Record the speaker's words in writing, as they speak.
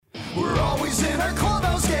always in our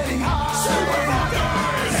clubhouse getting high. Super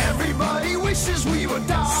fuckers! Everybody wishes we would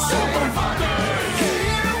die. Super fuckers!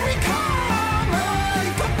 Here we come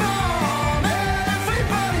like a bomb.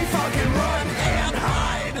 Everybody fucking run and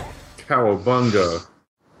hide. Cowabunga.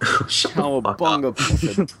 Cowabunga,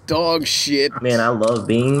 piece of dog shit. Man, I love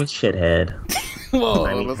being a shithead.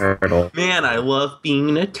 Whoa, Turtle. Man, I love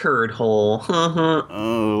being a turd hole.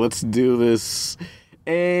 oh, let's do this.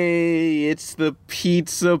 Hey, it's the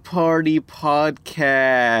Pizza Party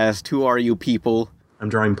Podcast. Who are you people? I'm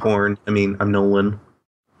drawing porn. I'm Nolan.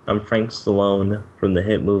 I'm Frank Stallone from the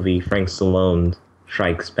hit movie Frank Stallone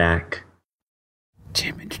Strikes Back.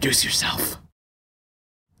 Jim, introduce yourself.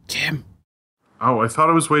 Jim. Oh, I thought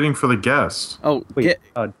I was waiting for the guest. Oh, Wait,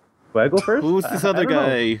 do I go first? who's this other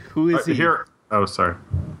guy? Who is he? Here. Oh, sorry.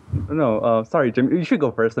 No, sorry, Jim. You should go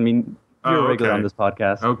first. I mean, you're a regular okay. on this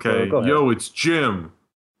podcast. Okay. So go ahead. Yo, it's Jim.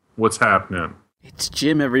 What's happening? It's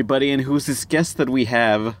Jim, everybody, and who's this guest that we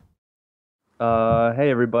have? Hey,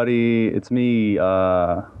 everybody. It's me.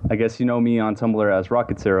 I guess you know me on Tumblr as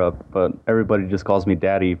Rocket Syrup, but everybody just calls me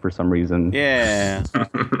Daddy for some reason. Yeah.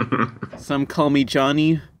 Some call me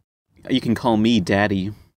Johnny. You can call me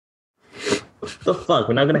Daddy. The fuck?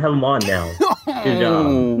 We're not gonna have him on now. Good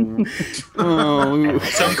job. Oh.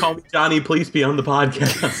 Some call me Johnny. Please be on the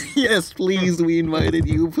podcast. Yes, please. We invited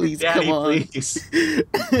you. Please Daddy, come on. please.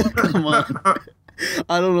 Come on.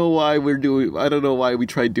 I don't know why we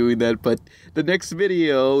tried doing that, but the next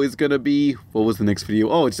video is gonna be, what was the next video?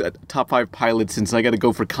 Oh, it's top 5 pilots, since I gotta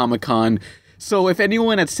go for Comic-Con. So if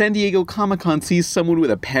anyone at San Diego Comic-Con sees someone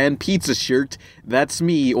with a Pan Pizza shirt, that's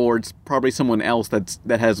me, or it's probably someone else that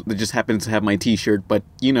just happens to have my t-shirt, but,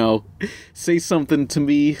 you know, say something to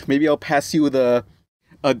me. Maybe I'll pass you a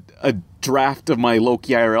draft of my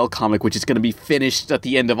Loki IRL comic, which is going to be finished at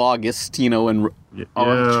the end of August, you know, and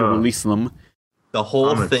I'll actually release them. The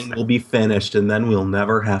whole thing will be finished, and then we'll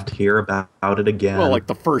never have to hear about it again. Well, like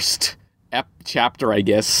the first chapter, I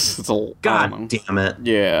guess. It's a God damn it.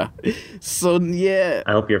 Yeah. So, yeah.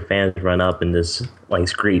 I hope your fans run up and just like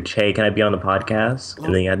screech, "Hey, can I be on the podcast?"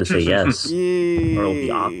 And then you had to say yes. Yeah. Or it'll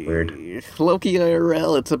be awkward. Loki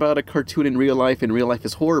IRL, it's about a cartoon in real life, and real life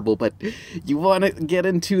is horrible, but you want to get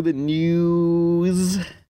into the news?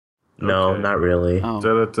 No, Okay. not really. Oh.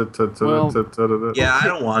 Yeah, I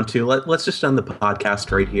don't want to. Let's just end the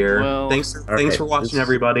podcast right here. Well, thanks for watching,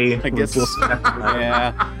 everybody. I guess We'll see you next time.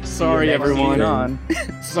 Yeah. Sorry, next everyone. season.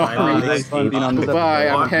 On. Sorry. Bye. Fun being on this Goodbye,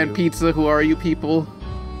 episode. I'm Pan Pizza. Who are you people?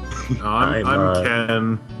 I'm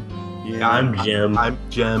Ken. Yeah. I'm Jim. I'm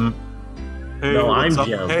Jim. Hey, No, what's I'm up?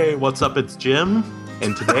 Jim. Hey, what's up? It's Jim.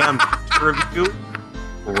 And today I'm going to review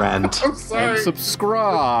Rent. I'm And sorry.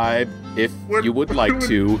 subscribe if you would like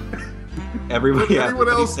to. Everybody, When anyone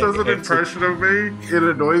else does an it's- impression of me, it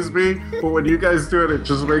annoys me. But when you guys do it, it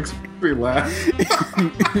just makes me laugh.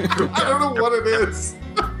 I don't know what it is.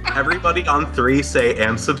 Everybody on 3 say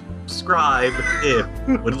and subscribe if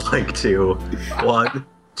you would like to. 1,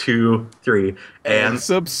 2, 3. And And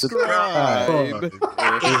subscribe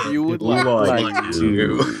if you would like Like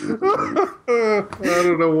to. I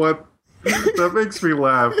don't know what. That makes me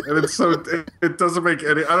laugh, and it's so. It doesn't make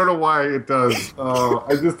any. I don't know why it does.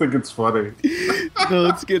 I just think it's funny. Now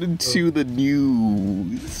let's get into the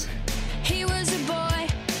news. He was a boy,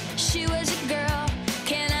 she was a girl.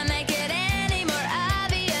 Can I make it any more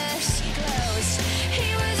obvious? Close.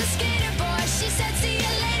 He was a skater boy, she said, "See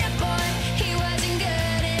you later, boy." He wasn't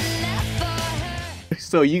good enough for her.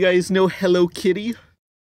 So you guys know Hello Kitty?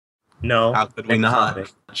 No. how could we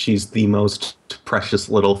not? She's the most precious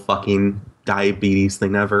little fucking diabetes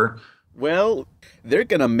thing ever. Well, they're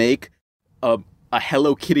gonna make a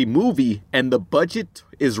Hello Kitty movie, and the budget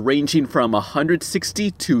is ranging from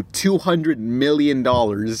 $160 to $200 million.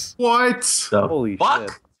 What? The Holy fuck?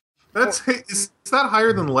 shit. That's is that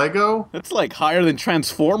higher than Lego? That's like higher than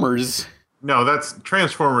Transformers. No, that's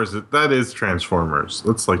Transformers. That is Transformers.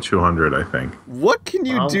 That's like 200, I think. What can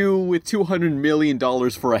you Wow. do with $200 million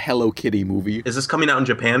for a Hello Kitty movie? Is this coming out in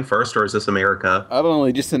Japan first, or is this America? I don't know,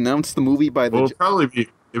 they just announced the movie by the... Well, it'll probably be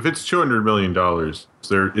if it's $200 million.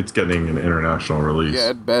 It's getting an international release. Yeah,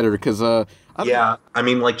 it better, because, Yeah, I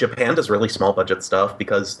mean, like, Japan does really small budget stuff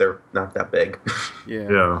because they're not that big.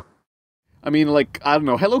 Yeah. I mean, like, I don't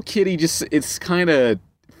know, Hello Kitty it's kind of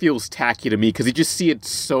feels tacky to me, because you just see it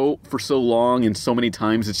for so long and so many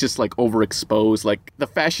times, it's just, like, overexposed. Like, the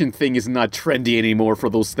fashion thing is not trendy anymore for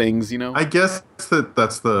those things, you know? I guess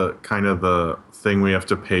that's the kind of the thing we have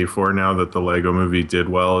to pay for now that the Lego movie did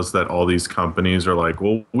well, is that all these companies are like,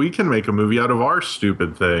 well, we can make a movie out of our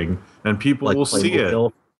stupid thing and people Like will see it.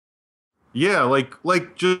 Playmobil. Yeah, like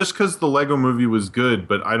just because the Lego Movie was good,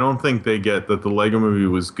 but I don't think they get that the Lego Movie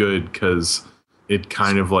was good because it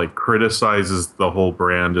kind of like criticizes the whole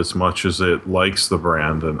brand as much as it likes the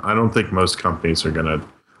brand, and I don't think most companies are gonna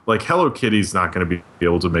like Hello Kitty's not gonna be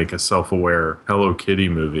able to make a self-aware Hello Kitty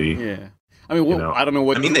movie. Yeah. I mean, know. I don't know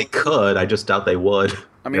what. I mean, they could. I just doubt they would.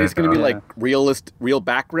 I mean, it's going to be like real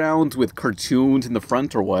backgrounds with cartoons in the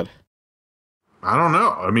front or what? I don't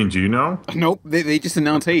know. I mean, do you know? Nope. They just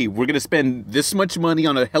announced, hey, we're going to spend this much money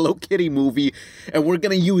on a Hello Kitty movie, and we're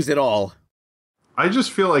going to use it all. I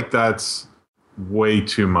just feel like that's way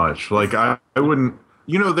too much. Like, I wouldn't...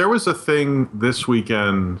 You know, there was a thing this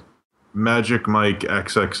weekend, Magic Mike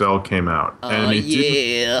XXL came out. And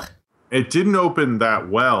it didn't open that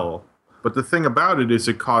well. But the thing about it is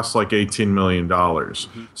it costs like $18 million.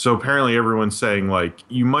 So apparently everyone's saying, like,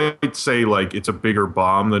 you might say, like, it's a bigger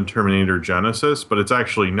bomb than Terminator Genesis, but it's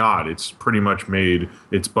actually not. It's pretty much made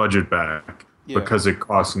its budget back because it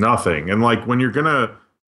costs nothing. And, like, when you're going to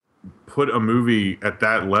put a movie at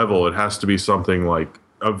that level, it has to be something like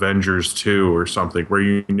Avengers 2 or something where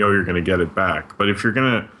you know you're going to get it back. But if you're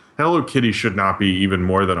going to... Hello Kitty should not be even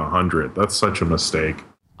more than 100. That's such a mistake.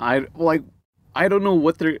 I don't know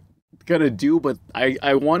what they're gonna do, but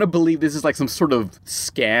I want to believe this is like some sort of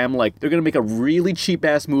scam. Like they're gonna make a really cheap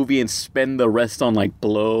ass movie and spend the rest on like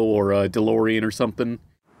Blow or DeLorean or something.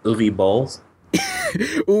 Uwe Bolls?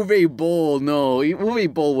 Uwe Boll, no,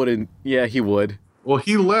 Uwe Boll wouldn't. Yeah, he would. Well,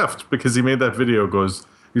 he left because he made that video.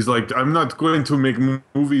 He's like, I'm not going to make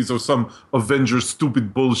movies or some Avengers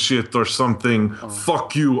stupid bullshit or something.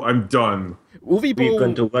 Fuck you, I'm done. Uwe We're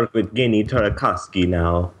going Boll, to work with Gini Tartakovsky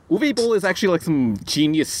now. Uwe Boll is actually like some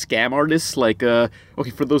genius scam artist. Like,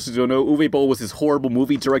 okay, for those who don't know, Uwe Boll was this horrible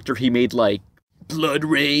movie director. He made like Blood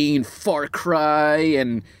Rain, Far Cry,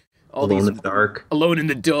 and all Alone these in the Dark. Alone in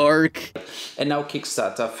the Dark. And now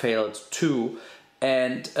Kickstarter failed too.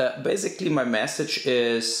 And basically my message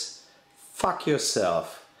is fuck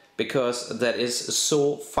yourself, because that is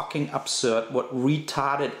so fucking absurd what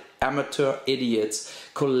retarded amateur idiots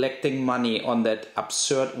collecting money on that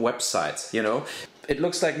absurd website, you know? It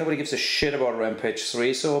looks like nobody gives a shit about Rampage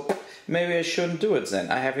 3, so maybe I shouldn't do it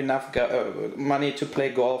then. I have enough money to play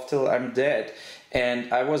golf till I'm dead.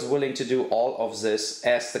 And I was willing to do all of this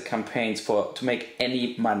as the campaigns to make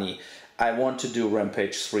any money. I want to do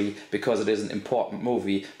Rampage 3 because it is an important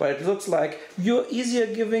movie, but it looks like you're easier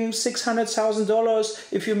giving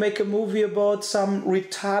 $600,000 if you make a movie about some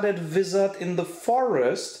retarded wizard in the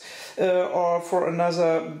forest, or for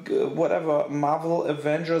another whatever Marvel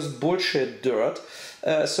Avengers bullshit dirt.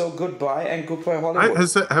 So goodbye and goodbye Hollywood.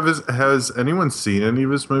 Has anyone seen any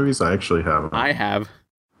of his movies? I actually haven't. I have.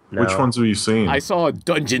 No. Which ones have you seen? I saw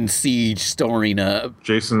Dungeon Siege starring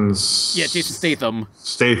Jason Statham.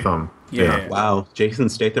 Statham. Yeah. Wow, Jason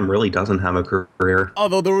Statham really doesn't have a career.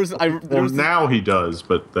 Although there was Now he does,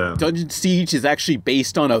 but then Dungeon Siege is actually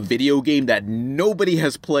based on a video game that nobody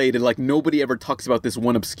has played, and like nobody ever talks about this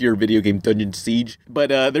one obscure video game, Dungeon Siege. But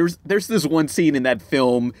there's this one scene in that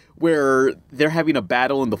film where they're having a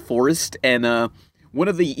battle in the forest, and one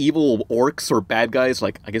of the evil orcs or bad guys,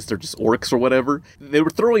 like I guess they're just orcs or whatever, they were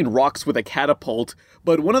throwing rocks with a catapult,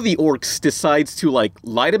 but one of the orcs decides to like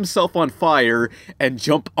light himself on fire and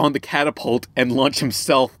jump on the catapult and launch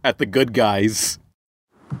himself at the good guys.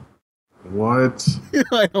 what?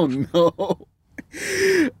 I don't know.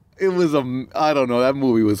 It was I don't know, that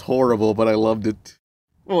movie was horrible, but I loved it.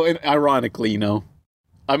 Well, and ironically, you know.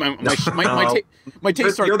 My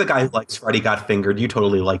tastes You're aren't, the guy who likes Freddy Got Fingered. You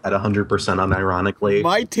totally like that 100% unironically.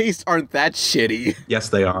 my tastes aren't that shitty. Yes,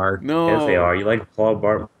 they are. No. Yes, they are. You like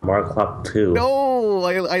Paul Marclop too. No,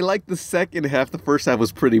 I like the second half. The first half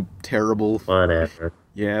was pretty terrible. Whatever.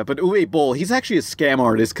 Yeah, but Uwe Boll, he's actually a scam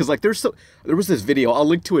artist, because like there was this video, I'll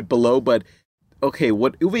link to it below, but okay,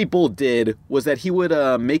 what Uwe Boll did was that he would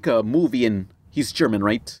make a movie, and he's German,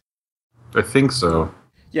 right? I think so.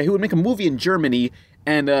 Yeah, he would make a movie in Germany,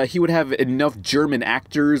 and he would have enough German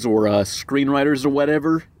actors or screenwriters or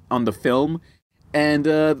whatever on the film. And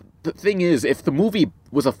the thing is, if the movie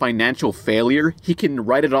was a financial failure, he can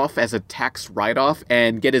write it off as a tax write-off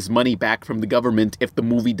and get his money back from the government if the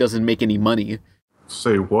movie doesn't make any money.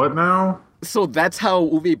 Say what now? So that's how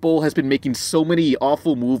Uwe Boll has been making so many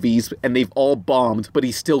awful movies, and they've all bombed, but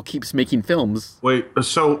he still keeps making films. Wait,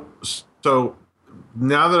 so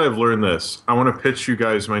now that I've learned this, I want to pitch you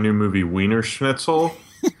guys my new movie, Wiener Schnitzel.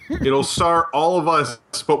 It'll star all of us,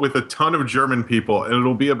 but with a ton of German people, and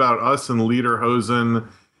it'll be about us and Lederhosen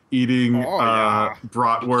eating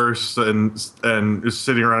bratwurst and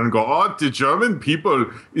sitting around and go, oh, the German people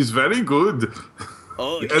is very good.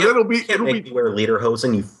 Oh, And then it'll be Can't make me wear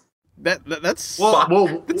lederhosen, you That's Well, I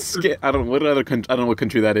don't know what other country. I don't know what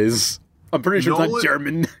country that is. I'm pretty sure it's not Nolan-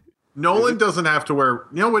 German. Nolan doesn't have to wear.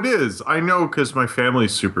 No, it is. I know because my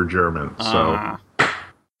family's super German. So.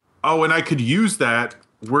 Oh, and I could use that.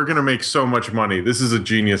 We're gonna make so much money. This is a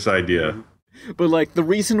genius idea. But like the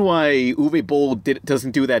reason why Uwe Boll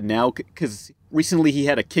doesn't do that now, because recently he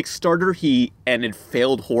had a Kickstarter, and it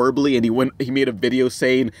failed horribly, and he made a video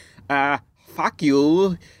saying, "Fuck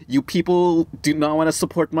you! You people do not want to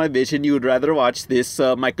support my vision. You would rather watch this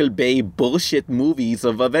Michael Bay bullshit movies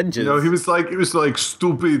of Avengers." He was like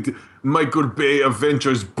stupid Michael Bay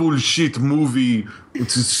Avengers bullshit movie.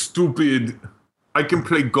 It's stupid. I can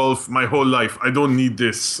play golf my whole life. I don't need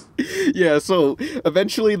this. Yeah, so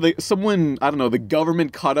eventually someone, I don't know, the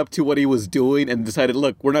government caught up to what he was doing and decided,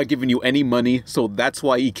 look, we're not giving you any money, so that's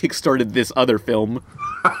why he kickstarted this other film.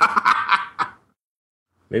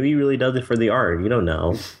 Maybe he really does it for the art. You don't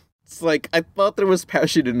know. It's like, I thought there was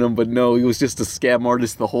passion in him, but no, he was just a scam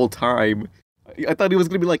artist the whole time. I thought he was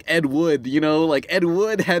going to be like Ed Wood, like Ed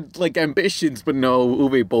Wood had like ambitions, but no,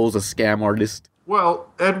 Uwe Boll's a scam artist.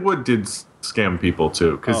 Well, Ed Wood did scam people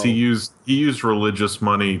too, because he used religious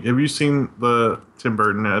money. Have you seen the Tim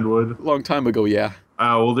Burton Ed Wood? Long time ago, yeah.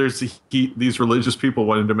 Well, these religious people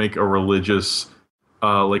wanted to make a religious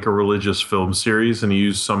film series, and he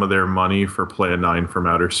used some of their money for Plan 9 from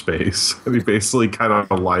Outer Space. And he basically kind of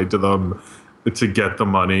lied to them to get the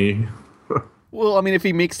money. Well, I mean, if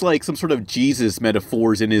he makes like some sort of Jesus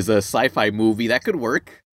metaphors in his sci-fi movie, that could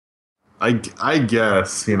work. I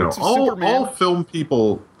guess, all film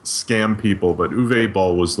people scam people, but Uwe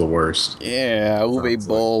Boll was the worst. Yeah, Uwe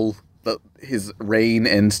Boll, his reign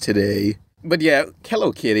ends today. But yeah,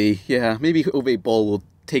 Hello Kitty, yeah, maybe Uwe Boll will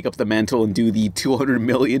take up the mantle and do the $200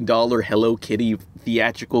 million Hello Kitty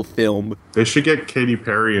theatrical film. They should get Katy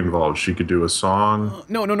Perry involved. She could do a song.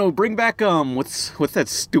 No, bring back, what's that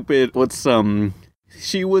stupid,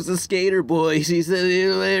 she was a skater boy. She's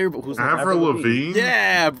a Avril Lavigne?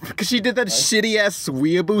 Yeah, because she did that shitty-ass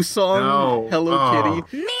weeaboo song, No. Hello Kitty.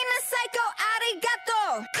 Mina psycho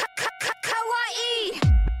arigato kawaii.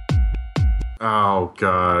 Oh,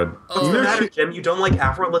 God. What's the matter, Jim? You don't like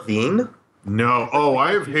Avril Lavigne? No. Oh,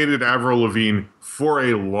 I have hated Avril Lavigne for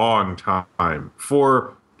a long time.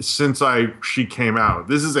 Since she came out.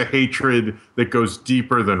 This is a hatred that goes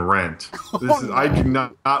deeper than Rent. I do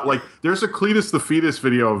not like. There's a Cletus the Fetus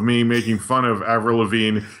video of me making fun of Avril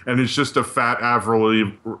Lavigne, and it's just a fat Avril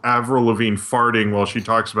Lavigne farting while she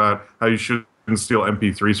talks about how you shouldn't steal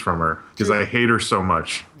MP3s from her because I hate her so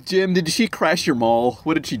much. Jim, did she crash your mall?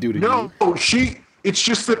 What did she do to you? No, it's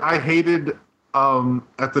just that I hated.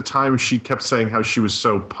 At the time, she kept saying how she was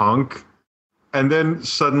so punk. And then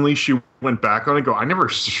suddenly she went back on it. I never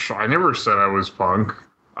said I was punk.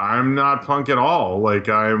 I'm not punk at all. Like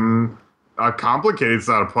Complicated's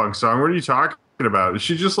not a punk song. What are you talking about?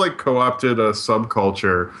 She just like co-opted a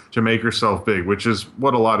subculture to make herself big, which is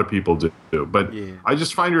what a lot of people do. But yeah. I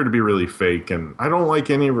just find her to be really fake, and I don't like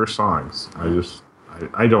any of her songs. I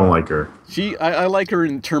don't like her. I like her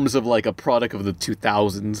in terms of like a product of the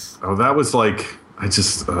 2000s. Oh, that was like.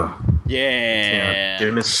 Yeah.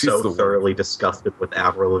 Jim is so thoroughly disgusted with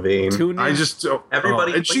Avril Lavigne.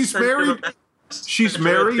 Everybody, and she's married. She's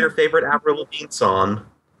married. Your favorite Avril Lavigne song?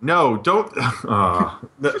 No, don't.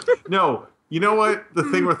 No, you know what? The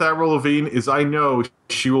thing with Avril Lavigne is, I know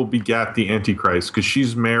she will begat the Antichrist because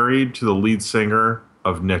she's married to the lead singer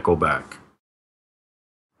of Nickelback.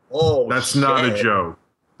 Oh, that's not a joke.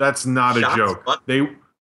 That's not a joke.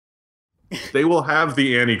 They will have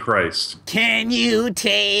the Antichrist. Can you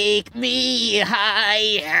take me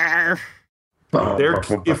higher?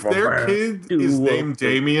 If their kid is named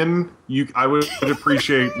Damien, I would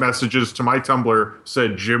appreciate messages to my Tumblr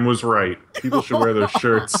said Jim was right. People should wear those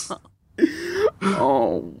shirts.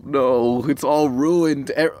 Oh no, it's all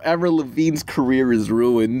ruined. Avril Lavigne's career is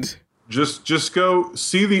ruined. Just go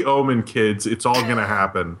see The Omen, kids. It's all gonna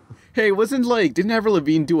happen. Hey, didn't Avril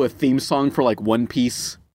Lavigne do a theme song for like One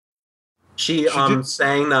Piece? She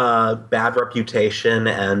sang Bad Reputation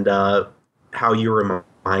and How You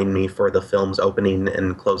Remind Me for the film's opening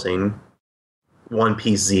and closing. One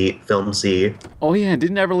Piece film Z. Oh yeah,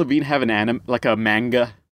 didn't Avril Lavigne have a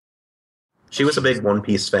manga? She was a big One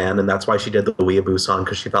Piece fan, and that's why she did the Weeaboo song,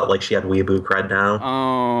 because she felt like she had Weeaboo cred now.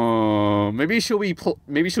 Oh, maybe she'll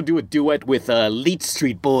do a duet with Leech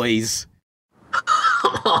Street Boys.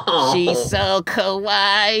 She's so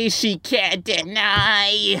kawaii, she can't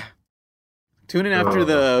deny. Tune in after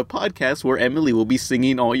the podcast where Emily will be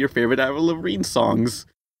singing all your favorite Avril Lavigne songs.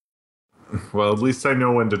 Well, at least I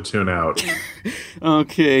know when to tune out.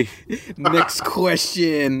 Okay. Next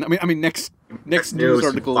question. I mean, next news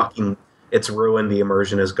article. it's ruined. The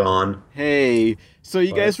immersion is gone. Hey, so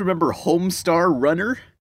you guys remember Homestar Runner?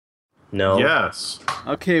 No. Yes.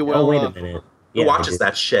 Okay, well, Oh, wait a minute. Who Yeah, watches I did.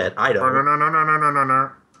 that shit? I No, don't.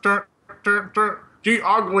 no. The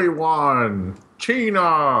ugly one,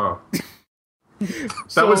 Tina.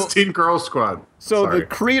 That was Teen Girl Squad. So Sorry. the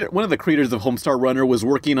creator, one of the creators of Homestar Runner, was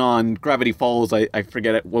working on Gravity Falls. I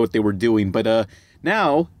forget what they were doing, but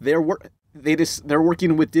now they're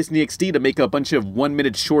working with Disney XD to make a bunch of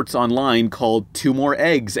 1-minute shorts online called Two More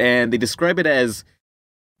Eggs, and they describe it as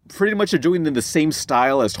pretty much they're doing it in the same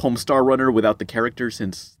style as Homestar Runner without the characters,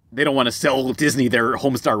 since they don't want to sell Disney their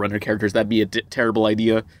Homestar Runner characters. That'd be a terrible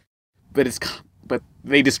idea. But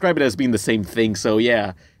they describe it as being the same thing. So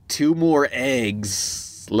yeah, Two More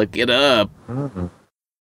Eggs. Look it up.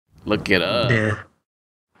 Look it up. Yeah.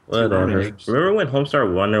 Whatever. Remember when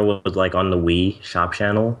Homestar Runner was like on the Wii Shop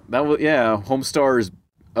Channel? That was Homestar's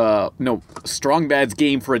Strong Bad's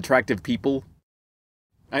game for attractive people.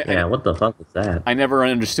 What the fuck was that? I never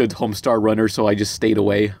understood Homestar Runner, so I just stayed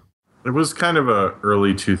away. It was kind of a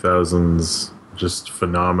early 2000s just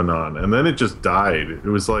phenomenon, and then it just died. It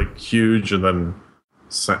was like huge, and then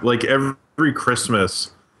like every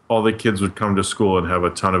Christmas, all the kids would come to school and have a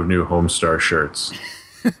ton of new Homestar shirts.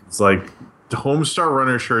 It's like the Homestar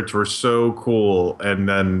Runner shirts were so cool, and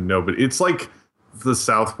then nobody. It's like the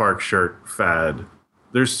South Park shirt fad.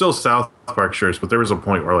 There's still South Park shirts, but there was a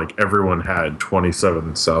point where like everyone had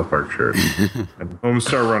 27 South Park shirts. And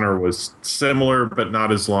Homestar Runner was similar, but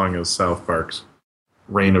not as long as South Park's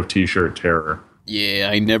reign of T-shirt terror. Yeah,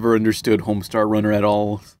 I never understood Homestar Runner at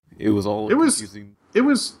all. It was all confusing. It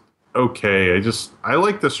was okay. I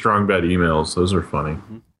like the Strong Bad emails. Those are funny.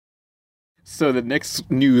 So the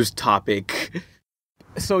next news topic.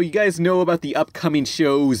 So you guys know about the upcoming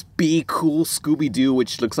shows Be Cool Scooby-Doo,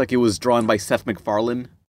 which looks like it was drawn by Seth MacFarlane.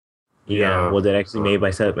 Yeah, was it actually made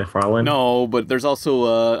by Seth MacFarlane? No, but there's also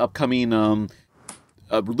a upcoming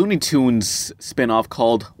Looney Tunes spinoff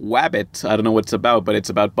called Wabbit. I don't know what it's about, but it's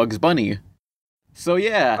about Bugs Bunny. So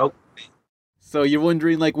yeah. Oh. So you're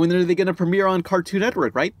wondering, like, when are they going to premiere on Cartoon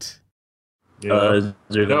Network, right? Is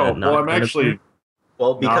there No, not well, I'm actually...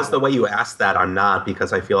 Well, because No. the way you asked that, I'm not,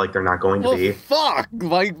 because I feel like they're not going to Well, be. fuck!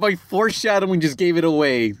 My foreshadowing just gave it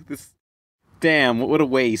away. Damn, what a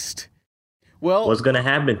waste. Well, What's going to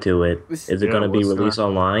happen to it? Is it going to be released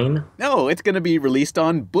online? no, it's going to be released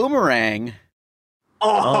on Boomerang.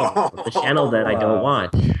 Oh, the channel that I don't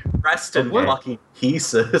watch. Rest in What? fucking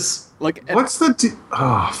pieces. Like, What's the...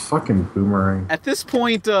 fucking Boomerang. at this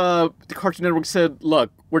point, the Cartoon Network said,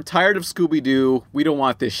 look, we're tired of Scooby-Doo. We don't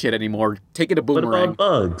want this shit anymore. Take it to What Boomerang. about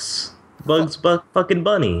Bugs? Fucking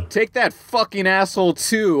Bunny. Take that fucking asshole,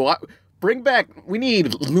 too. Bring back... We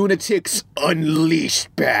need Lunatics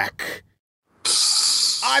Unleashed back.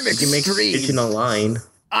 I'm You can make extreme. fiction online.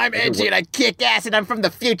 I'm edgy and I kick ass and I'm from the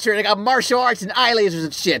future and I got martial arts and eye lasers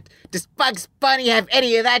and shit. Does Bugs Bunny have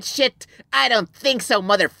any of that shit? I don't think so,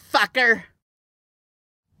 motherfucker.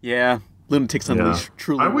 Yeah, Lunatics Unleashed.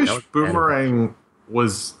 Truly. I wish was bad. Boomerang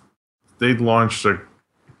was... They'd launched a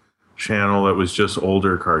channel that was just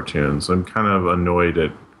older cartoons. I'm kind of annoyed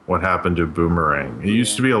at what happened to Boomerang. It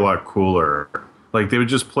used to be a lot cooler. Like, they would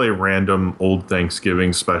just play random old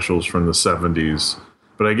Thanksgiving specials from the 70s.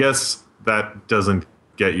 But I guess that doesn't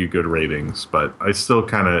get you good ratings. But I still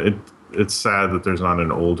kind of... It's sad that there's not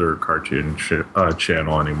an older cartoon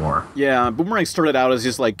channel anymore. Yeah, Boomerang started out as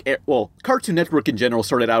just like... Cartoon Network in general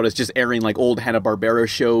started out as just airing like old Hanna-Barbera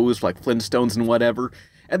shows, like Flintstones and whatever.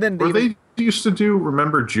 And then They used to do,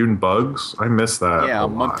 remember June Bugs? I miss that. Yeah, a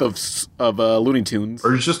month of Looney Tunes.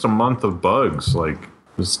 Or just a month of Bugs. Like,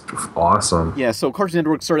 it was awesome. Yeah, so Cartoon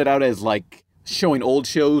Network started out as like showing old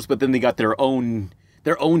shows, but then they got their own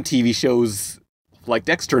TV shows like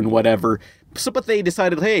Dexter and whatever. So, but they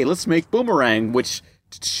decided, hey, let's make Boomerang, which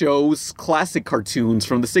shows classic cartoons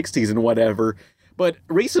from the 60s and whatever. But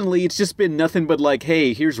recently, it's just been nothing but like,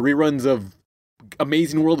 hey, here's reruns of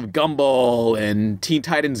Amazing World of Gumball and Teen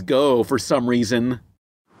Titans Go for some reason.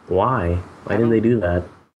 Why? Why did they do that?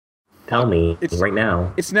 Tell me right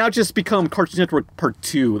now. It's now just become Cartoon Network Part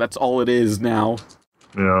 2. That's all it is now.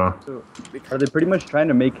 Yeah. Are they pretty much trying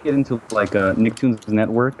to make it into like a Nicktoons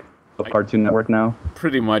network? A Cartoon Network now?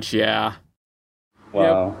 Pretty much, yeah.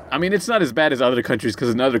 Wow. Yep. I mean, it's not as bad as other countries, because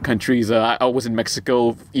in other countries, I was in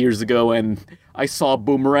Mexico years ago, and I saw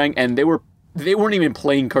Boomerang, and they weren't even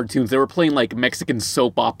playing cartoons. They were playing, like, Mexican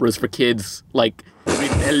soap operas for kids, like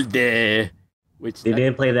Rebelde, which... They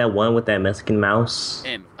didn't play that one with that Mexican mouse?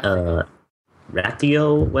 And,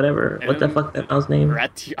 Ratio, whatever. What the fuck that mouse name?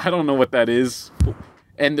 I don't know what that is.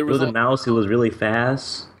 And there It was... was a mouse who was really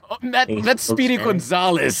fast. that's Speedy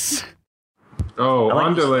Gonzales. Oh, I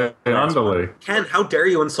like andale, this. andale. Ken, how dare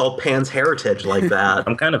you insult Pan's heritage like that?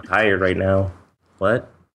 I'm kind of tired right now.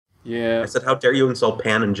 What? Yeah. I said, how dare you insult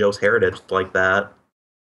Pan and Joe's heritage like that?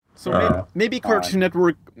 So maybe Cartoon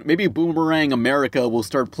Network, maybe Boomerang America will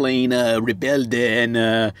start playing Rebelde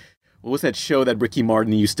and what was that show that Ricky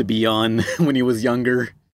Martin used to be on when he was younger?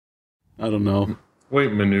 I don't know.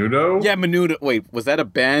 Wait, Menudo? Yeah, Menudo. Wait, was that a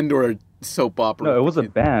band or a soap opera? No, it was a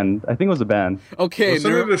band. I think it was a band. Okay,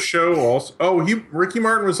 Wasn't it a show also? Oh, Ricky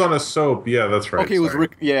Martin was on a soap. Yeah, that's right. okay, it was sorry.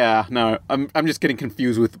 Rick. Yeah, no, I'm just getting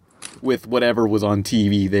confused with whatever was on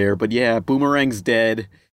TV there. But yeah, Boomerang's dead.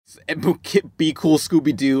 Be Cool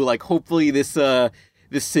Scooby Doo. Like, hopefully this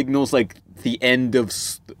signals like the end of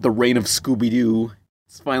the reign of Scooby Doo.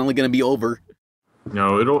 It's finally gonna be over.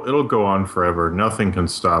 No, it'll go on forever. Nothing can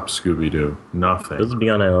stop Scooby Doo. Nothing. This will be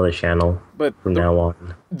on another channel But from now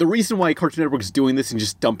on. the reason why Cartoon Network is doing this and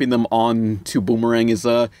just dumping them on to Boomerang is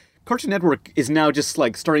Cartoon Network is now just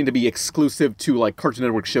like starting to be exclusive to like Cartoon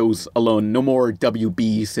Network shows alone. No more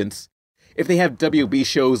WB, since if they have WB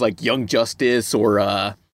shows like Young Justice or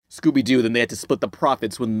Scooby Doo, then they have to split the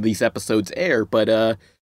profits when these episodes air. But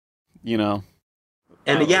you know.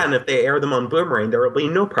 And and if they air them on Boomerang, there will be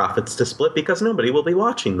no profits to split because nobody will be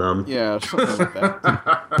watching them. Yeah, something like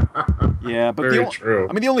that. Yeah, but Very true.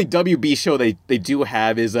 I mean, the only WB show they do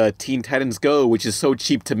have is Teen Titans Go, which is so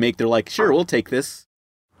cheap to make. They're like, sure, we'll take this.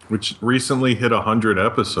 Which recently hit 100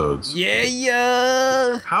 episodes.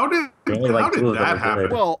 Yeah. How did Only like two of them that are happen?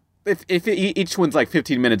 good. Well, if each one's like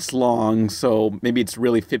 15 minutes long, so maybe it's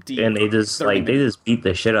really 50. And they just 30 they just beat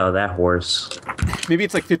the shit out of that horse. Maybe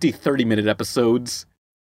it's like 50 30-minute episodes.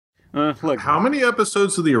 Look, How many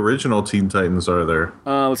episodes of the original Teen Titans are there?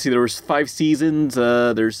 let's see. There was 5 seasons.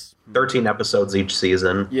 There's 13 episodes each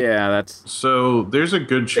season. that's So there's a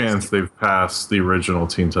good chance they've passed the original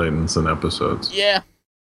Teen Titans in episodes. yeah.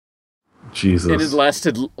 Jesus. And it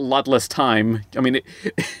lasted a lot less time. I mean,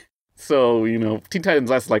 so Teen Titans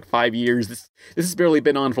lasted like 5 years. This has barely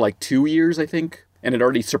been on for like 2 years, I think, and it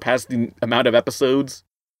already surpassed the amount of episodes.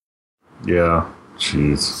 Yeah.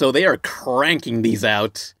 Jeez. So they are cranking these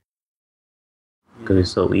out. Because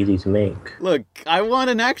it's so easy to make. Look, I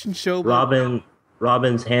want an action show. But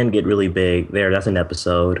Robin's hand get really big. There, that's an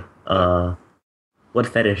episode. What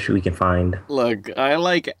fetish we can find? Look, I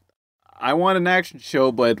want an action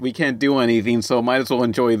show, but we can't do anything, so might as well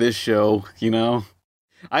enjoy this show.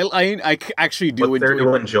 I actually do What's there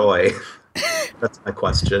to enjoy. enjoy? That's my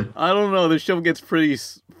question. I don't know. The show gets pretty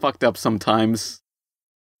fucked up sometimes.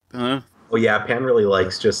 Well, yeah, Pan really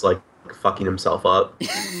likes just like fucking himself up.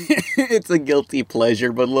 It's a guilty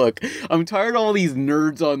pleasure, but look, I'm tired of all these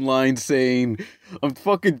nerds online saying, I'm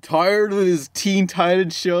fucking tired of this Teen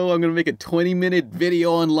Titans show. I'm gonna make a 20-minute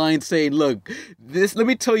video online saying, look, let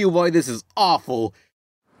me tell you why this is awful.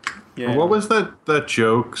 Yeah. What was that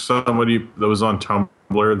joke somebody that was on Tumblr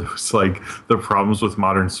that was like the problems with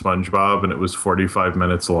modern SpongeBob, and it was 45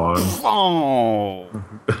 minutes long? Oh.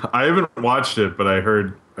 I haven't watched it, but I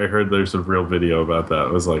heard there's a real video about that.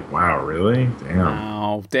 I was like, wow, really? Damn.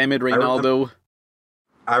 Oh, damn it, Reynaldo.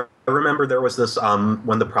 I remember there was this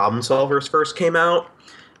when the Problem Solvers first came out.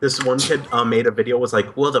 This one kid made a video, was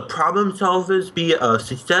like, will the Problem Solvers be a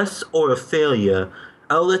success or a failure?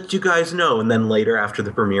 I'll let you guys know. And then later, after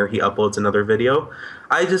the premiere, he uploads another video.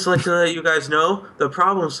 I just like to let you guys know the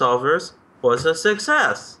Problem Solvers was a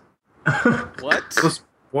success. What?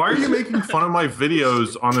 Why are you making fun of my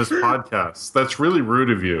videos on this podcast? That's really rude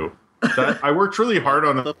of you. I worked really hard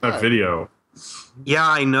on that video. Yeah,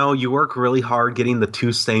 I know. You work really hard getting the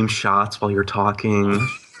two same shots while you're talking.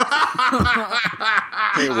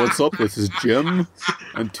 Hey, what's up? This is Jim,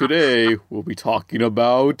 and today we'll be talking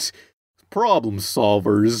about Problem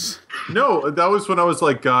Solvers. No, that was when I was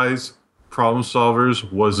like, guys, Problem Solvers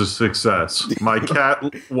was a success. My cat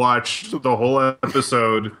watched the whole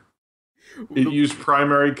episode. It used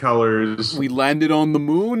primary colors. We landed on the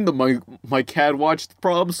moon. My cat watched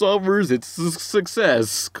Problem Solvers. It's a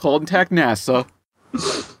success. Contact NASA.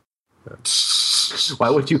 Why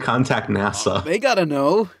would you contact NASA? They gotta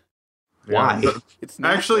know. Why? It's NASA.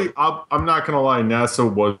 Actually, I'm not going to lie.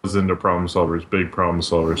 NASA was into Problem Solvers. Big Problem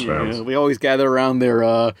Solvers fans. We always gather around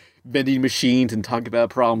their vending machines and talk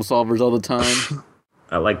about Problem Solvers all the time.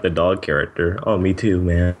 I like the dog character. Oh, me too,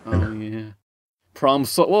 man. Oh, yeah.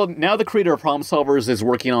 Well, now the creator of Problem Solvers is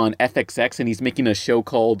working on FXX, and he's making a show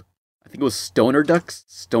called, I think it was Stoner Ducks?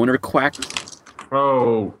 Stoner Quack?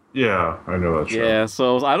 Oh, yeah. I know that show. Yeah,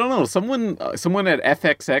 so I don't know. Someone at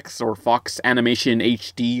FXX or Fox Animation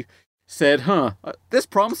HD said, this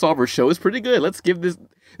Problem Solver show is pretty good. Let's give this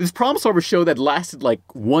Problem Solver show that lasted like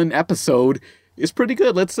one episode It's pretty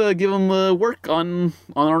good. Let's give him work on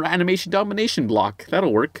our animation domination block.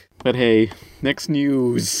 That'll work. But hey, next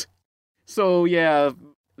news. So yeah,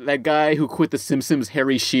 that guy who quit The Simpsons,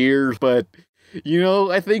 Harry Shearer, but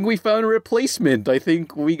I think we found a replacement. I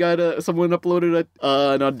think we got someone uploaded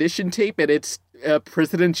an audition tape, and it's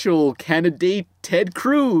presidential candidate Ted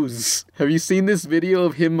Cruz. Have you seen this video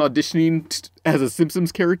of him auditioning as a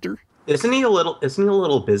Simpsons character? Isn't he a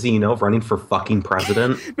little busy, running for fucking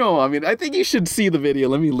president? No, I mean, I think you should see the video.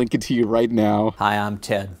 Let me link it to you right now. Hi, I'm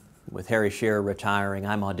Ted. With Harry Shearer retiring,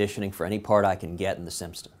 I'm auditioning for any part I can get in The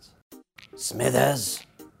Simpsons. Smithers,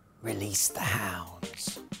 release the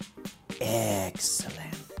hounds.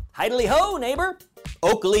 Excellent. Hidely ho, neighbor.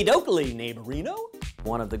 Oakley dokley, neighborino.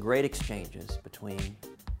 One of the great exchanges between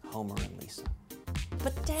Homer and Lisa.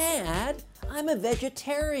 But Dad, I'm a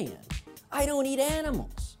vegetarian. I don't eat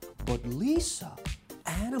animals. But Lisa,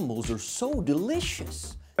 animals are so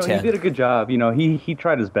delicious. He did a good job. He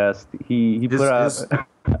tried his best. He put out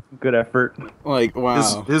good effort. Like,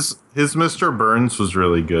 wow. His Mr. Burns was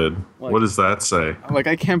really good. Like, what does that say? Like,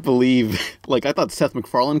 I can't believe, I thought Seth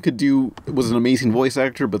MacFarlane was an amazing voice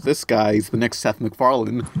actor, but this guy's the next Seth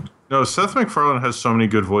MacFarlane. No, Seth MacFarlane has so many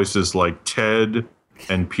good voices like Ted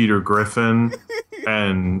and Peter Griffin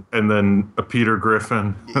and then a Peter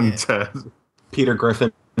Griffin and Ted. Peter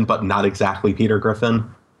Griffin, but not exactly Peter Griffin.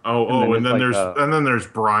 And then there's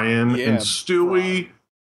Brian and Stewie.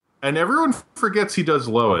 And everyone forgets he does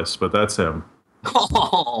Lois, but that's him.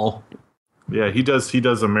 Oh. Yeah, he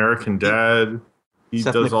does American Dad.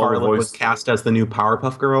 Seth MacFarlane was cast as the new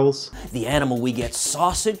Powerpuff Girls. The animal we get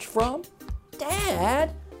sausage from?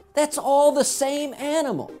 Dad, that's all the same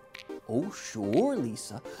animal. Oh, sure,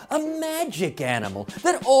 Lisa. A magic animal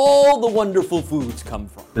that all the wonderful foods come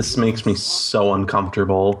from. This makes me so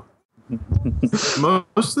uncomfortable.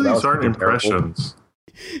 Most of these aren't impressions.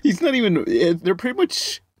 He's not even... They're pretty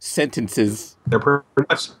much sentences. They're pretty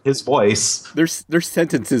much his voice. They're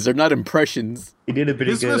sentences. They're not impressions. He did a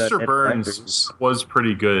pretty His good. Mr. Burns was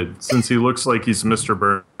pretty good, since he looks like he's Mr.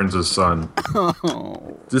 Burns' son.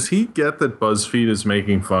 Oh. Does he get that BuzzFeed is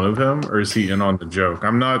making fun of him, or is he in on the joke?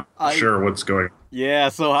 I'm not sure what's going on. Yeah,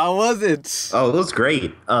 so how was it? Oh, it was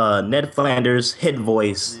great. Ned Flanders, hit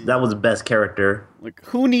voice. That was the best character. Like,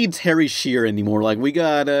 who needs Harry Shearer anymore? Like, we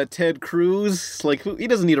got Ted Cruz. Like, he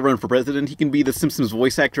doesn't need to run for president. He can be the Simpsons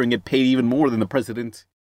voice actor and get paid even more than the president.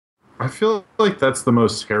 I feel like that's the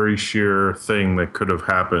most Harry Shearer thing that could have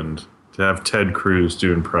happened, to have Ted Cruz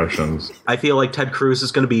do impressions. I feel like Ted Cruz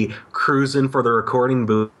is going to be cruising for the recording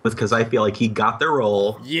booth because I feel like he got the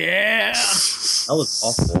role. Yeah! That was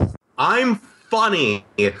awful. I'm funny.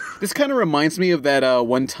 This kind of reminds me of that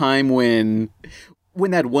one time when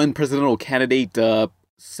that one presidential candidate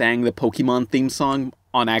sang the Pokemon theme song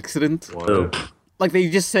on accident. What? Like, they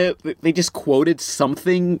just quoted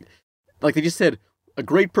something. Like, they just said, a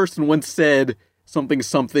great person once said something,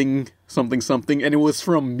 something, something, something, and it was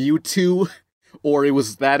from Mewtwo, or it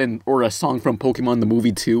was that, or a song from Pokemon the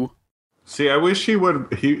movie too. See, I wish they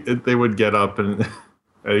would get up and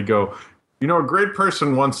they'd go, a great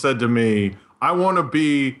person once said to me, I want to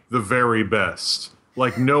be the very best.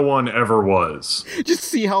 Like no one ever was. Just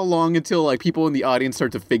see how long until like people in the audience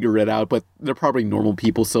start to figure it out, but they're probably normal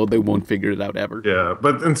people, so they won't figure it out ever. Yeah,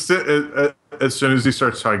 but instead, as soon as he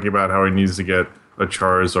starts talking about how he needs to get a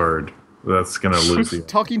Charizard, that's gonna lose you.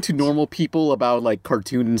 Talking to normal people about like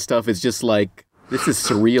cartoon and stuff is just like, this is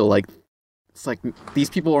surreal. Like, it's like these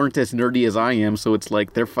people aren't as nerdy as I am, so it's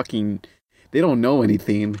like they don't know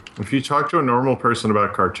anything. If you talk to a normal person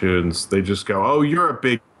about cartoons, they just go, oh, you're a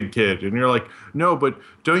big kid. And you're like, no, but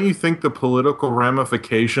don't you think the political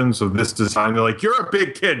ramifications of this design? They're like, you're a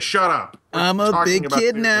big kid, shut up. I'm a big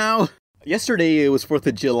kid now. Yesterday, it was 4th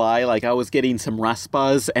of July. Like, I was getting some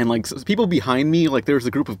raspas, and like people behind me, like there was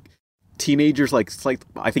a group of teenagers, like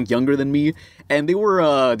I think younger than me, and they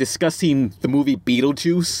were discussing the movie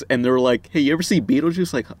Beetlejuice, and they were like, hey, you ever see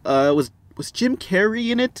Beetlejuice? Like, was Jim Carrey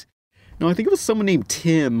in it? No, I think it was someone named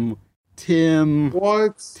Tim.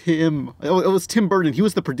 What? Tim. It was Tim Burton. He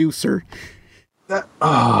was the producer. And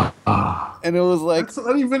it was like... That's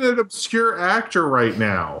not even an obscure actor right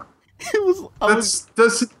now.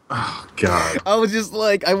 Oh, God. I was just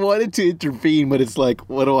like, I wanted to intervene, but it's like,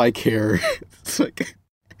 what do I care? It's like,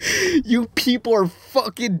 you people are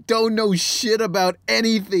fucking don't know shit about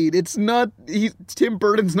anything. It's not... Tim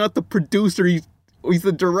Burton's not the producer. He's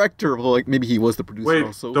the director. Well, like, maybe he was the producer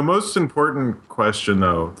also. Wait, the most important question,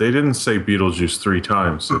 though, they didn't say Beetlejuice 3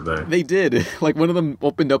 times, did they? They did. Like, one of them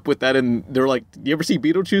opened up with that, and they're like, you ever see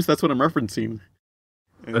Beetlejuice? That's what I'm referencing.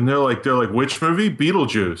 And they're like, which movie?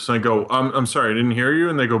 Beetlejuice. And I go, I'm sorry, I didn't hear you.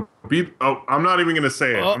 And they go, I'm not even gonna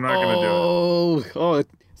say it. I'm not gonna do it. Oh,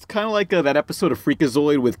 it's kind of like that episode of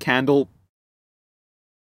Freakazoid with Candle.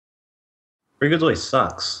 Freakazoid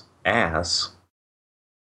sucks. Ass.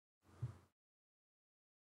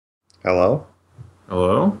 Hello?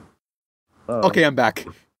 Hello? Okay, I'm back.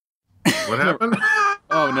 What happened?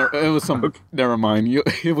 Oh, no, it was some. Never mind.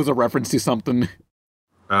 It was a reference to something.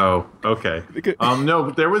 Oh, okay. No,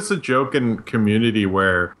 but there was a joke in Community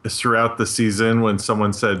where throughout the season, when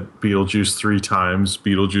someone said Beetlejuice 3 times,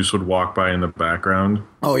 Beetlejuice would walk by in the background.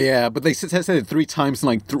 Oh yeah, but they said it 3 times on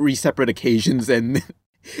like 3 separate occasions, and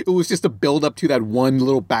it was just a build up to that one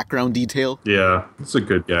little background detail. Yeah, it's a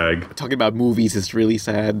good gag. Talking about movies is really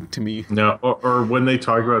sad to me. No, or when they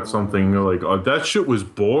talk about something, they're like, "Oh, that shit was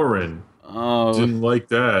boring." Oh, didn't like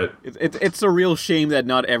that. It's a real shame that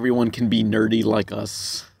not everyone can be nerdy like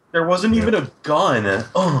us. There wasn't even a gun.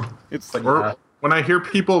 Oh, Or when I hear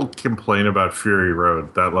people complain about Fury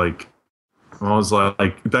Road, that like, I was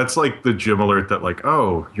like, that's like the Jim alert that like,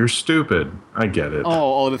 oh, you're stupid. I get it.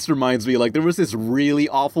 Oh, this reminds me. Like there was this really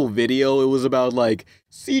awful video. It was about like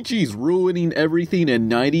CG's ruining everything, and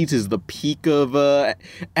 90s is the peak of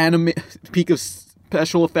peak of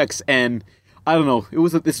special effects, and I don't know. It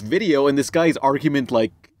was this video, and this guy's argument,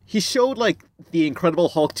 like, he showed, like, the Incredible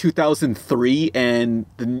Hulk 2003 and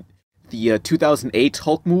the 2008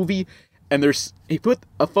 Hulk movie, and he put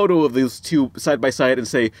a photo of those two side by side and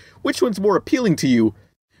say, which one's more appealing to you?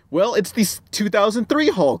 Well, it's the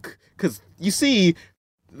 2003 Hulk, because, you see,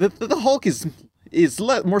 the Hulk is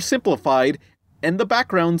more simplified, and the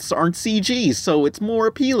backgrounds aren't CG, so it's more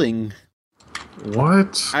appealing.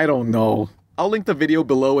 What? I don't know. I'll link the video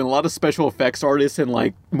below, and a lot of special effects artists and,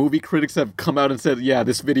 like, movie critics have come out and said, yeah,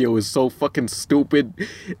 this video is so fucking stupid.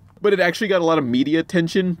 But it actually got a lot of media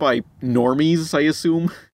attention by normies, I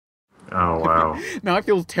assume. Oh, wow. Now, I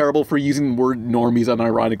feel terrible for using the word normies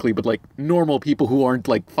unironically, but, like, normal people who aren't,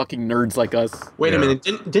 like, fucking nerds like us. Wait a minute,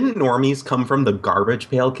 didn't normies come from the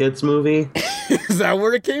Garbage Pail Kids movie? Is that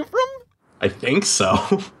where it came from? I think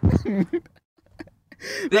so.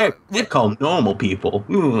 They're called normal people.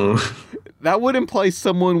 That would imply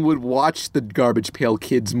someone would watch the Garbage Pail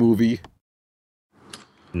Kids movie.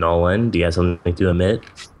 Nolan, do you have something to admit?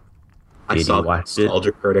 I saw the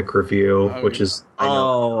Nostalgia Critic review, which is...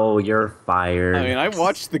 Oh, you're fired. I mean, I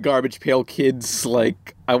watched the Garbage Pail Kids,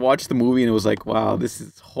 like, I watched the movie and it was like, wow, this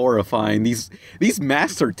is horrifying. These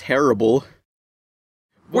masks are terrible.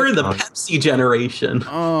 We're the Pepsi generation.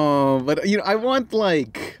 Oh, but you know, I want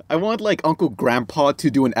like Uncle Grandpa to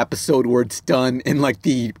do an episode where it's done in like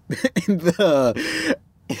in the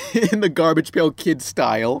Garbage Pail Kid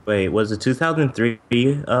style. Wait, was the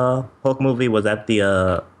 2003 Hulk movie? Was that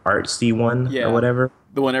the artsy one or whatever?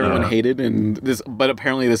 The one everyone hated, but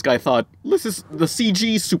apparently this guy thought this is the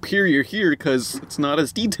CG superior here because it's not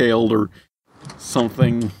as detailed or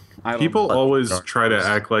something. People always try to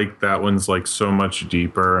act like that one's like so much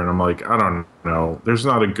deeper, and I'm like, I don't know. There's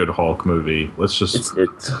not a good Hulk movie. Let's just.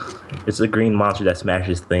 It's a green monster that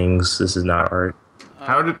smashes things. This is not art.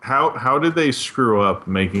 How did they screw up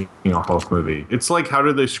making a Hulk movie? It's like how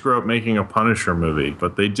did they screw up making a Punisher movie?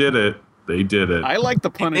 But they did it. They did it. I like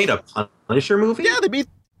the Punisher. They made a Punisher movie? Yeah, they made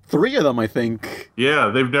 3 of them, I think. Yeah,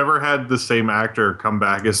 they've never had the same actor come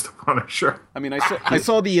back as the Punisher. I mean, I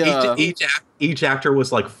saw the each actor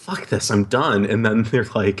was like, "Fuck this, I'm done," and then they're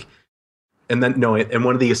like, and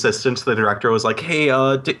one of the assistants to the director was like, "Hey,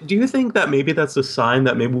 do you think that maybe that's a sign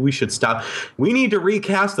that maybe we should stop? We need to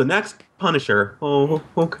recast the next Punisher." Oh,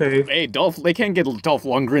 okay. Hey, they can't get Dolph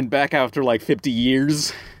Lundgren back after like 50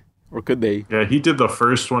 years. Or could they? Yeah, he did the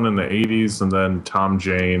first one in the 80s, and then Tom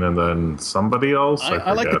Jane, and then somebody else.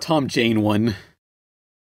 I like the Tom Jane one.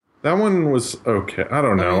 That one was okay. I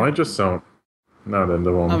don't know. I just don't. Not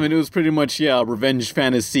into them. I mean, it was pretty much, revenge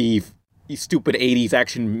fantasy, stupid 80s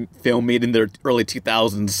action film made in the early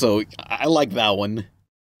 2000s, so I like that one.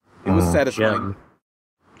 It was satisfying.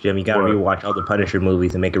 Jim, you gotta rewatch all the Punisher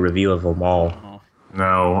movies and make a review of them all.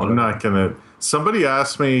 No, I'm not gonna. Somebody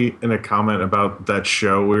asked me in a comment about that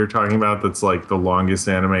show we were talking about that's like the longest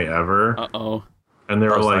anime ever. Uh-oh. And they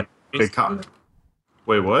were like,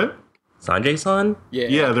 wait, what? Sanjay-san? Yeah.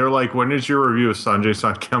 Yeah, they're like, when is your review of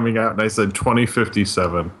Sanjay-san coming out? And I said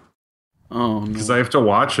 2057. Oh, no. Because I have to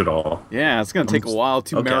watch it all. Yeah, it's going to take a while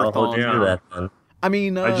to marathon. I'll do that then. I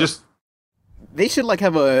mean, they should like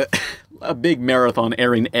have a big marathon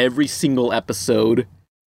airing every single episode.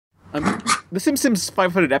 The Simpsons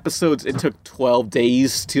 500 episodes, it took 12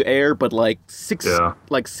 days to air, but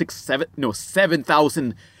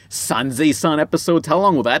 7,000 Sanjay-san episodes, how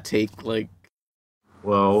long will that take? Like,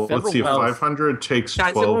 Well, let's see. Several months. 500 takes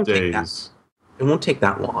Guys, it 12 won't take days. It won't take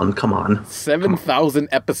that long. Come on. 7,000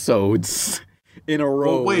 episodes in a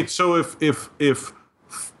row. Well, wait. So if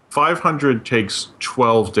 500 takes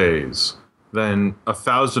 12 days, then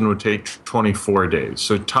 1,000 would take 24 days.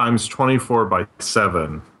 So times 24 by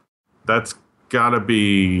 7. That's gotta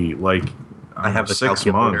be like I have the 6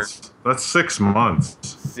 calculator. months. That's 6 months.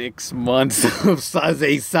 6 months of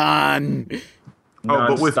Saze-san. Oh,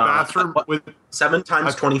 but with Non-stop. bathroom, with 7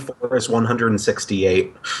 times 24 is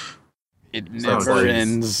 168. It Sounds never like-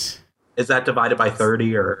 ends. Is that divided by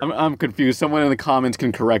 30 or? I'm confused. Someone in the comments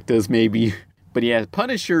can correct us, maybe. But yeah,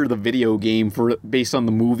 Punisher, the video game based on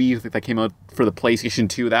the movie that came out for the PlayStation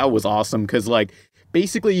 2, that was awesome because like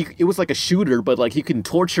basically it was like a shooter, but like you can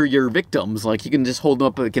torture your victims. Like you can just hold them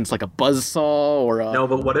up against like a buzzsaw or a... No,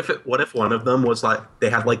 but what if one of them was like they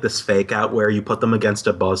had like this fake out where you put them against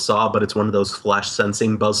a buzzsaw, but it's one of those flesh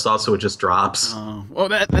sensing buzzsaws, so it just drops. Well,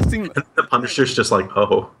 that seemed... The Punisher's just like,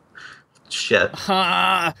 oh, shit.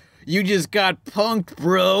 Ha! You just got punked,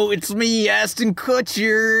 bro. It's me, Aston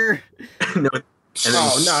Kutcher. No,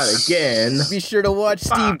 Oh, not again. Be sure to watch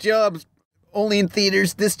Steve Jobs, only in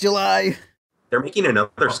theaters this July. they're making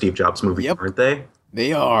another Steve Jobs movie, Yep. aren't they?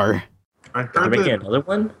 They are. I They're heard making that, another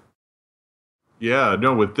one? yeah,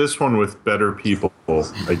 no, with this one with better people,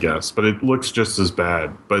 I guess, but it looks just as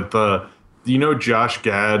bad. But Josh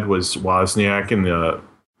Gad was Wozniak in the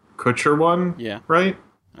Kutcher one, Yeah. right?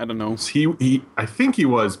 I don't know. He I think he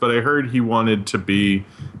was, but I heard he wanted to be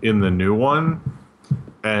in the new one,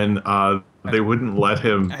 and they wouldn't let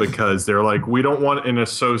him because they're like, we don't want an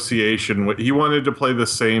association with. He wanted to play the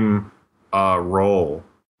same role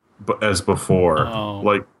as before,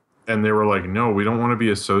 Oh. and they were like, no, we don't want to be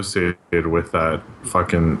associated with that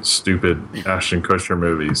fucking stupid Ashton Kutcher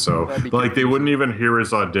movie. So That'd be they confusing. wouldn't even hear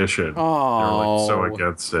his audition. Oh. They're like so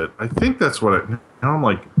against it. I think that's what. Now I'm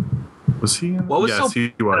like, was he in? What was yes, so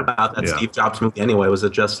he was. about that Yeah. Steve Jobs movie anyway? Was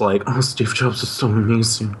it just like, oh, Steve Jobs is so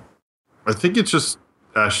amazing? I think it's just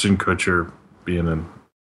Ashton Kutcher being in.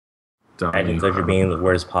 I think they're being the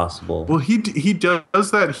worst possible. Well, he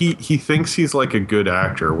does that. He thinks he's like a good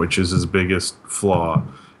actor, which is his biggest flaw.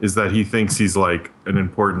 Is that he thinks he's like an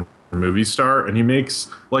important movie star, and he makes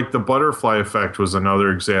like The Butterfly Effect was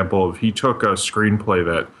another example of he took a screenplay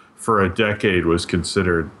that for a decade was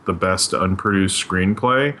considered the best unproduced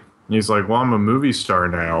screenplay. And he's like, well, I'm a movie star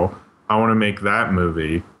now. I want to make that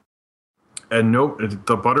movie. And no,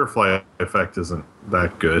 The Butterfly Effect isn't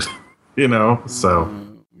that good, so.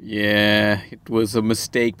 Yeah, it was a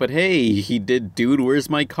mistake, but hey, he did Dude, Where's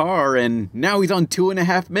My Car? And now he's on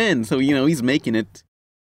 2.5 Men, so, he's making it.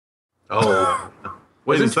 Oh,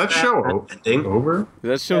 Wait, Wasn't is that that show ending? over? Is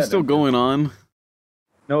that show Yeah, still going on?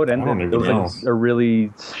 No, it I don't ended. even It was know. a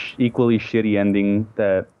really equally shitty ending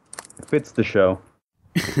that fits the show.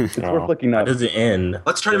 It's Oh. worth looking How up. does it end?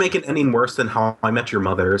 Let's try to make an ending worse than How I Met Your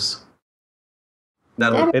Mother's.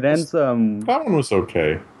 That'll It ends. That one was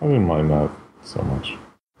okay. I didn't mind that so much.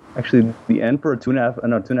 Actually, the end for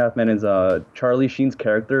 2.5 Men is Charlie Sheen's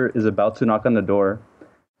character is about to knock on the door,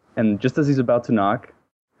 and just as he's about to knock,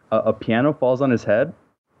 a piano falls on his head,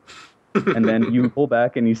 and then you pull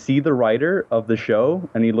back and you see the writer of the show,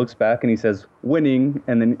 and he looks back and he says "winning,"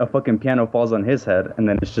 and then a fucking piano falls on his head, and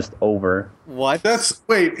then it's just over. What?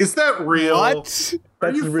 Wait, is that real? What?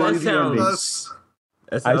 That's you really fucking the ending. with us?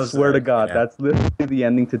 I swear to God, that's literally the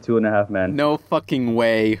ending to 2.5 Men. No fucking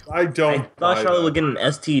way. I don't. I thought buy Charlie that. would get an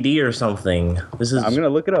STD or something. This is I'm gonna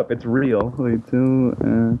look it up. It's real. Wait,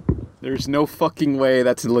 There's no fucking way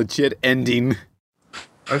that's a legit ending.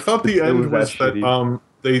 I thought the It end was that was that shitty.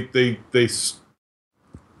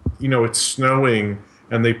 it's snowing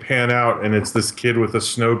and they pan out and it's this kid with a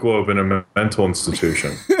snow globe in a mental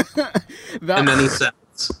institution. and then he says,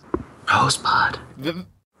 Rosebud.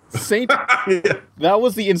 Saint. Yeah. That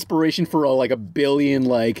was the inspiration for a billion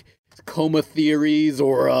coma theories,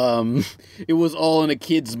 or it was all in a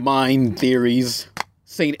kid's mind theories.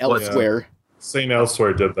 Saint Elsewhere. St.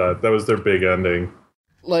 Elsewhere did that. That was their big ending.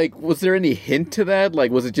 Was there any hint to that?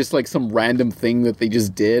 Was it just some random thing that they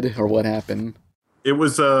just did, or what happened? It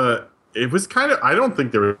was kind of, I don't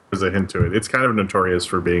think there was a hint to it. It's kind of notorious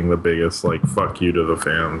for being the biggest fuck you to the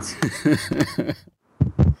fans.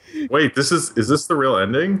 Wait, is this the real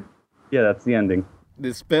ending? Yeah, that's the ending.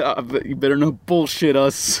 You better not bullshit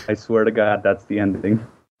us. I swear to God, that's the ending.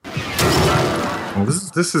 Well,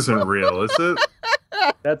 this isn't real, is it?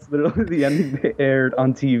 That's literally the ending they aired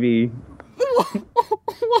on TV.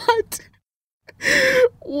 What?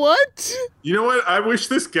 What? You know what? I wish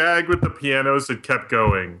this gag with the pianos had kept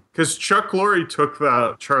going. Because Chuck Lorre took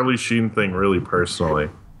the Charlie Sheen thing really personally.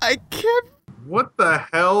 I can't. What the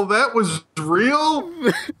hell? That was real?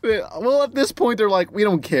 Well, at this point, they're like, we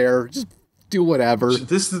don't care. Just do whatever.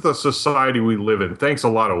 This is the society we live in. Thanks a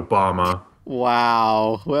lot, Obama.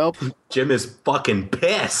 Wow. Well, Jim is fucking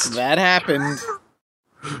pissed. that happened.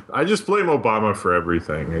 I just blame Obama for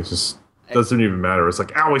everything. It just doesn't even matter. It's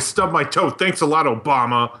like, ow, I stubbed my toe. Thanks a lot,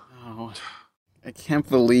 Obama. Oh, I can't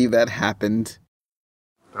believe that happened.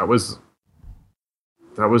 That was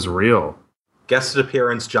real. Guest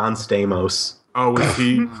appearance, John Stamos. Oh, was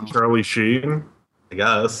he Charlie Sheen? I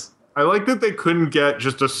guess. I like that they couldn't get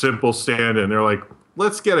just a simple stand-in. They're like,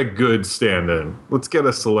 let's get a good stand-in. Let's get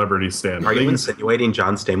a celebrity stand-in. Are you insinuating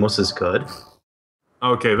John Stamos is good?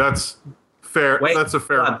 Okay, that's fair. Wait, that's a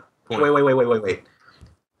fair hold on. point. Wait.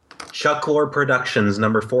 Chuck Lorre Productions,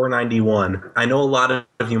 number 491. I know a lot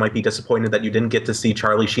of you might be disappointed that you didn't get to see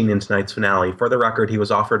Charlie Sheen in tonight's finale. For the record, he was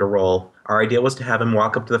offered a role. Our idea was to have him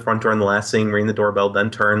walk up to the front door in the last scene, ring the doorbell, then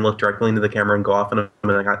turn, look directly into the camera, and go off on a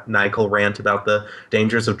maniacal rant about the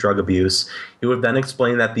dangers of drug abuse. He would then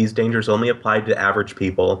explain that these dangers only applied to average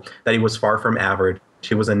people, that he was far from average.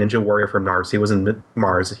 He was a ninja warrior from Mars. He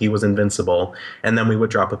was invincible. And then we would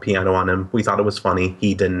drop a piano on him. We thought it was funny.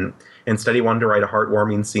 He didn't. Instead, he wanted to write a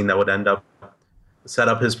heartwarming scene that would set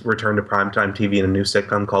up his return to primetime TV in a new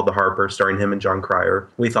sitcom called The Harper, starring him and John Cryer.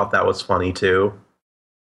 We thought that was funny, too.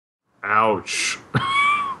 Ouch.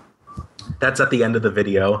 That's at the end of the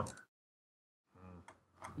video.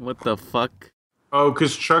 What the fuck? Oh,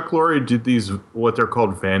 because Chuck Lorre did these, what they're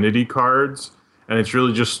called vanity cards, and it's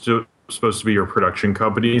really just supposed to be your production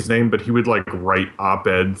company's name, but he would like write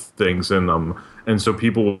op-ed things in them, and so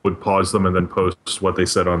people would pause them and then post what they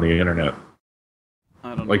said on the internet. I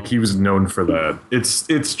don't know. Like, he was known for that.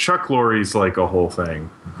 It's Chuck Lorre's like a whole thing,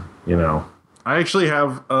 you know. I actually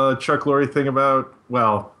have a Chuck Lorre thing about,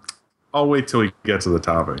 well, I'll wait till we get to the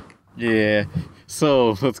topic. Yeah.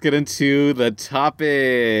 So, let's get into the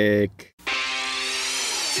topic.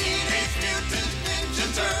 Teenage Mutant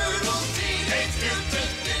Ninja Turtles. Teenage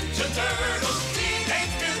Mutant Ninja Turtles.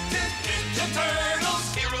 Teenage Mutant Ninja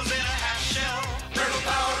Turtles. Heroes in a half shell. Turtle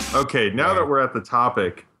power. Okay, now that we're at the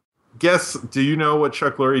topic, do you know what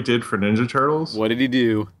Chuck Lorre did for Ninja Turtles? What did he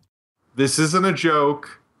do? This isn't a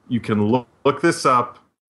joke. You can look this up.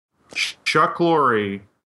 Chuck Lorre,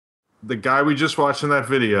 the guy we just watched in that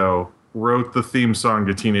video, wrote the theme song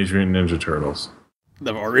to Teenage Mutant Ninja Turtles.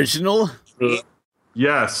 The original?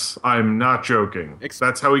 Yes, I'm not joking.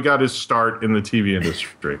 That's how he got his start in the TV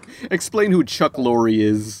industry. Explain who Chuck Lorre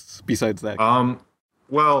is, besides that.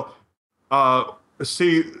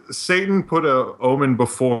 See, Satan put a omen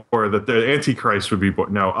before that the Antichrist would be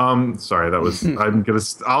born. No, sorry, that was,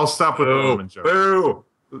 I'll stop with the omen joke. Boo!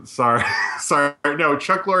 Sorry. No,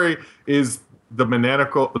 Chuck Lorre is the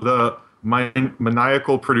maniacal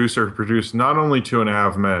producer who produced not only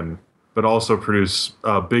 2.5 Men, but also produced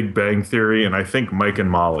Big Bang Theory and I think Mike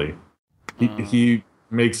and Molly. He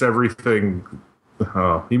makes everything.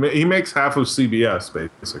 He makes half of CBS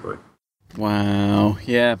basically. Wow.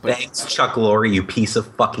 Yeah, but Thanks, Chuck Lorre, you piece of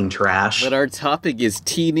fucking trash. our topic is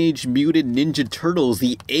Teenage Mutant Ninja Turtles,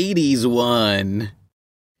 the 80s one.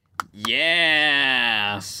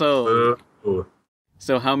 Yeah. So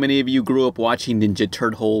how many of you grew up watching Ninja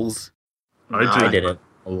Turtles? I didn't.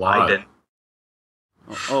 A lot. I didn't.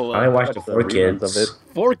 I watched the 4Kids of it.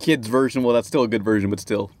 4Kids version, well, that's still a good version, but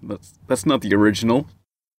still, that's not the original.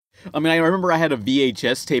 I mean, I remember I had a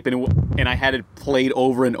VHS tape, and I had it played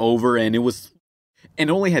over and over, and it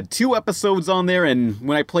only had 2 episodes on there, and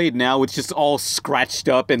when I play it now, it's just all scratched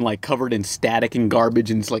up and, like, covered in static and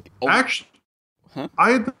garbage, and it's like... Oh. Actually,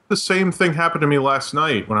 I had the same thing happen to me last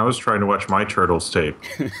night when I was trying to watch my Turtles tape.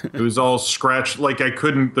 It was all scratched, like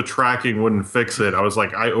the tracking wouldn't fix it. I was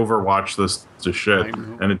like, I overwatched this to shit,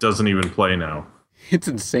 and it doesn't even play now. It's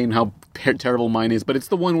insane how terrible mine is, but it's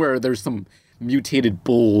the one where there's some mutated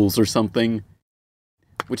bulls or something.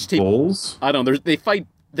 Bulls? I don't know. They fight.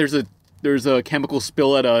 There's a chemical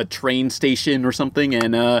spill at a train station or something,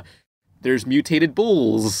 and there's mutated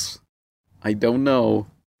bulls. I don't know.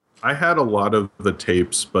 I had a lot of the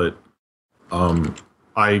tapes, but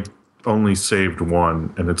I only saved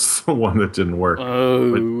one, and it's the one that didn't work.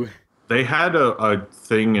 Oh. But they had a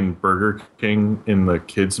thing in Burger King in the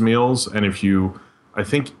kids' meals, and I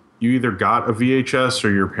think you either got a VHS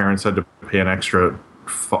or your parents had to pay an extra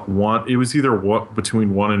one. It was either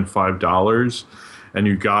between $1 and $5, and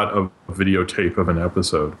you got a videotape of an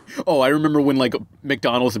episode. Oh, I remember when like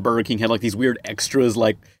McDonald's and Burger King had like these weird extras,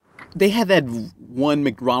 like they had that one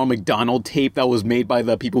Ronald McDonald tape that was made by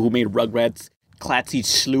the people who made Rugrats, Klatsky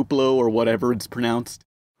Sluplo or whatever it's pronounced.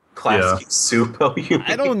 Klatsky Supo, you mean?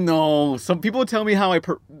 I don't know. Some people tell me how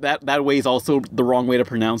that way is also the wrong way to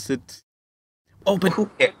pronounce it. Oh, but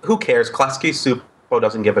Who cares? Klasky Supo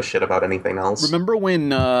doesn't give a shit about anything else. remember when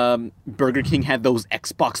Burger King had those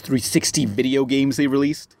Xbox 360 video games they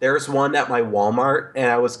released? There's one at my Walmart, and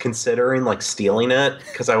I was considering like stealing it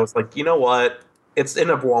because I was like, you know what? It's in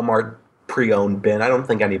a Walmart pre-owned bin. I don't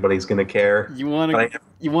think anybody's gonna care. You want But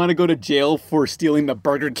to go to jail for stealing the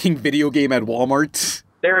Burger King video game at Walmart?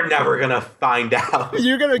 They're never gonna find out.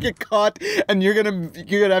 You're gonna get caught, and you're gonna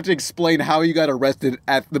have to explain how you got arrested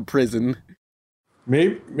at the prison.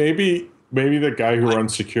 Maybe the guy who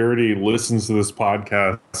runs security listens to this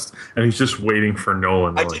podcast and he's just waiting for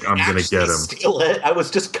Nolan. I Like, didn't I'm gonna actually get him. steal it. I was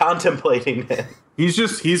just contemplating it.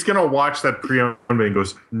 He's gonna watch that pre-owned and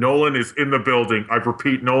goes, Nolan is in the building. I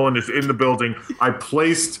repeat, Nolan is in the building. I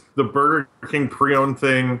placed the Burger King pre-owned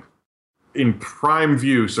thing in prime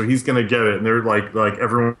view, so he's gonna get it. And they're like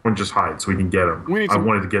everyone just hide so we can get him. We need I some-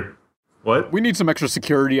 wanted to get what? We need some extra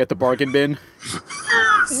security at the bargain bin.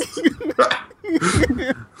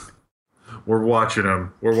 We're watching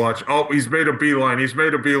him. Oh, he's made a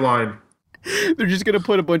beeline. They're just gonna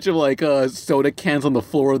put a bunch of like soda cans on the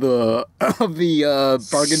floor of the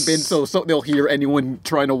bargain bin, so they'll hear anyone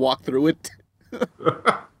trying to walk through it.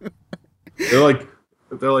 They're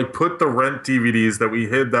like, put the Rent DVDs that we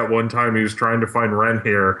hid that one time he was trying to find Rent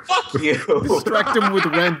here. Fuck you. Distract them with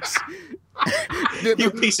Rent. You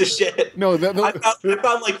piece of shit. No, I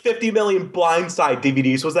found like 50 million Blindside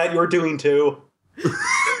DVDs. Was that your doing too?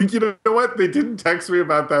 You know what? They didn't text me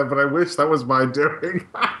about that, but I wish that was my doing.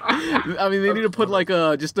 I mean, they need to put like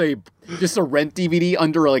just a Rent DVD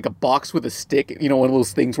under like a box with a stick. You know, one of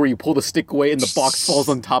those things where you pull the stick away and the box falls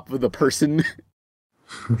on top of the person.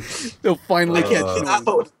 They'll finally catch Get you.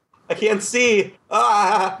 out. I can't see.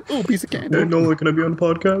 Ah. Oh, piece of candy. Nolan, can I be on the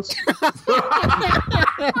podcast?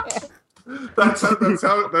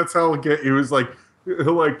 That's how he'll get you. Is like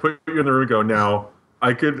he'll like put you in the room and go, now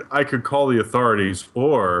I could call the authorities,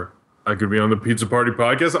 or I could be on the Pizza Party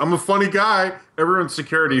podcast. I'm a funny guy. Everyone's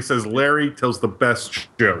security says Larry tells the best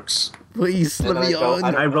jokes. Please let And me I go,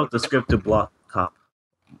 on. I wrote the script to block cop.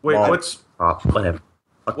 Wait, Well, what's whatever.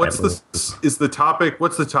 Fuck What's that movie. is the topic?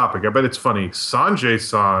 What's the topic? I bet it's funny.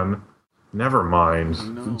 Sanjay-san. Never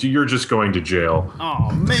mind. No. You're just going to jail.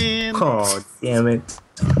 Oh man. Oh, damn it.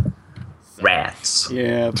 Rats.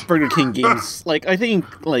 Yeah, Burger King games. Like I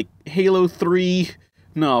think like Halo 3.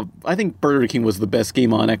 No, I think Burger King was the best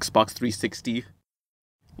game on Xbox 360.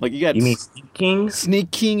 Like you got You mean Snake King?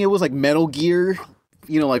 Snake King. It was like Metal Gear.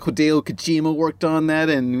 You know, like Hideo Kojima worked on that,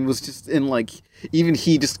 and it was just in like even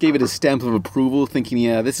he just gave it a stamp of approval, thinking,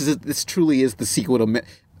 yeah, this truly is the sequel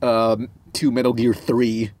to Metal Gear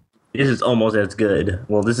 3. This is almost as good.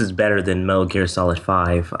 Well, this is better than Metal Gear Solid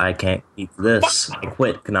 5. I can't eat this. I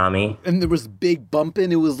quit, Konami. And there was big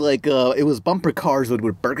bumping. It was like it was bumper cars with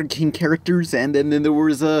Burger King characters, and then there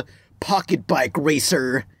was a Pocket Bike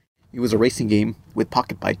Racer. It was a racing game with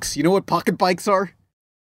pocket bikes. You know what pocket bikes are?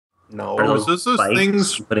 No. Oh, is this those Bikes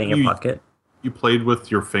things you put in your you- pocket? You played with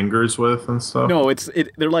your fingers with and stuff? No,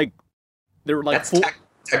 they're like That's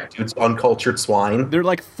tech dude's uncultured swine. they're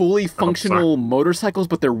like fully functional motorcycles,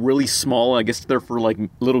 but they're really small. I guess they're for like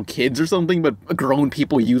little kids or something, but grown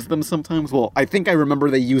people use them sometimes. Well, I think I remember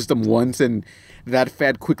they used them once, and that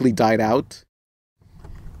fad quickly died out.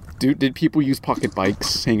 Did people use pocket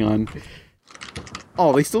bikes? Hang on.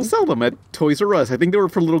 Oh, they still sell them at Toys R Us. I think they were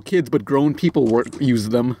for little kids, but grown people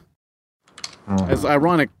used them. As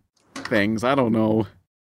ironic things. I don't know.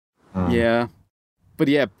 Yeah. But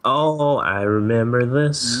yeah, Oh, I remember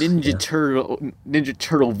this. Ninja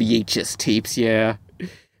Turtle VHS tapes, yeah.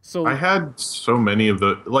 So I had so many of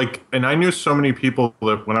the and I knew so many people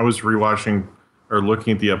that when I was rewatching or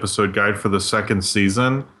looking at the episode guide for the second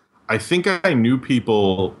season, I think I knew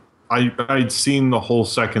people. I'd seen the whole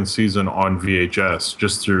second season on VHS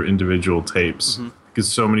just through individual tapes because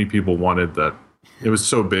so many people wanted that. It was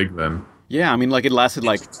so big then. yeah, I mean, like it lasted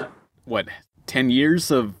like what 10 years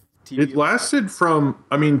of TV. It lasted from,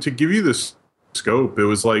 I mean, to give you this scope, it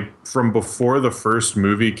was like from before the first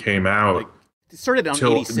movie came out It started on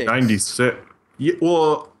till 86. 96. Yeah,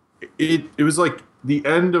 well, it was like the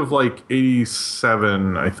end of like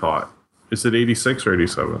 87, I thought. Is it 86 or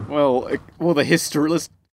 87? Well, the history.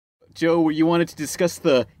 Joe, you wanted to discuss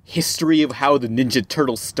the history of how the Ninja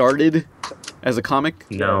Turtle started as a comic?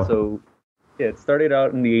 No. So, yeah, it started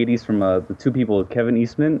out in the 80s from the two people, Kevin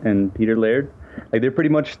Eastman and Peter Laird. Like, they pretty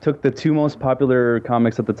much took the two most popular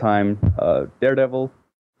comics at the time, Daredevil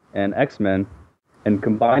and X-Men, and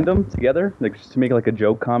combined them together, like, just to make like a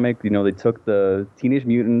joke comic. You know, they took the Teenage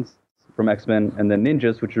Mutants from X-Men and the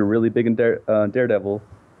Ninjas, which are really big in Daredevil,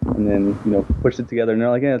 and then, you know, pushed it together. And they're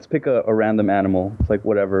like, yeah, let's pick a random animal. It's like,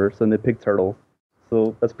 whatever. So then they picked Turtle.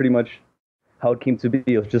 So that's pretty much how it came to be.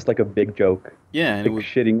 It was just like a big joke. Yeah, and Like it was,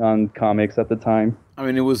 shitting on comics at the time. I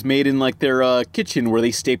mean, it was made in like their kitchen where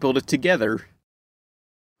they stapled it together.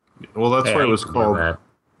 Well, that's Hey, why I it was hate doing called that.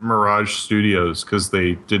 Mirage Studios, because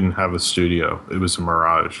they didn't have a studio. It was a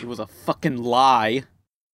Mirage. It was a fucking lie.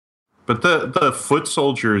 But the Foot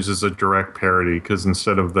Soldiers is a direct parody, because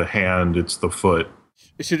instead of the hand, it's the foot.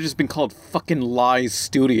 It should have just been called fucking Lies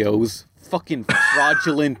Studios. Fucking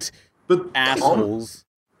fraudulent But assholes.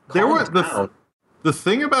 there Calm were down. the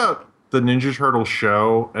thing about the Ninja Turtle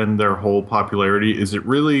show and their whole popularity is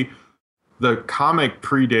the comic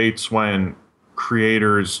predates when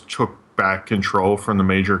creators took back control from the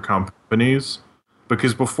major companies,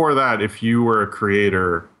 because before that, if you were a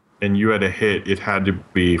creator and you had a hit, it had to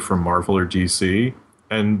be from Marvel or DC,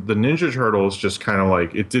 and the Ninja Turtles just kind of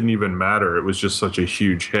like, it didn't even matter, it was just such a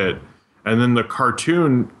huge hit. And then the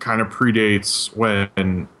cartoon kind of predates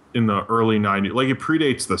when in the early 90s, like it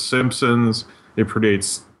predates The Simpsons, it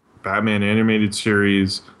predates Batman animated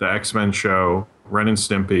series, the X-Men show, Ren and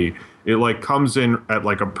Stimpy. It like comes in at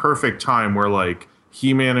like a perfect time where like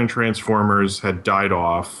He-Man and Transformers had died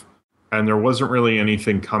off and there wasn't really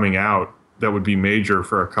anything coming out that would be major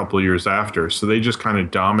for a couple of years after. So they just kind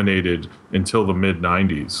of dominated until the mid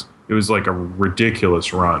 90s. It was like a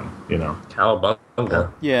ridiculous run, you know.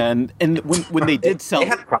 Cowabunga. Yeah, and when they did sell... They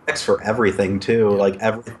had products for everything too. Like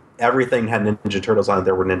everything had Ninja Turtles on it.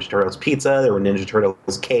 There were Ninja Turtles pizza. There were Ninja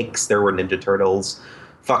Turtles cakes. There were Ninja Turtles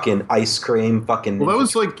fucking ice cream. Fucking. Well, that Ninja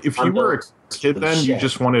was like, if you were a kid then, you Shit.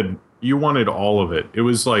 just wanted all of it. It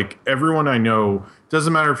was like everyone I know,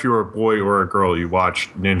 doesn't matter if you were a boy or a girl, you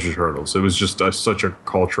watched Ninja Turtles. It was just such a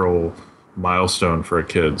cultural milestone for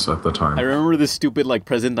kids at the time. I remember this stupid like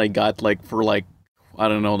present I got like for like, I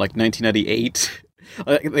don't know, like 1998.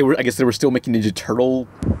 I guess they were still making Ninja Turtle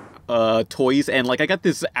toys, and like I got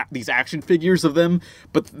these action figures of them,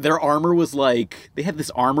 but their armor was like, they had this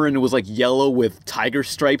armor and it was like yellow with tiger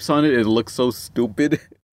stripes on it, and it looked so stupid.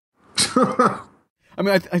 I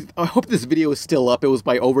mean, I hope this video is still up. It was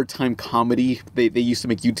by Overtime Comedy. They used to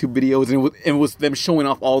make YouTube videos, and it was them showing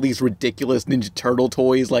off all these ridiculous Ninja Turtle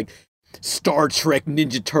toys, like Star Trek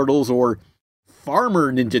Ninja Turtles or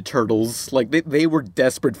Farmer Ninja Turtles. Like, they were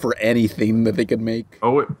desperate for anything that they could make.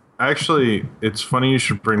 Oh, actually, it's funny you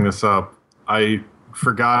should bring this up. I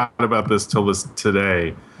forgot about this till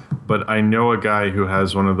today, but I know a guy who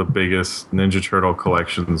has one of the biggest Ninja Turtle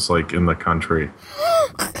collections like in the country.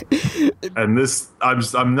 And this,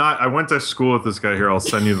 I went to school with this guy here. I'll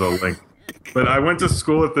send you the link. But I went to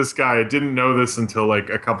school with this guy. I didn't know this until like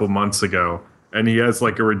a couple months ago. And he has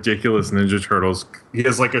like a ridiculous Ninja Turtles. He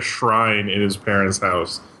has like a shrine in his parents'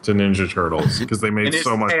 house to Ninja Turtles because they made in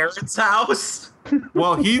so his much. parents' house.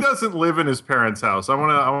 Well, he doesn't live in his parents' house. I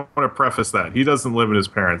want to preface that he doesn't live in his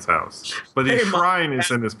parents' house, but his Hey, Mom, shrine is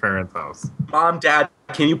in his parents' house. Mom, Dad,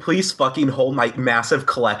 can you please fucking hold my massive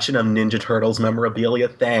collection of Ninja Turtles memorabilia?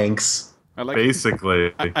 Thanks. I like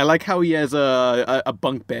Basically, I like how he has a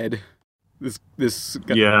bunk bed. This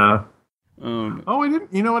guy, yeah. um, Oh, I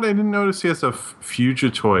didn't. You know what? I didn't notice he has a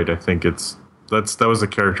Fugitoid. I think that was a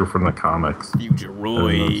character from the comics.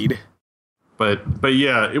 Futuroid. But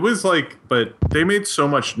yeah, it was like, but they made so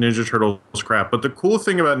much Ninja Turtles crap. But the cool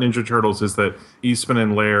thing about Ninja Turtles is that Eastman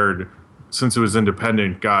and Laird, since it was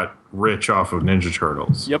independent, got rich off of Ninja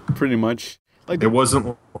Turtles. Yep, pretty much. Like It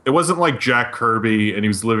wasn't like Jack Kirby and he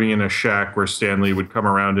was living in a shack where Stanley would come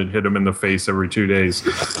around and hit him in the face every 2 days.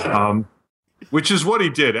 Which is what he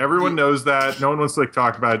did. Everyone knows that. No one wants to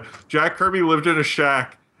talk about it. Jack Kirby lived in a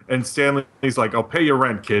shack and Stanley's like, I'll pay your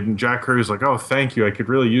rent, kid. And Jack Kirby's like, oh, thank you. I could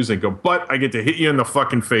really use it. Go, but I get to hit you in the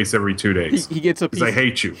fucking face every 2 days. he gets a piece. Because I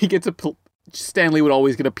hate you. He gets Stanley would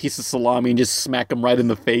always get a piece of salami and just smack him right in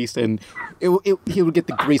the face, and he would get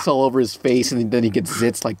the grease all over his face, and then he gets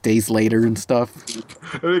zits like days later and stuff.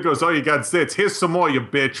 And he goes, oh, you got zits. Here's some more, you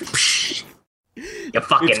bitch. You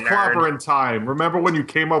fucking It's nerd. clobbering time. Remember when you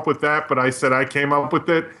came up with that, but I said I came up with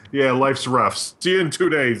it? Yeah, life's rough. See you in 2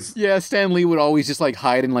 days. Yeah, Stanley would always just like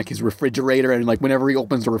hide in like his refrigerator, and like whenever he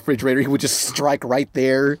opens the refrigerator, he would just strike right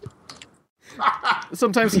there.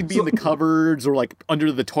 Sometimes he'd be in the cupboards or like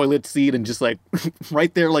under the toilet seat and just like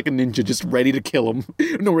right there like a ninja, just ready to kill him.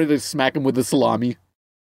 No, ready to smack him with the salami.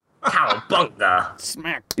 Cowabunga.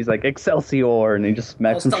 Smack. He's like, Excelsior, and he just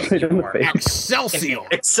smacks him straight in the Excelsior. face. Excelsior!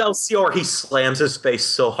 Excelsior! He slams his face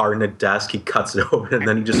so hard in the desk, he cuts it open, and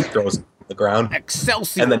then he just throws it on the ground.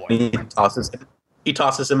 Excelsior! And then he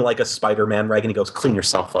tosses him like a Spider-Man rag, and he goes, "Clean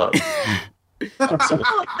yourself up."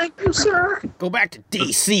 Go back to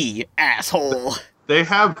DC, asshole. They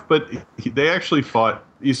actually fought.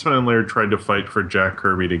 Eastman and Laird tried to fight for Jack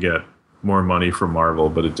Kirby to get more money from Marvel,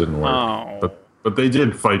 but it didn't work. Oh. But they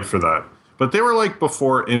did fight for that. But they were like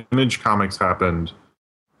before Image Comics happened.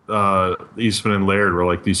 Eastman and Laird were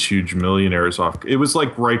like these huge millionaires off. It was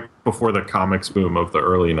like right before the comics boom of the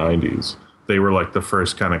early 90s. They were like the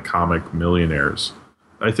first kind of comic millionaires.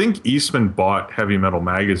 I think Eastman bought Heavy Metal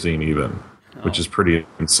Magazine even, which is pretty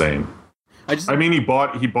insane. I mean, he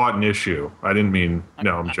bought an issue. I didn't mean...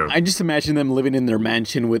 No, I'm joking. I just imagine them living in their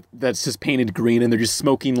mansion that's just painted green, and they're just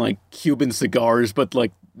smoking, like, Cuban cigars, but,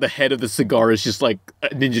 like, the head of the cigar is just, like, a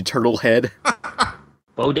Ninja Turtle head.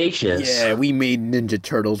 Bodacious. Yeah, we made Ninja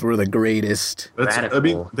Turtles. We're the greatest. I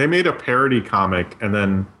mean, they made a parody comic, and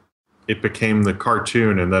then it became the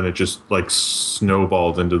cartoon, and then it just, like,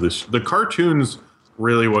 snowballed into this... The cartoon's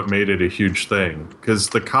really what made it a huge thing, because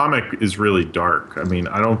the comic is really dark. I mean,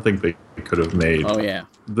 I don't think they could have made... Oh, yeah.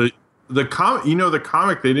 The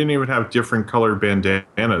comic, they didn't even have different colored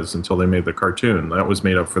bandanas until they made the cartoon. That was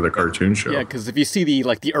made up for the cartoon show. Yeah, because if you see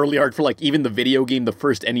the early art for, like, even the video game, the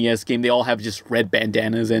first NES game, they all have just red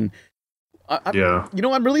bandanas, and... yeah. You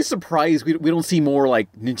know, I'm really surprised we don't see more,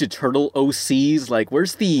 like, Ninja Turtle OCs. Like,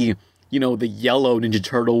 where's the... You know, the yellow Ninja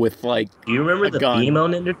Turtle with, like, do you remember the gun. female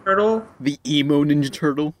Ninja Turtle? The emo Ninja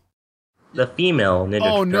Turtle? The female Ninja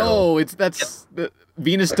Turtle. Oh, no, that's the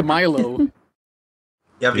Venus de Milo.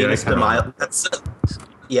 Yeah, Venus de Milo.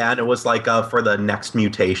 Yeah, and it was like for the Next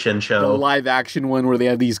Mutation The show. live action one where they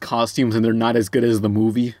have these costumes and they're not as good as the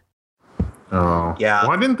movie. Oh. Yeah.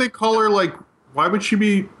 Why didn't they call her, like... Why would she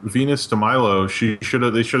be Venus de Milo? They should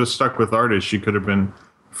have stuck with artists. She could have been...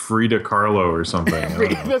 Frida Kahlo or something.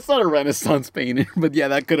 That's not a Renaissance painter, but yeah,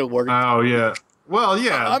 that could have worked. Oh, yeah. Well,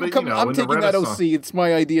 yeah. I'm taking that OC. It's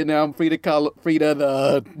my idea now. I'm Frida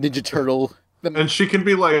the Ninja Turtle. And she can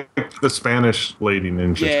be like the Spanish lady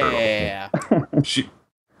Ninja Turtle. Yeah. She,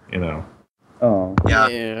 you know. Oh.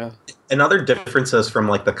 Yeah. And other differences from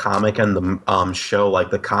like the comic and the show, like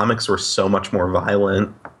the comics were so much more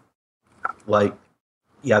violent. Like,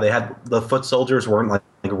 yeah, they had the foot soldiers weren't like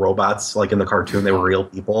robots like in the cartoon; they were real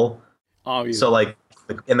people. Obviously. So like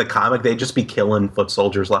in the comic, they'd just be killing foot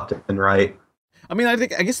soldiers left and right. I mean, I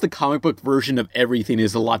guess the comic book version of everything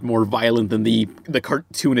is a lot more violent than the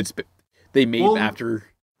cartoon they made after.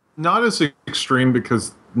 Not as extreme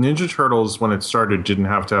because Ninja Turtles, when it started, didn't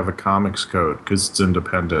have to have a comics code because it's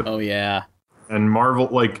independent. Oh yeah. And Marvel,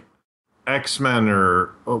 like X-Men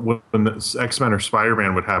or when the X-Men or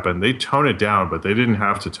Spider-Man would happen, they tone it down, but they didn't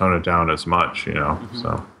have to tone it down as much, you know. Mm-hmm.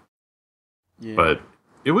 So, yeah. But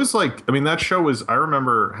it was like, I mean, that show was. I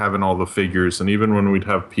remember having all the figures, and even when we'd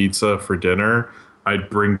have pizza for dinner, I'd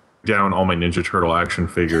bring down all my Ninja Turtle action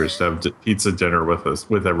figures to have pizza dinner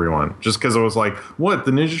with everyone, just because I was like, what,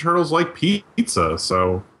 the Ninja Turtles like pizza,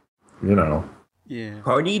 so you know. Yeah.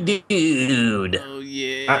 Party dude. Oh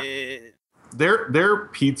yeah. Their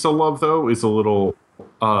pizza love though is a little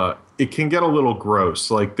it can get a little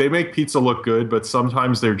gross. Like they make pizza look good, but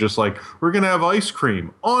sometimes they're just like, we're gonna have ice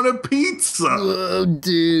cream on a pizza. Oh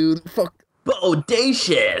dude, fuck.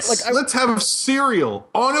 Bodacious. Like, let's have cereal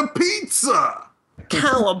on a pizza.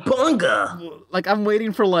 Cowabunga. Like I'm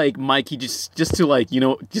waiting for like Mikey just to like, you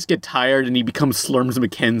know, just get tired and he becomes Slurms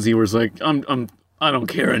McKenzie, where it's like, I don't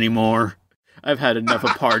care anymore. I've had enough of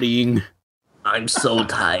partying. I'm so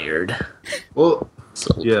tired. Well,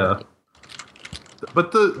 So yeah.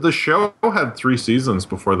 But the show had 3 seasons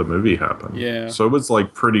before the movie happened. Yeah. So it was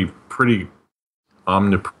like pretty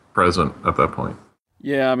omnipresent at that point.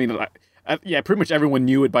 Yeah, I mean, pretty much everyone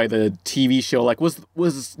knew it by the TV show. Like, was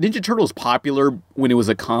Ninja Turtles popular when it was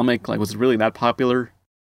a comic? Like, was it really that popular?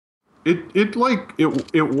 It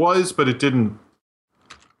was, but it didn't.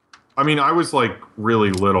 I mean, I was like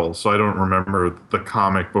really little, so I don't remember the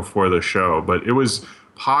comic before the show, but it was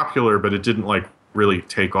popular, but it didn't like really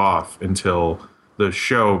take off until the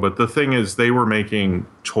show. But the thing is, they were making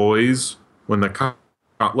toys when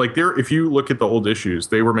if you look at the old issues,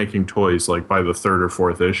 they were making toys like by the 3rd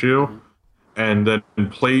or 4th issue. And then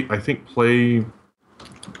Playco, I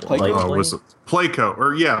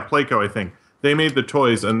think. They made the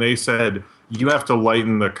toys and they said, you have to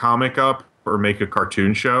lighten the comic up or make a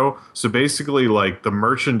cartoon show. So basically, like, the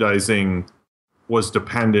merchandising was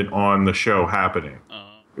dependent on the show happening.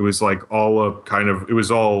 It was like it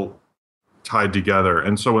was all tied together.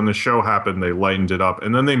 And so when the show happened, they lightened it up.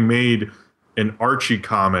 And then they made an Archie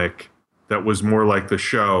comic that was more like the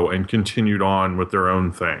show and continued on with their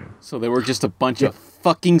own thing. So they were just a bunch of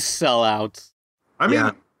fucking sellouts. I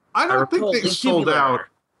mean, I don't think they sold out.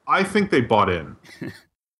 I think they bought in.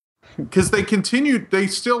 Because they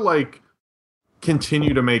still like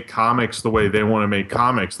continue to make comics the way they want to make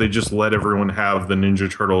comics. They just let everyone have the Ninja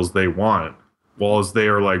Turtles they want. While they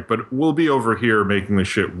are like, but we'll be over here making the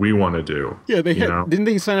shit we want to do. Yeah, didn't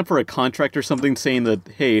they sign up for a contract or something saying that,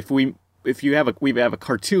 hey, if we if you have we have a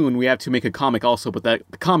cartoon, we have to make a comic also, but the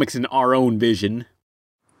comic's in our own vision.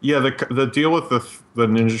 Yeah, the deal with the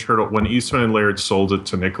Ninja Turtle, when Eastman and Laird sold it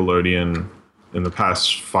to Nickelodeon in the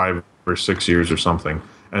past 5 or 6 years or something,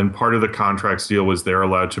 and part of the contract's deal was they're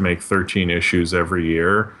allowed to make 13 issues every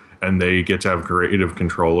year, and they get to have creative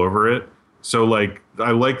control over it. So, like,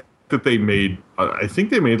 I like that they made, I think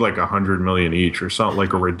they made like 100 million each or something,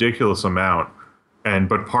 like a ridiculous amount.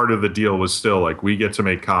 But part of the deal was still like, we get to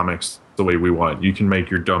make comics the way we want. You can make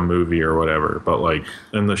your dumb movie or whatever. But like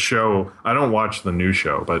in the show, I don't watch the new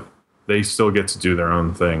show, but they still get to do their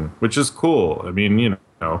own thing, which is cool. I mean, you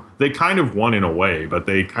know, they kind of won in a way, but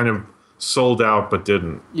they kind of sold out, but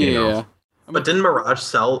didn't. Yeah. You know? But didn't Mirage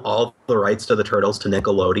sell all the rights to the Turtles to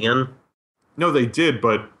Nickelodeon? No, they did,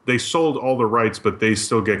 but they sold all the rights, but they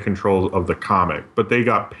still get control of the comic. But they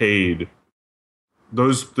got paid.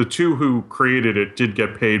 The two who created it did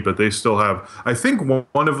get paid, but they still have. I think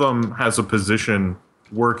one of them has a position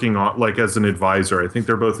working on, like, as an advisor. I think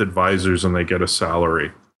they're both advisors, and they get a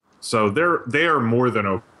salary. So they are more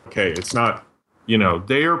than okay. It's not, you know,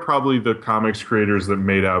 they are probably the comics creators that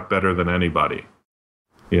made out better than anybody.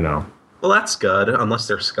 You know. Well, that's good, unless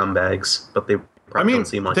they're scumbags. But they probably don't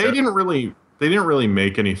seem like they that. They didn't really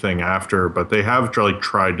make anything after, but they have like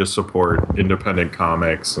tried to support independent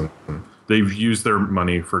comics, and they've used their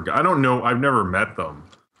money for. I don't know. I've never met them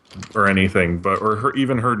or anything, but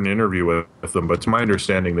even heard an interview with them. But to my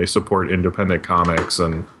understanding, they support independent comics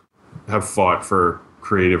and have fought for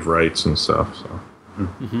creative rights and stuff. So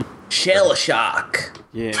Shell shock.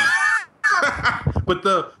 Yeah.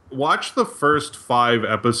 But watch the first 5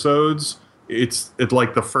 episodes. It's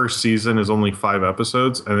like the first season is only 5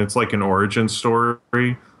 episodes, and it's like an origin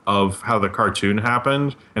story of how the cartoon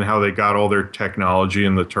happened and how they got all their technology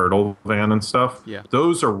in the turtle van and stuff. Yeah.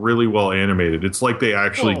 Those are really well animated. It's like they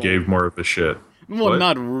actually gave more of a shit. Well, What?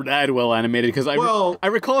 not that well animated, because I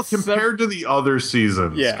recall compared to the other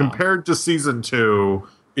seasons. Yeah. Compared to season 2,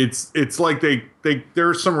 it's like there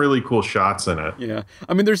are some really cool shots in it. Yeah,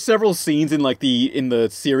 I mean, there's several scenes in the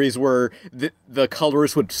series where the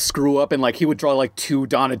colorist would screw up and like he would draw like 2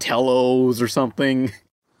 Donatellos or something.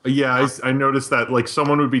 Yeah, I noticed that. Like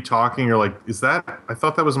someone would be talking, or like, is that? I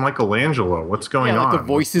thought that was Michelangelo. What's going on? Like the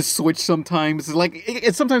voices switch sometimes. It's like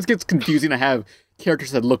it sometimes gets confusing to have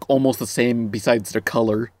characters that look almost the same besides their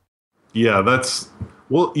color. Yeah,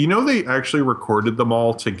 well, you know, they actually recorded them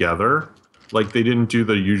all together. Like, they didn't do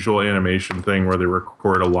the usual animation thing where they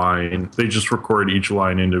record a line. They just record each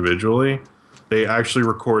line individually. They actually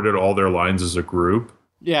recorded all their lines as a group.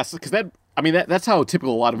 Yes, because that's how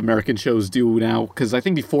typical a lot of American shows do now. Because I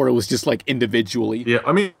think before it was just like individually. Yeah,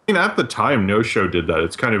 I mean, at the time, no show did that.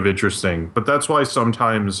 It's kind of interesting. But that's why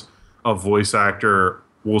sometimes a voice actor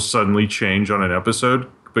will suddenly change on an episode.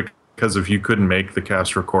 Because if you couldn't make the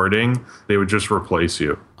cast recording, they would just replace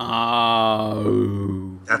you.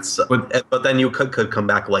 Oh. But then you could come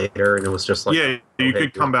back later, and it was just like... Yeah, you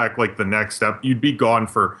could come back like the next step. You'd be gone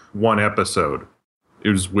for 1 episode. It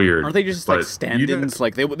was weird. Aren't they just like stand-ins?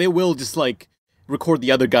 Like they will just like record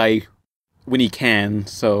the other guy when he can.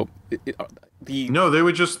 So no, they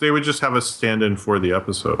would just have a stand-in for the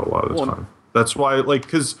episode a lot of the time. That's why, like,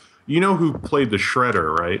 because you know who played the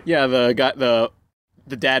Shredder, right? Yeah, the guy, the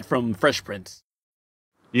dad from Fresh Prince.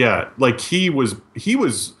 Yeah, like he was.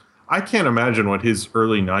 I can't imagine what his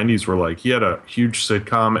early 90s were like. He had a huge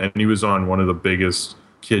sitcom, and he was on one of the biggest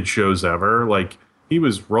kid shows ever. Like, he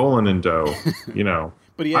was rolling in dough, you know.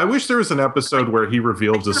 But I wish there was an episode where he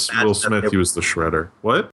revealed to Will Smith he was the Shredder.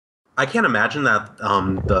 What? I can't imagine that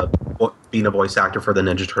being a voice actor for the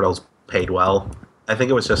Ninja Turtles paid well. I think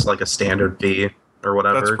it was just like a standard fee or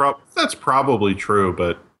whatever. That's probably true,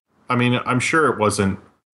 but I mean, I'm sure it wasn't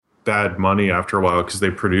bad money after a while because they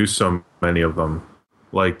produced so many of them.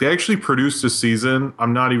 Like, they actually produced a season,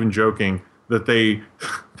 I'm not even joking, that they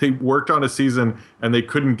worked on a season and they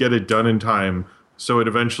couldn't get it done in time, so it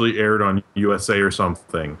eventually aired on USA or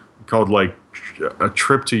something, called like A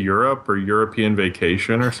Trip to Europe or European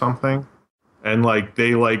Vacation or something. And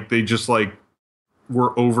they just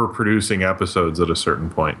were overproducing episodes at a certain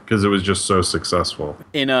point because it was just so successful.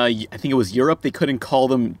 In I think it was Europe, they couldn't call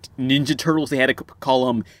them Ninja Turtles. They had to call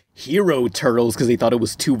them Hero Turtles because they thought it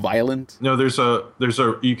was too violent. No, there's a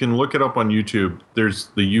you can look it up on YouTube. There's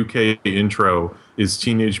the UK intro is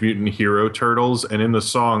Teenage Mutant Hero Turtles, and in the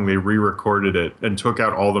song they re-recorded it and took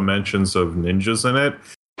out all the mentions of ninjas in it.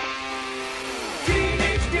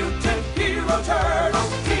 Teenage Mutant Hero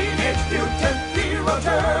Turtles. Teenage Mutant Hero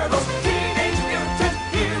Turtles. Teenage Mutant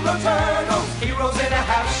Hero Turtles. Heroes in a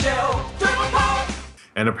half shell. Turtle power.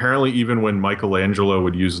 And apparently, even when Michelangelo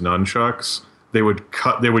would use nunchucks, they would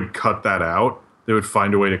cut that out they would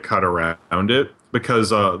find a way to cut around it because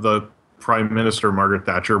the Prime Minister Margaret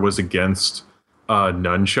Thatcher was against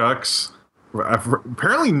nunchucks.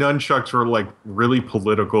 Apparently, nunchucks were like really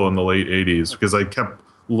political in the late 80s because I kept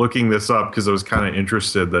looking this up because I was kind of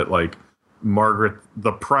interested that like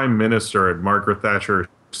the Prime Minister and Margaret Thatcher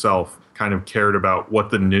herself kind of cared about what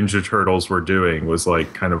the Ninja Turtles were doing was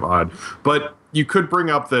like kind of odd. But you could bring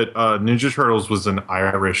up that Ninja Turtles was an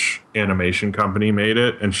Irish animation company made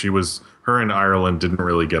it, and her and Ireland didn't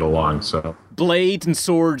really get along. So blades and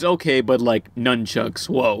swords, okay, but like nunchucks,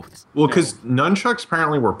 whoa. Well, because nunchucks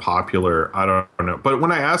apparently were popular. I don't know, but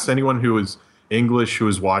when I asked anyone who was English who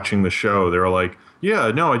was watching the show, they were like,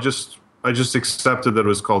 "Yeah, no, I just accepted that it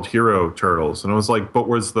was called Hero Turtles," and I was like, "But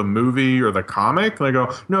was the movie or the comic?" And I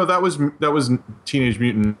go, "No, that was Teenage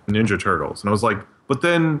Mutant Ninja Turtles," and I was like, "But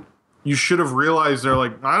then." You should have realized they're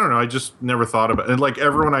like, I don't know, I just never thought about it. And like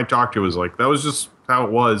everyone I talked to was like, that was just how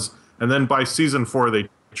it was. And then by season 4, they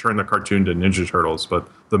turned the cartoon to Ninja Turtles. But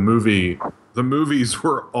the movies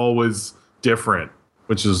were always different,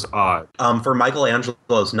 which is odd. For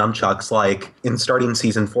Michelangelo's nunchucks, like in starting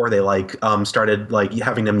season 4, they like started like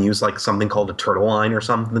having them use like something called a turtle line or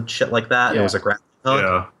something shit like that. Yeah. It was a grappling hook.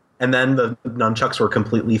 Yeah. And then the nunchucks were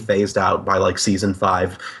completely phased out by like season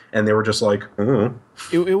 5, and they were just like, ooh.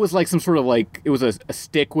 It was like some sort of like, it was a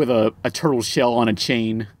stick with a turtle shell on a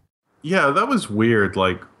chain. Yeah, that was weird.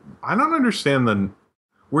 Like, I don't understand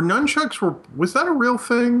was that a real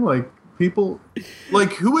thing? Like, people,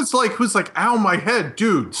 like, who's like, ow, my head,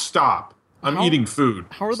 dude, stop. I'm eating food.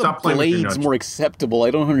 How are Stop the playing with your blades nunchucks." more acceptable?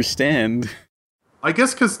 I don't understand. I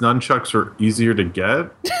guess because nunchucks are easier to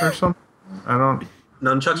get or something. I don't.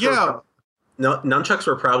 Nunchucks nunchucks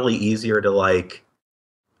were probably easier to like,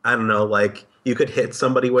 I don't know, like you could hit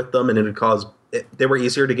somebody with them and it would they were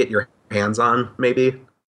easier to get your hands on, maybe.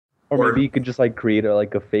 Or maybe you could just like create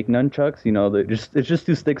a fake nunchucks, you know, it's just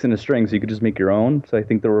 2 sticks and a string, so you could just make your own. So I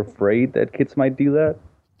think they were afraid that kids might do that.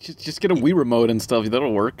 Just get a Wii remote and stuff,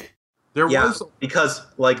 that'll work. Because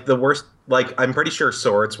like the worst, like I'm pretty sure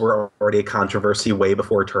swords were already a controversy way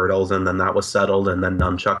before Turtles, and then that was settled, and then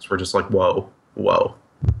nunchucks were just like, whoa.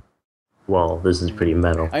 Well, this is pretty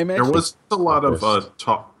metal. I imagine There was a lot of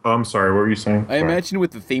talk. Oh, I'm sorry, what were you saying? I imagine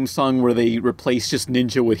with the theme song where they replace just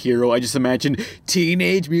Ninja with Hero, I just imagine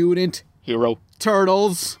Teenage Mutant Hero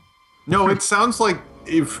Turtles. No, it sounds like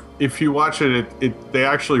if you watch it they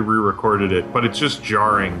actually re-recorded it, but it's just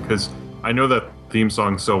jarring because I know that theme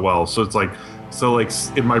song so well. So it's like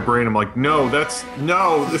in my brain I'm like, this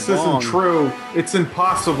isn't true. It's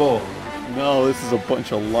impossible. No, this is a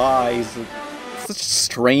bunch of lies. It's such a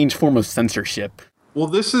strange form of censorship. Well,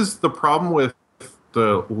 this is the problem with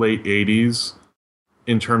the late 80s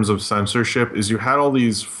in terms of censorship is you had all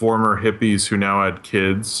these former hippies who now had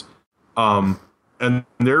kids, and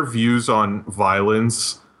their views on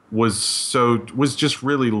violence was just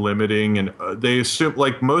really limiting, and they assumed,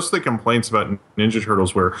 like, most of the complaints about Ninja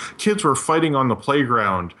Turtles were kids were fighting on the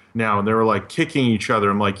playground now, and they were like kicking each other.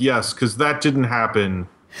 I'm like, yes, because that didn't happen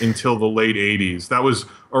until the late 80s. That was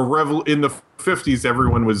in the 50s,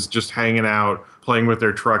 everyone was just hanging out, playing with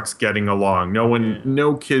their trucks, getting along.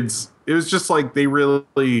 No kids. It was just like they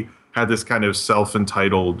really had this kind of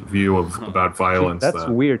self-entitled view about violence. That's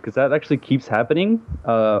weird, because that actually keeps happening.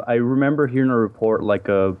 I remember hearing a report like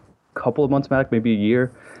a couple of months back, maybe a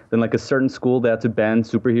year, then like a certain school, they had to ban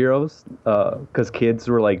superheroes because kids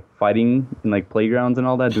were like fighting in like playgrounds and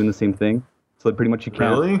all that, doing the same thing. So like, pretty much you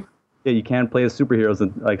can't. Really? Yeah, you can't play as superheroes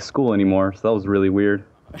in like school anymore. So that was really weird.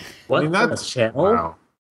 What the shell? Wow.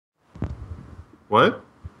 What?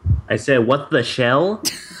 I said, what the shell?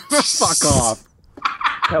 Fuck off.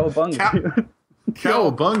 Cowabunga.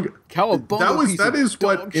 Cowabunga. That is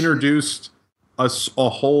what introduced us a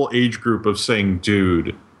whole age group of saying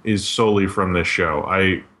dude is solely from this show.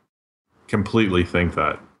 I completely think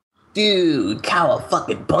that. Dude,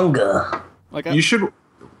 cowabunga. Like You should.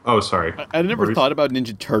 Oh, sorry. I never thought about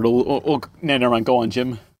Ninja Turtle. No, never mind. Go on,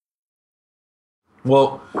 Jim.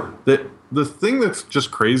 Well, the thing that's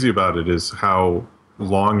just crazy about it is how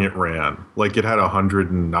long it ran. Like, it had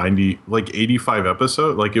 190, like 85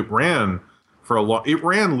 episodes. Like, it ran for a long. It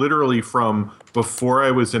ran literally from before I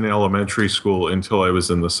was in elementary school until I was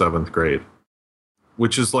in the 7th grade,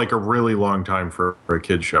 which is like a really long time for a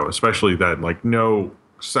kid show, especially then. Like, no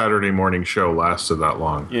Saturday morning show lasted that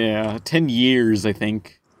long. Yeah, 10 years, I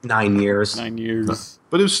think. 9 years. 9 years.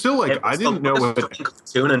 But it was still like, It was I didn't know the what.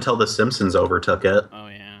 cartoon until The Simpsons overtook it. Oh,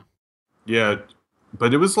 yeah. Yeah,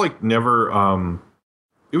 but it was like never.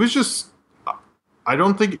 It was just. I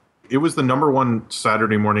don't think it was the #1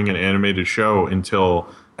 Saturday morning and animated show until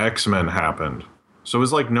X-Men happened, So it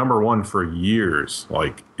was like number one for years.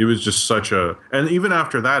 Like it was just such a, and even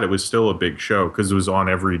after that, it was still a big show because it was on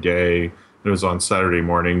every day. It was on Saturday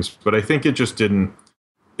mornings, but I think it just didn't.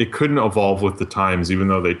 It couldn't evolve with the times, even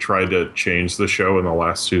though they tried to change the show in the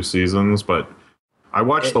last 2 seasons. But I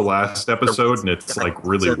watched the last episode, and it's like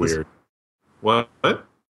really weird. What?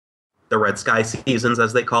 The Red Sky seasons,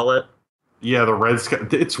 as they call it. Yeah, the Red Sky.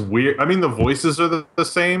 It's weird. I mean, the voices are the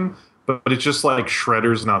same, but it's just like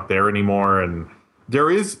Shredder's not there anymore, and there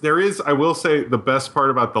is. I will say the best part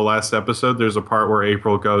about the last episode. There's a part where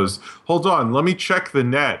April goes, "Hold on, let me check the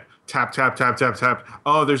net." Tap, tap, tap, tap, tap.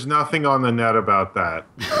 Oh, there's nothing on the net about that.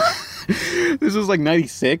 This was like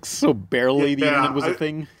 96, so barely the internet was a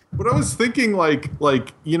thing. But I was thinking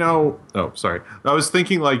oh, sorry. I was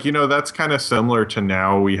thinking that's kind of similar to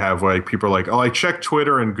now we have like people are like, oh, I check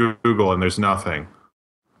Twitter and Google and there's nothing.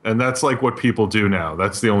 And that's like what people do now.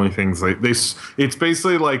 That's the only things it's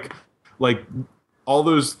basically like all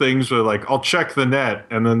those things where like, I'll check the net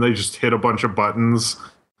and then they just hit a bunch of buttons.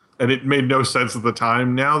 And it made no sense at the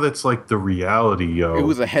time. Now that's like the reality, yo. It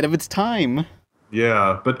was ahead of its time.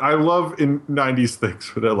 Yeah, but I love in 90s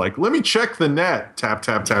things where they're like, let me check the net. Tap,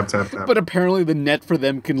 tap, tap, tap, tap. But apparently the net for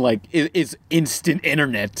them can is instant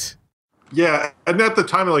internet. Yeah, and at the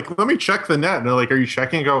time they're like, let me check the net. And they're like, are you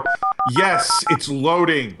checking? I go, yes, it's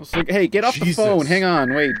loading. It's like, hey, get off the phone. Hang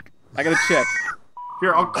on, wait. I gotta check.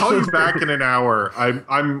 Here, I'll call you back in an hour.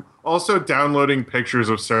 I'm also downloading pictures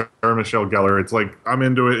of Sarah Michelle Gellar. It's like, I'm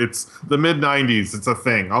into it. It's the mid-90s. It's a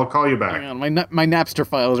thing. I'll call you back. Hang on, my Napster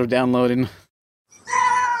files are downloading.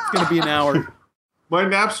 It's going to be an hour. My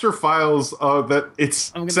Napster files,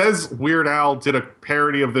 says Weird Al did a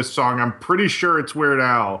parody of this song. I'm pretty sure it's Weird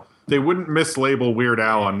Al. They wouldn't mislabel Weird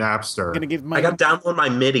Al on Napster. I got to download my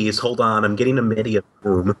MIDIs. Hold on. I'm getting a MIDI of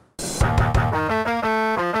Boom.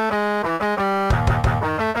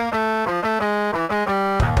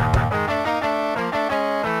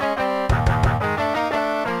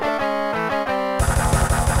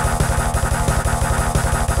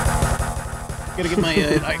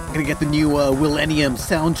 I'm gonna get the new Millennium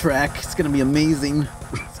soundtrack. It's gonna be amazing.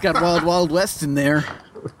 It's got Wild Wild West in there.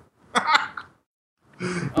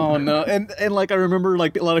 Oh no! And like I remember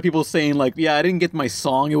like a lot of people saying like, yeah, I didn't get my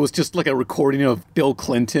song. It was just like a recording of Bill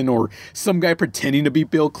Clinton or some guy pretending to be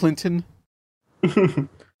Bill Clinton.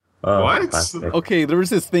 What? Okay, there was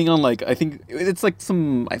this thing on like I think it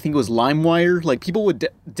was LimeWire. Like people would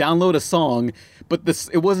download a song, but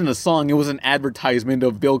it wasn't a song. It was an advertisement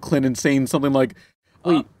of Bill Clinton saying something like,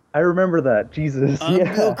 "Wait, I remember that. Jesus, I'm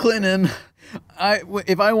Bill Clinton.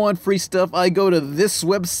 If I want free stuff, I go to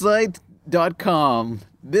thiswebsite.com.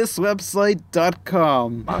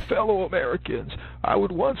 Thiswebsite.com. My fellow Americans, I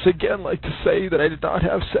would once again like to say that I did not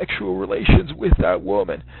have sexual relations with that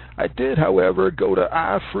woman. I did, however, go to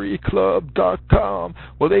ifreeclub.com,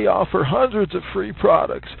 where they offer hundreds of free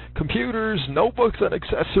products: computers, notebooks and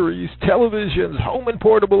accessories, televisions, home and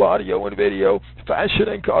portable audio and video, fashion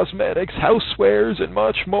and cosmetics, housewares, and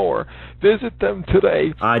much more. Visit them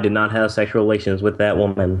today. I did not have sexual relations with that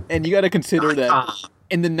woman. And you got to consider that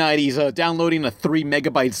in the 90s, downloading a 3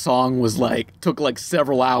 megabyte song took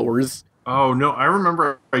several hours. Oh no, I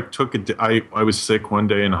remember I was sick one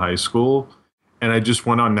day in high school, and I just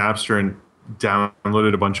went on Napster and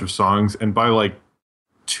downloaded a bunch of songs, and by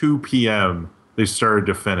 2 p.m. they started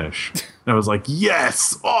to finish. And I was like,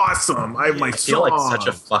 yes, awesome, I have my song. I feel like such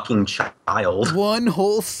a fucking child. One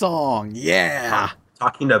whole song, yeah.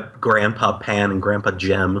 Talking to Grandpa Pan and Grandpa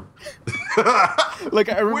Jem.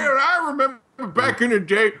 I remember back in the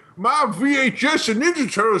day, my VHS and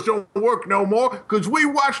Ninja Turtles don't work no more because we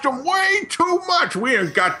watched them way too much. We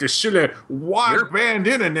ain't got the silly wideband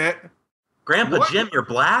internet. Grandpa Jim, you're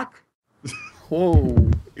black?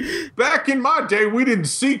 Whoa. Back in my day, we didn't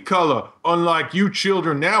see color, unlike you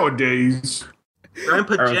children nowadays.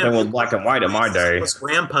 Grandpa Jim. Everything was black and white in my day. Was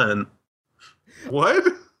rampant. What?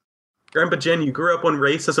 Grandpa Jen, you grew up when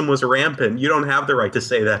racism was rampant. You don't have the right to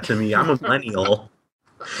say that to me. I'm a millennial.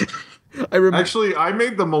 Actually, I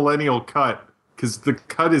made the millennial cut because the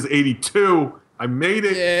cut is 82. I made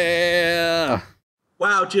it. Yeah.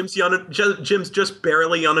 Wow, Jim's just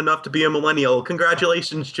barely young enough to be a millennial.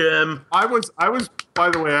 Congratulations, Jim. I was. By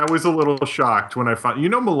the way, I was a little shocked when I found.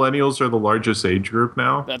 Millennials are the largest age group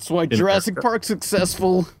now. That's why Jurassic Park's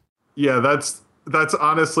successful. Yeah, that's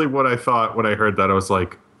honestly what I thought when I heard that. I was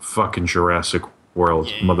like, fucking Jurassic World,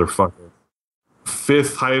 motherfucker.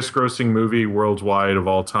 5th highest grossing movie worldwide of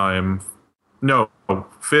all time. No,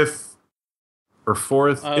 5th or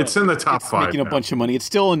 4th. It's in the top 5. Making a bunch of money. It's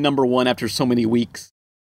still in number 1 after so many weeks.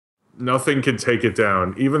 Nothing can take it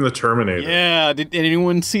down, even the Terminator. Yeah, did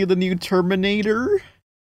anyone see the new Terminator?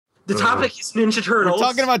 The topic is Ninja Turtles. We're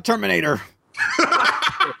talking about Terminator.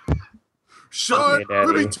 Son,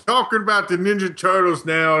 we'll be talking about the Ninja Turtles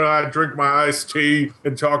now, and I drink my iced tea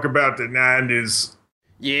and talk about the 90s.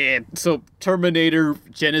 Yeah, so Terminator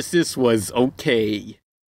Genesis was okay.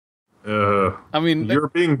 I mean,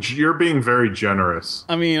 you're being very generous.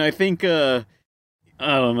 I mean, I think I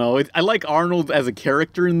don't know. I like Arnold as a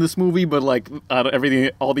character in this movie, but like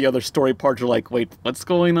all the other story parts are like, wait, what's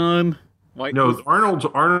going on? Why? No,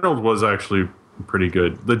 Arnold was actually pretty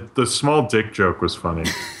good. The small dick joke was funny.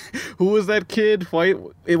 Who was that kid? Wait,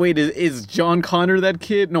 is John Connor that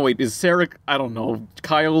kid? No, wait, is Sarah? I don't know.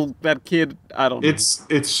 Kyle that kid? I don't know.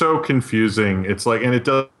 It's so confusing. It's like, and it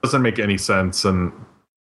doesn't make any sense. And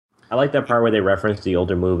I like that part where they reference the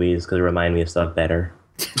older movies because it reminded me of stuff better.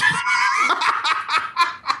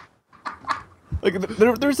 Like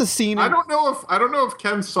there's a scene. I don't know if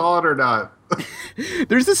Ken saw it or not.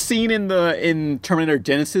 There's a scene in Terminator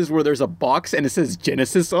Genesis where there's a box and it says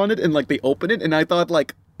Genesis on it, and like they open it, and I thought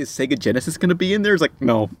like, is Sega Genesis gonna be in there? It's like,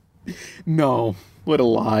 no, what a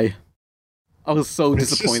lie. I was so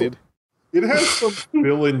disappointed. It has some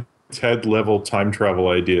Bill and Ted level time travel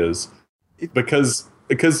ideas because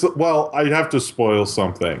well, I'd have to spoil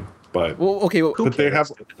something. But but they have,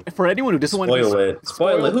 for anyone who doesn't want to spoil it.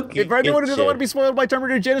 For anyone who doesn't want to be spoiled by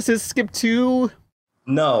Terminator Genesis, skip to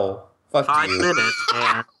fuck 5 minutes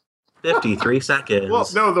and 53 seconds. Well,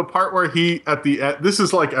 no, the part where he at the end. This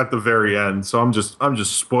is like at the very end, so I'm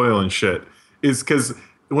just spoiling shit. Is because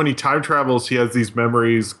when he time travels, he has these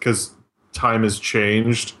memories because time has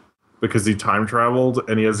changed because he time traveled,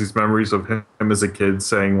 and he has these memories of him as a kid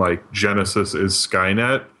saying like Genesis is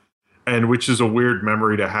Skynet. And which is a weird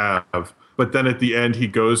memory to have. But then at the end, he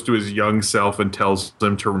goes to his young self and tells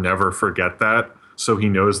him to never forget that. So he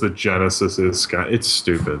knows that Genesis is Sky. It's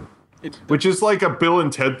stupid. Which is like a Bill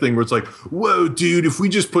and Ted thing where it's like, whoa, dude, if we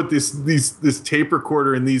just put this tape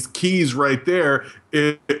recorder and these keys right there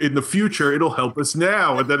in the future, it'll help us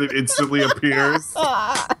now. And then it instantly appears.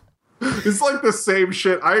 It's like the same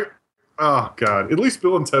shit. Oh, God. At least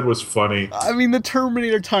Bill and Ted was funny. I mean, the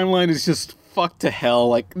Terminator timeline is just fucked to hell.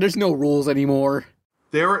 Like, there's no rules anymore.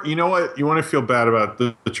 You know what? You want to feel bad about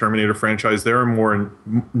the Terminator franchise. There are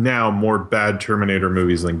more bad Terminator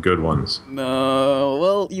movies than good ones.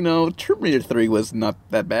 No, well, Terminator 3 was not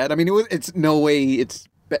that bad. I mean, it's no way it's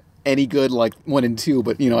any good like 1 and 2,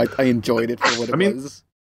 but I enjoyed it for what it was.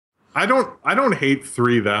 I don't hate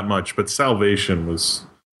 3 that much, but Salvation was,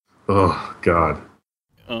 oh God.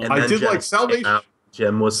 I did like Salvation.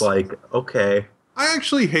 Jim was like, okay. I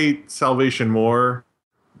actually hate Salvation more,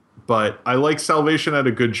 but I like Salvation had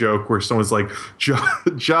a good joke where someone's like,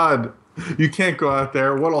 John, you can't go out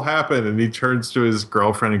there. What'll happen? And he turns to his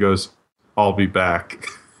girlfriend and goes, I'll be back.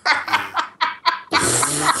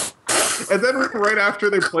 And then right after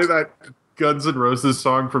they play that Guns N' Roses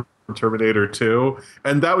song from Terminator 2,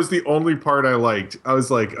 and that was the only part I liked. I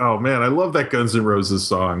was like, oh man, I love that Guns N' Roses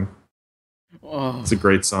song. Oh, it's a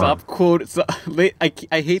great song. Stop quote.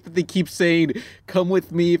 I hate that they keep saying "Come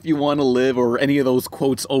with me if you want to live" or any of those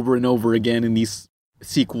quotes over and over again in these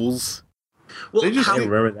sequels. Well, how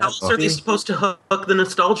else are they supposed to hook the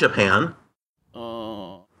nostalgia pan?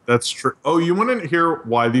 Oh, that's true. Oh, you want to hear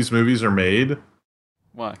why these movies are made?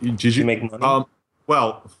 Why? Did you make money?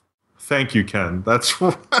 Well, thank you, Ken. That's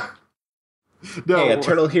no. Hey, a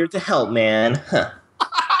turtle here to help, man. Huh.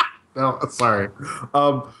 No, sorry.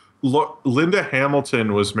 Linda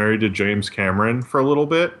Hamilton was married to James Cameron for a little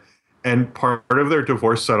bit, and part of their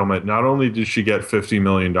divorce settlement, not only did she get $50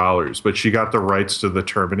 million, but she got the rights to the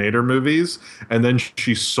Terminator movies, and then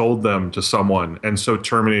she sold them to someone, and so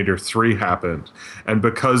Terminator 3 happened. And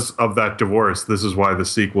because of that divorce, this is why the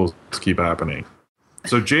sequels keep happening.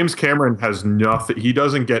 So James Cameron has nothing. He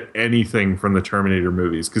doesn't get anything from the Terminator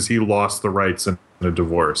movies because he lost the rights in a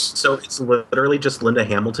divorce. So it's literally just Linda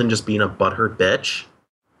Hamilton just being a butthurt bitch?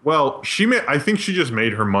 Well, I think she just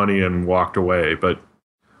made her money and walked away. But,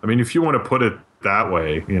 I mean, if you want to put it that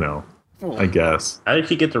way, I guess. How did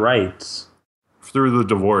she get the rights? Through the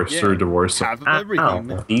divorce, through divorce. Half of everything.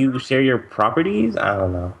 Do you share your properties? I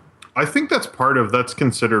don't know. I think that's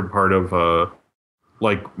considered part of,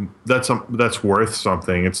 that's worth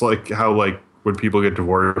something. It's like how, when people get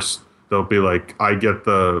divorced, they'll be like, I get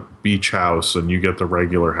the beach house and you get the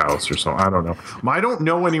regular house or something. I don't know. I don't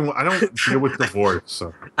know anyone. I don't deal with divorce.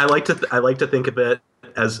 So. I like to think of it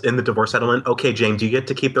as in the divorce settlement. Okay, James, you get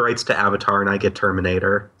to keep the rights to Avatar and I get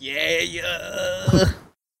Terminator. Yeah.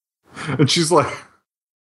 And she's like,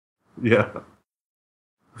 yeah.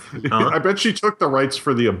 I bet she took the rights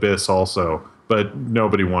for The Abyss also, but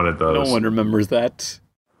nobody wanted those. No one remembers that.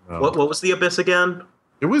 No. What was The Abyss again?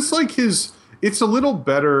 It was like his It's a little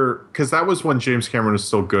better because that was when James Cameron was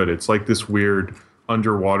still good. It's like this weird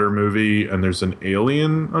underwater movie, and there's an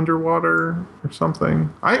alien underwater or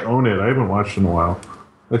something. I own it. I haven't watched it in a while.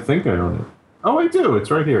 I think I own it. Oh, I do.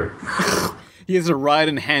 It's right here. He has a ride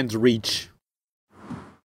in hand's reach.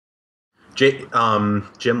 Jim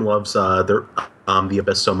loves the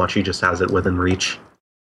Abyss so much he just has it within reach.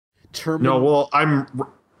 No, well,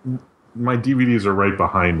 my DVDs are right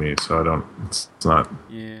behind me, so I don't. It's not.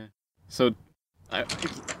 Yeah. So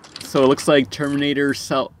it looks like Terminator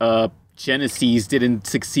Genesis didn't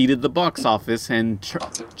succeed at the box office, and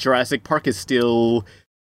Jurassic Park is still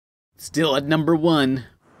at number 1.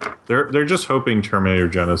 They're just hoping Terminator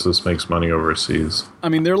Genesis makes money overseas. I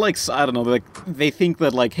mean, they're like, I don't know, they think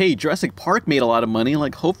that like, hey, Jurassic Park made a lot of money,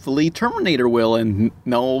 like hopefully Terminator will, and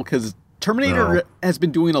no, because Terminator has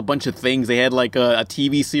been doing a bunch of things. They had like a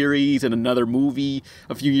TV series and another movie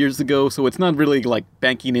a few years ago, so it's not really like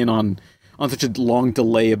banking in on such a long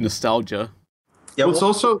delay of nostalgia. Yeah, well, it's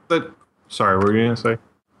also that. Sorry, what were you gonna say?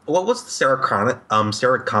 What was the Sarah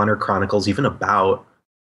Connor Chronicles even about?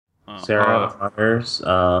 Sarah Connor's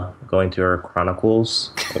going to her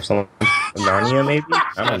chronicles or something. Narnia, maybe?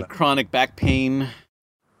 I don't know. Chronic back pain.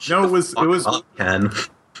 No, it was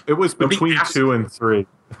between 2 and 3.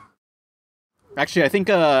 Actually, I think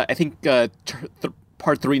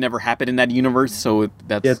part 3 never happened in that universe, so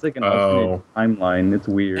that's... Yeah, it's like an alternate timeline. It's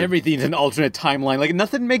weird. Everything's an alternate timeline. Like,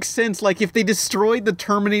 nothing makes sense. Like, if they destroyed the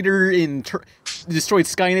Terminator destroyed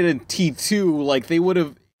Skynet in T2, like, they would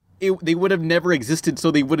have never existed, so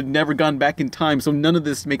they would have never gone back in time, so none of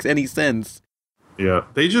this makes any sense. Yeah,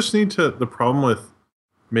 they just need to... The problem with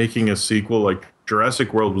making a sequel, like,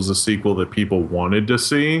 Jurassic World was a sequel that people wanted to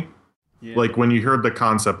see. Yeah. Like, when you heard the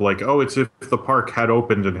concept, like, oh, it's if the park had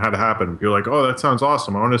opened and had happened, you're like, oh, that sounds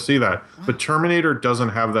awesome, I want to see that. But Terminator doesn't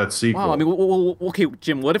have that sequel. Wow, I mean, well, okay,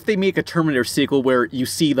 Jim, what if they make a Terminator sequel where you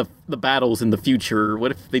see the battles in the future?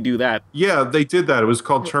 What if they do that? Yeah, they did that. It was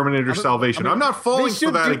called Terminator Salvation. I'm not falling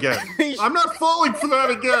for that again. I'm not falling for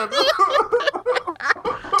that again.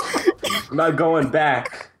 I'm not going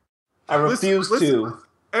back. I refuse to.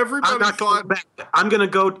 Everybody thought I'm gonna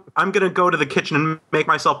go to the kitchen and make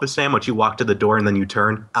myself a sandwich. You walk to the door and then you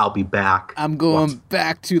turn. I'll be back. I'm going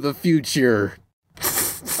back to the future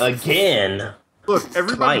again. Look,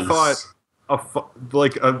 everybody thought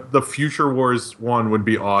the Future Wars one would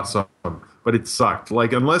be awesome, but it sucked.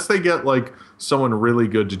 Like, unless they get like someone really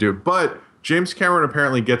good to do it. But James Cameron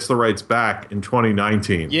apparently gets the rights back in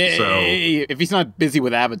 2019. Yeah, so if he's not busy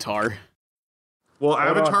with Avatar. Well,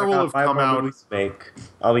 Avatar will have come out.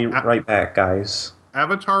 I'll be right back, guys.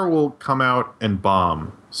 Avatar will come out and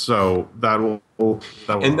bomb, so that will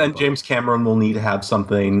and then James Cameron will need to have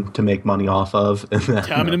something to make money off of.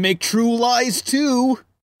 Time to make True Lies 2.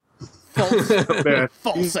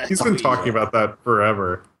 False. He's been talking about that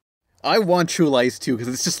forever. I want True Lies 2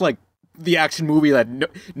 because it's just like the action movie that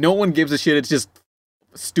no one gives a shit. It's just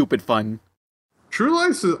stupid fun. True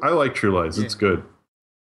Lies I like True Lies. Yeah. It's good.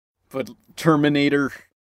 But Terminator,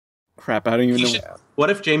 crap, I don't even know. What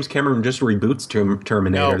if James Cameron just reboots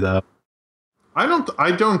Terminator though? I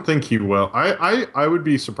don't think he will. I would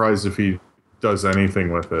be surprised if he does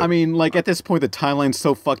anything with it. I mean, like at this point, the timeline's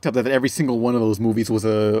so fucked up that every single one of those movies was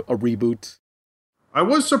a reboot. I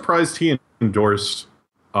was surprised he endorsed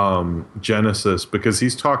Genesis because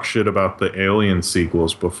he's talked shit about the Alien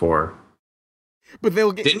sequels before. But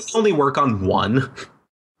didn't he only work on one?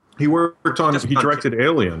 He worked on. He directed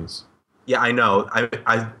Aliens. Yeah, I know.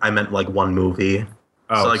 I meant like one movie.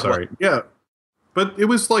 Oh, so, like, sorry. Yeah, but it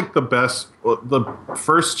was like the best. The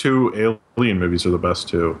first 2 Alien movies are the best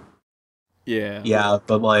 2. Yeah. Yeah,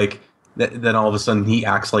 but like then all of a sudden he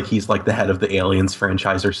acts like he's like the head of the Aliens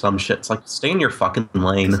franchise or some shit. It's like, stay in your fucking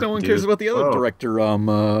lane. No one cares about the other director.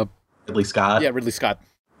 Ridley Scott. Yeah, Ridley Scott.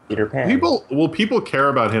 Peter Pan. People care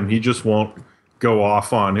about him. He just won't go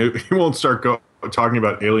off on. He won't start talking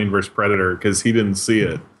about Alien vs. Predator because he didn't see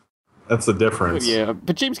it. That's the difference. Yeah,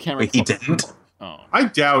 but James Cameron... Wait, he didn't? Oh. I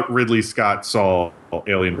doubt Ridley Scott saw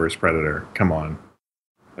Alien vs. Predator. Come on.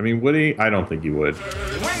 I mean, would he? I don't think he would.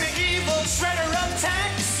 When the evil Shredder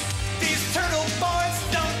attacks, these turtle boys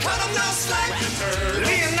don't cut him no slack.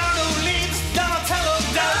 Leonardo leads, Donatello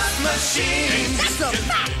does machine. That's a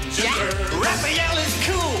fact, Jack. Raphael is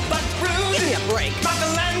cool but rude. Give me a break.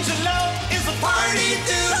 Michelangelo is a party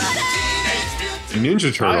dude.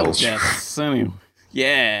 Ninja Turtles. Yes, anyway.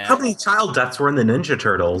 Yeah. How many child deaths were in the Ninja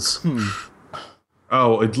Turtles?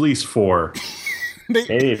 Oh, at least 4.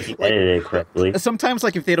 Maybe if you edited it correctly. Sometimes,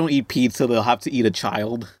 like, if they don't eat pizza, they'll have to eat a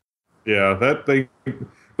child. Yeah,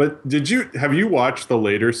 But have you watched the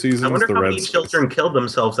later seasons? I wonder the how Red many Skies? children killed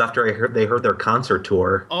themselves after they heard their concert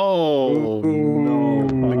tour. Oh no!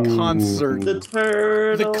 The concert, The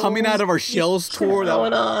turtles. the coming out of our shells tour.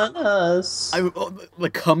 Going on us. The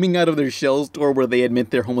coming out of their shells tour where they admit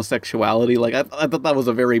their homosexuality. Like I thought that was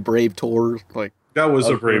a very brave tour. Like That was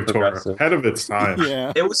a Okay, brave tour, progressive. ahead of its time.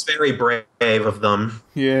 yeah, It was very brave of them.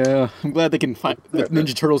 yeah. I'm glad they can the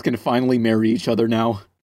Ninja Turtles can finally marry each other now.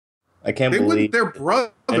 I can't They believe. they're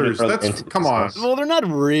brothers. That's into come this on. house. Well, they're not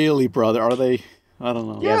really brother, are they? I don't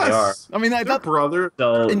know. Yeah, they are. Yes. I mean, I They're thought brother.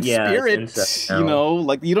 So in yeah, it's spirit, incest you now. know,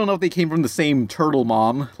 like you don't know if they came from the same turtle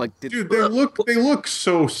mom. Like, Dude, they look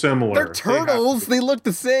so similar. they're turtles. They look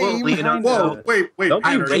the same. Whoa, wait, Don't be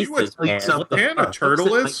Pan, are you racist, man. What the Pan a fuck?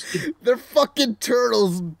 turtlist? They're fucking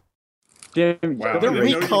turtles. James, Wow. They're I didn't know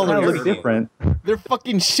you recolored. kind of were look different. They're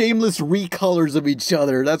fucking shameless recolors of each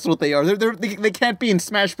other. That's what they are. They can't be in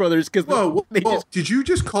Smash Brothers because Whoa, they whoa, did you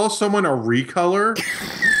just call someone a recolor?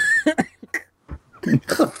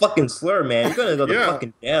 That's a fucking slur, man. You're gonna go to Yeah.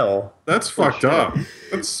 fucking jail. That's fucked up.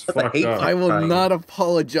 That's That's a fucked hate up. I will Fine. not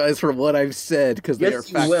apologize for what I've said because they are Yes,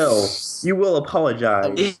 you facts. will. You will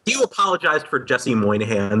apologize. You apologized for Jesse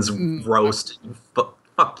Moynihan's roast.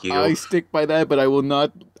 Fuck you. I stick by that, but I will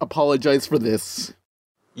not apologize for this.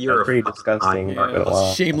 You're That's a pretty fucking disgusting. liar. Not gonna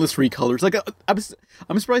lie. Shameless recolors. Like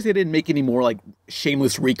I'm surprised they didn't make any more like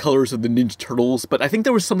shameless recolors of the Ninja Turtles. But I think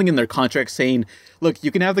there was something in their contract saying, "Look,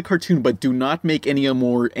 you can have the cartoon, but do not make any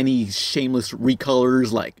shameless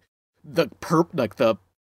recolors like the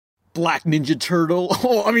Black Ninja Turtle."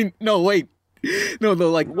 Oh, I mean, no, wait, no,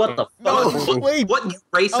 like What the no, fuck? wait. What, you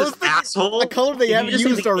I was racist thinking asshole? a color they Did you haven't just say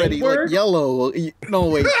used the already, like N-word? yellow. No,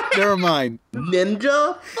 wait, never mind.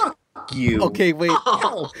 Ninja? Fuck you. Okay, wait.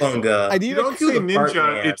 Funga. I need You to don't say part,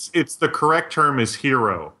 ninja. man. It's the correct term is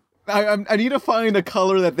hero. I need to find a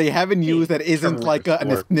color that they haven't used that isn't Cover like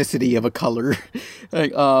an sport. ethnicity of a color.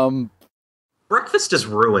 Like, Breakfast is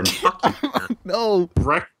ruined. Fuck you, man. no,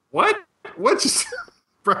 What? What just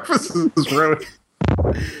breakfast is ruined?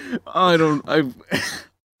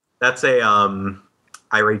 That's a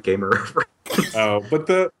irate gamer reference. Oh,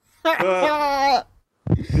 but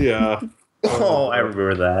yeah. Oh, I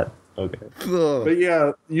remember that. Okay. But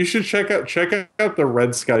yeah, you should check out the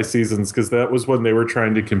Red Sky seasons because that was when they were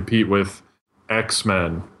trying to compete with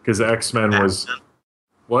X-Men because X-Men was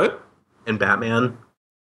what? And Batman.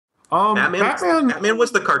 Batman. Batman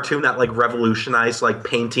was the cartoon that like revolutionized like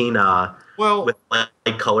painting Well, with like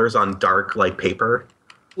colors on dark like paper.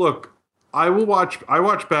 look, I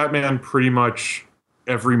watch Batman pretty much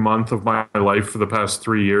every month of my life for the past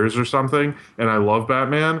 3 years or something, and I love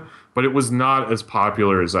Batman, but it was not as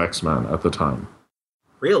popular as X-Men at the time.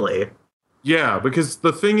 Really? Yeah, because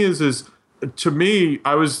the thing is to me,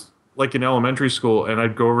 I was like in elementary school and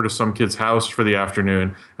I'd go over to some kid's house for the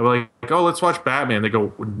afternoon and be like, oh, let's watch Batman. They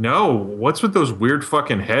go, no, what's with those weird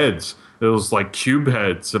fucking heads? Those like cube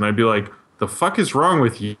heads. And I'd be like, the fuck is wrong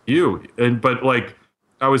with you? But like,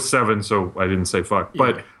 I was 7, so I didn't say fuck.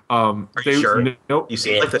 But Are you sure? Nope. You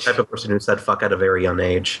seem like the type of person who said fuck at a very young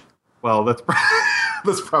age. Well, that's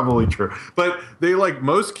that's probably true. But they like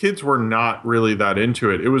most kids were not really that into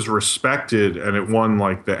it. It was respected and it won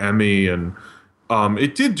like the Emmy and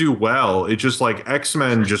it did do well. It just like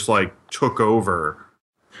X-Men just like took over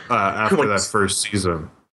after that first season.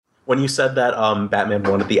 When you said that Batman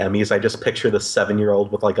won at the Emmys, I just picture the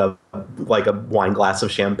 7-year-old with like a wine glass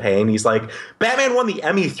of champagne. He's like, Batman won the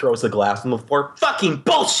Emmy, throws the glass on the floor. Fucking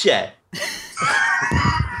bullshit!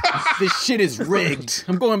 this shit is rigged.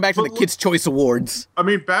 I'm going back to the Kids' Choice Awards. I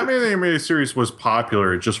mean, Batman the Animated Series was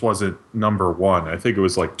popular. It just wasn't number 1. I think it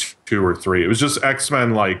was like 2 or 3. It was just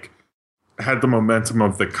X-Men like had the momentum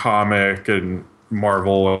of the comic and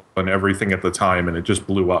Marvel and everything at the time, and it just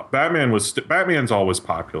blew up. Batman's always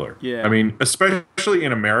popular. Yeah. I mean, especially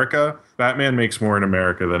in America, Batman makes more in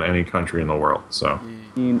America than any country in the world. So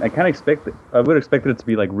I mean, I would expect it to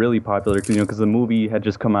be like really popular, because the movie had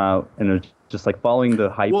just come out and it was just like following the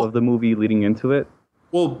hype of the movie leading into it.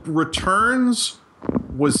 well, Returns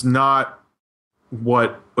was not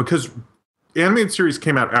because animated series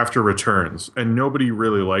came out after Returns, and nobody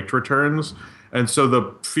really liked Returns. And so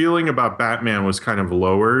the feeling about Batman was kind of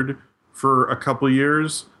lowered for a couple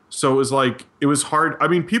years. So it was hard. I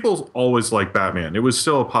mean, people always liked Batman. It was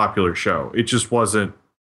still a popular show. It just wasn't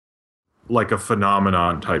like a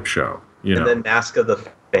phenomenon type show, you know. And then Mask of the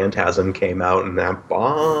Phantasm came out and that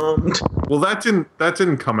bombed. Well, that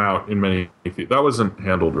didn't come out in many. That wasn't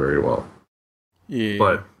handled very well. Yeah.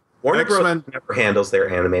 But Warner X-Men- Bros. Never handles their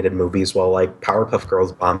animated movies well, like Powerpuff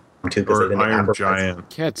Girls bombed too because they or didn't Iron advertise. Giant.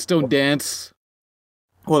 Cats Don't Dance.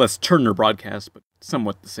 Well, that's Turner Broadcast, but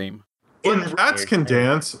somewhat the same. When cats can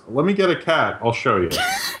dance, let me get a cat. I'll show you.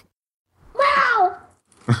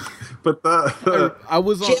 But I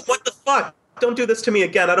was on, Jim, what the fuck? Don't do this to me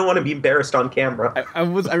again. I don't want to be embarrassed on camera. I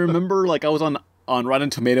remember like I was on Rotten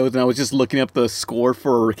Tomatoes and I was just looking up the score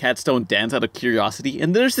for Cats Don't Dance out of curiosity,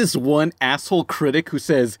 and there's this one asshole critic who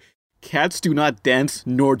says cats do not dance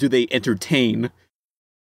nor do they entertain.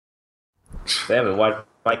 They haven't watched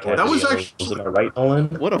my cat. That was videos. actually- Am I right, Nolan?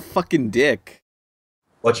 What a fucking dick.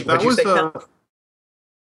 What'd you that was say? Ken?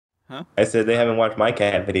 I said they haven't watched my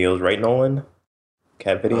cat videos, right, Nolan?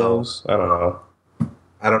 Cat videos? I don't know.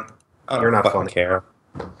 I don't You're not fucking funny. care.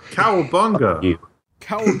 Cowabunga. You.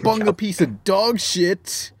 Cowabunga piece of dog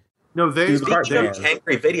shit. No, they. He's part Speaking man. of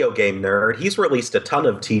angry video game nerd, he's released a ton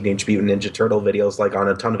of Teenage Mutant Ninja Turtle videos, like on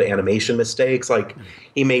a ton of animation mistakes. Like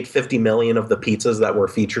he made 50 million of the pizzas that were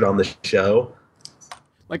featured on the show.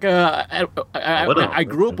 Like I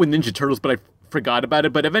grew up with Ninja Turtles, but I forgot about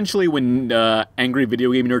it. But eventually, when angry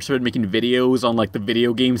video game nerds started making videos on like the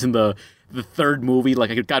video games in the third movie, like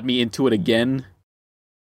it got me into it again.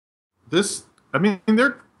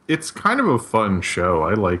 It's kind of a fun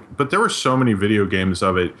show. But there were so many video games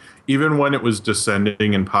of it. Even when it was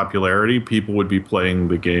descending in popularity, people would be playing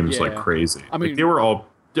the games like crazy. I mean, they were all.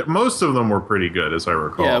 Most of them were pretty good, as I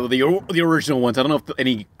recall. Yeah, the original ones. I don't know if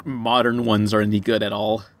any modern ones are any good at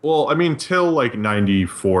all. Well, I mean, till like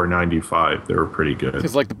 94, 95, they were pretty good.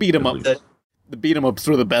 Because like the beat 'em up, the beat 'em ups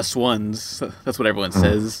were the best ones. That's what everyone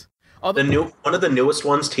says. One of the newest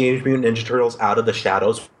ones, Teenage Mutant Ninja Turtles Out of the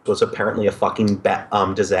Shadows, was apparently a fucking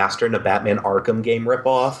disaster in a Batman Arkham game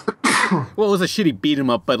ripoff. Well, it was a shitty beat 'em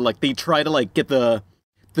up, but like they try to like get the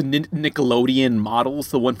Nickelodeon models,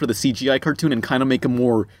 the one for the CGI cartoon, and kind of make them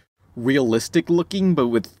more realistic looking, but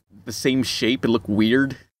with the same shape. It looked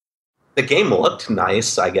weird. The game looked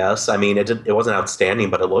nice, I guess. I mean, it wasn't outstanding,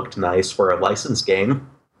 but it looked nice for a licensed game.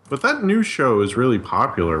 But that new show is really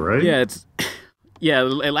popular, right? Yeah,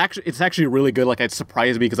 it's actually really good. Like, it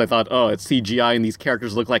surprised me because I thought, oh, it's CGI and these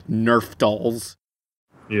characters look like Nerf dolls.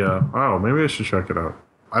 Yeah. Oh, maybe I should check it out.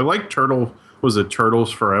 I like Was it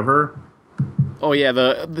Turtles Forever? Oh yeah,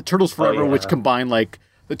 the Turtles Forever, yeah. which combine like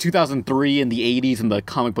the 2003 and the 80s and the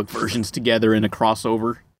comic book versions together in a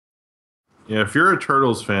crossover. Yeah, if you're a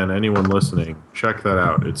Turtles fan, anyone listening, check that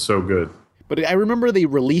out. It's so good. But I remember they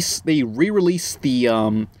re-released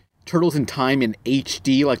the Turtles in Time in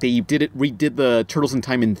HD. Like they redid the Turtles in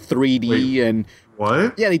Time in 3D. Wait, and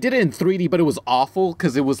what? Yeah, they did it in 3D, but it was awful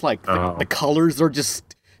because it was like the colors are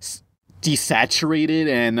just desaturated,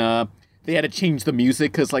 and they had to change the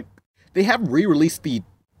music because like they have re-released the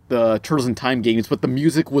Turtles in Time games, but the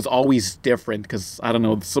music was always different because I don't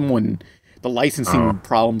know, the licensing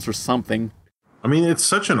problems or something. I mean, it's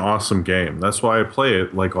such an awesome game. That's why I play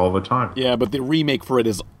it like all the time. Yeah, but the remake for it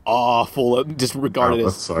is awful. Just regarded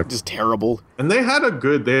as just terrible. And they had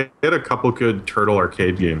a couple good Turtle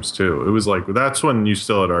arcade games too. It was like, that's when you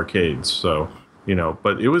still had arcades. So,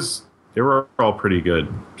 but they were all pretty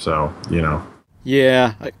good. So,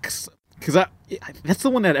 Yeah, because that's the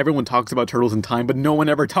one that everyone talks about, Turtles in Time, but no one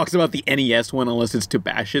ever talks about the NES one unless it's to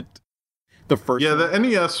bash it. The first Yeah, the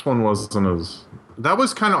NES one wasn't as... That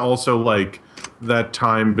was kind of also like that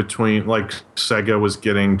time between, like, Sega was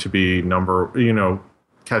getting to be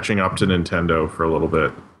catching up to Nintendo for a little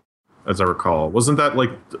bit, as I recall. Wasn't that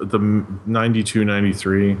like the 92,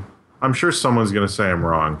 93? I'm sure someone's going to say I'm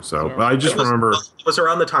wrong, so but I just remember... It was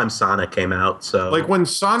around the time Sonic came out, so... Like, when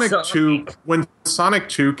Sonic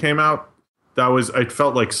 2 came out, I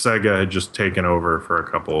felt like Sega had just taken over for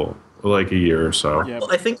a year or so. Yeah.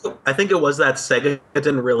 Well, I think it was that Sega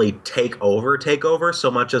didn't really take over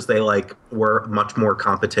so much as they were much more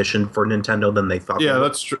competition for Nintendo than they thought. Yeah,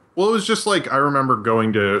 that's true. Well, it was just like I remember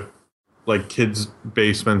going to like kids'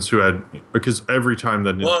 basements because every time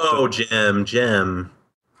that Whoa, Jim.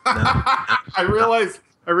 No. I realized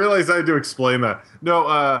I had to explain that.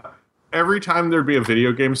 No, every time there'd be a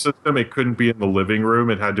video game system, it couldn't be in the living room.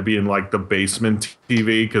 It had to be in like the basement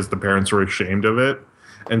TV because the parents were ashamed of it.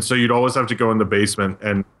 And so you'd always have to go in the basement.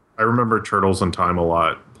 And I remember Turtles in Time a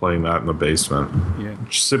lot, playing that in the basement. Yeah.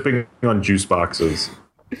 Sipping on juice boxes.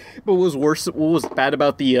 But what was bad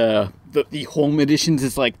about the home editions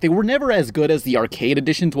is like they were never as good as the arcade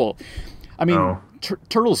editions. Well, I mean,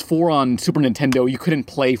 Turtles 4 on Super Nintendo, you couldn't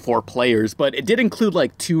play 4 players, but it did include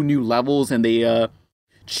like 2 new levels, and they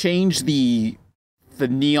changed the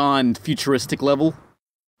neon futuristic level.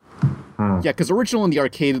 Yeah, because original in the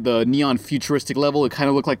arcade, the neon futuristic level, it kind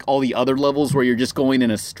of looked like all the other levels where you're just going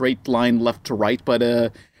in a straight line left to right. But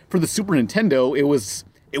for the Super Nintendo, it was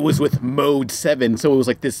with Mode 7, so it was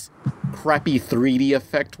like this crappy 3D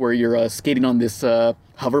effect where you're skating on this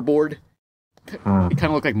hoverboard. It kind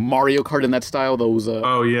of looked like Mario Kart in that style. Those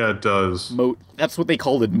Oh yeah, it does. that's what they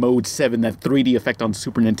called it, Mode 7, that 3D effect on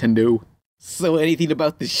Super Nintendo. So anything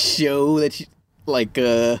about the show that you like?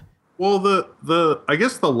 Well, the I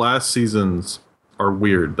guess the last seasons are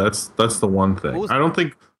weird. That's the one thing. I don't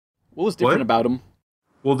think. What was different about them?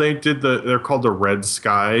 Well, they're called the Red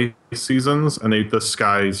Sky seasons, and the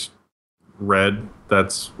sky's red.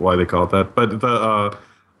 That's why they call it that. But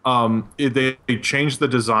they changed the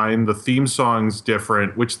design. The theme song's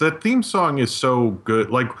different, which the theme song is so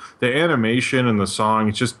good. Like the animation and the song,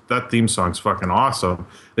 it's just that theme song's fucking awesome.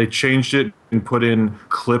 They changed it and put in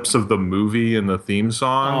clips of the movie in the theme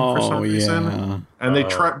song for some reason. And they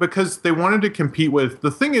tried because they wanted to compete with.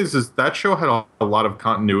 The thing is that show had a lot of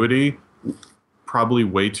continuity. Probably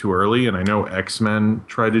way too early, and I know X-Men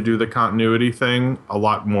tried to do the continuity thing a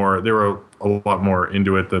lot more. They were a lot more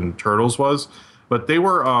into it than Turtles was, but they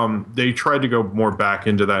tried to go more back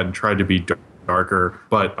into that and tried to be darker,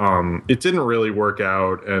 but it didn't really work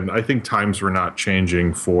out, and I think times were not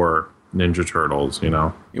changing for Ninja Turtles, you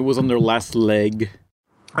know? It was on their last leg.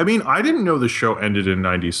 I mean, I didn't know the show ended in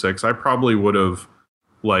 96. I probably would have,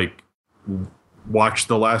 like, watched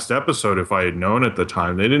the last episode if I had known at the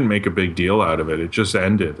time. They didn't make a big deal out of it. It just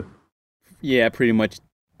ended. Yeah, pretty much.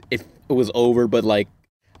 It was over, but like,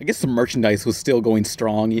 I guess the merchandise was still going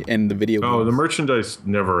strong in the video games. Oh, the merchandise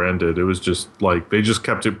never ended. It was just like they just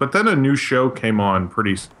kept it. But then a new show came on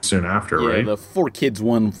pretty soon after, right? The 4Kids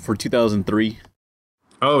one for 2003.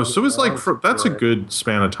 Oh, so it was like that's a good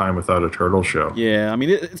span of time without a turtle show. Yeah, I mean,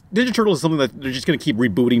 Ninja Turtles is something that they're just going to keep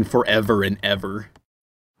rebooting forever and ever.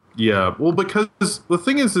 Yeah, well, because the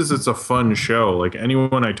thing is it's a fun show. Like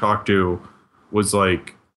anyone I talked to was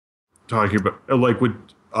like talking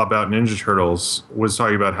about Ninja Turtles was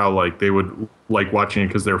talking about how like they would like watching it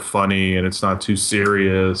because they're funny and it's not too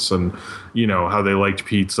serious, and you know how they liked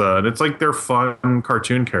pizza, and it's like they're fun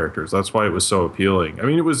cartoon characters. That's why it was so appealing. I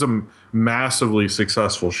mean, it was a massively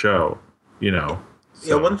successful show, you know.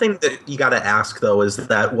 Yeah, one thing that you got to ask, though, is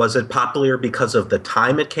that was it popular because of the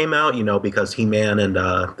time it came out, you know, because He-Man and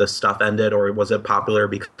the stuff ended, or was it popular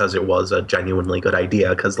because it was a genuinely good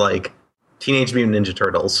idea? Because, like, Teenage Mutant Ninja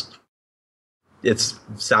Turtles, it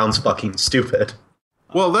sounds fucking stupid.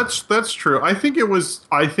 Well, that's true. I think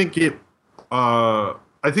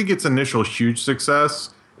its initial huge success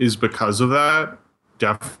is because of that,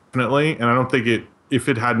 definitely. And I don't think if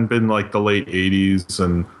it hadn't been like the late 80s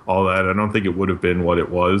and all that, I don't think it would have been what it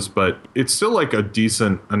was, but it's still like a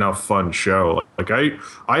decent enough fun show. Like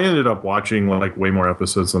I ended up watching like way more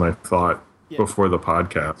episodes than I thought before the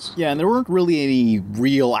podcast. Yeah, and there weren't really any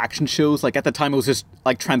real action shows. Like at the time it was just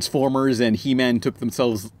like Transformers and He-Man took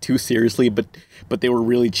themselves too seriously, but they were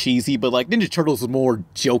really cheesy. But like Ninja Turtles was more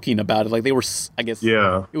joking about it. Like they were, I guess,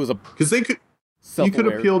 it was because you could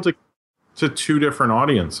appeal to two different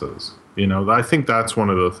audiences. You know, I think that's one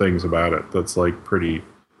of the things about it that's like pretty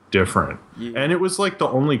different. Yeah. And it was like the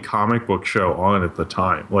only comic book show on at the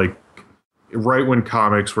time, like right when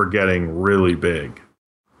comics were getting really big.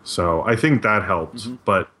 So I think that helped. Mm-hmm.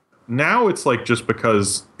 But now it's like just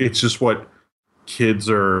because it's just what kids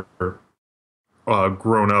are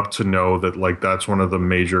grown up to know, that like that's one of the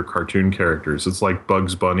major cartoon characters. It's like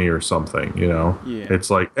Bugs Bunny or something, you know? Yeah. It's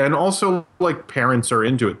like, and also like parents are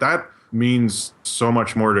into it. That means so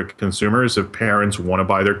much more to consumers if parents want to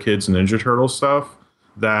buy their kids Ninja Turtle stuff.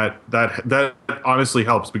 That honestly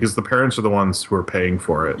helps because the parents are the ones who are paying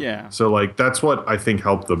for it. Yeah. So like that's what I think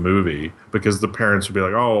helped the movie, because the parents would be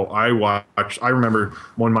like, "Oh, I remember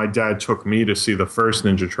when my dad took me to see the first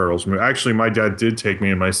Ninja Turtles movie. Actually, my dad did take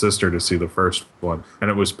me and my sister to see the first one,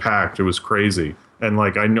 and it was packed. It was crazy." And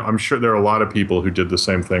like I'm sure there are a lot of people who did the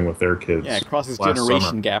same thing with their kids. Yeah, it crosses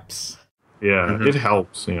generation gaps. Yeah, It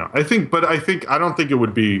helps, you know. I don't think it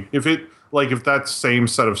would be if that same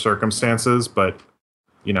set of circumstances, but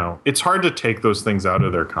you know, it's hard to take those things out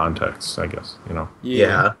of their context, I guess, you know.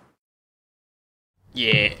 Yeah.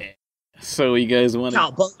 Yeah. So you guys want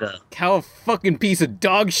cow fucking piece of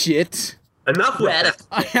dog shit. Enough with it.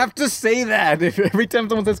 I have to say that every time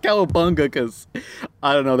someone says cowabunga, because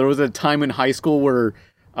I don't know, there was a time in high school where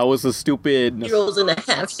I was a stupid Heroes in a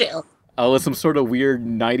half shell. I was some sort of weird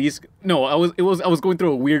 90s. No, I was going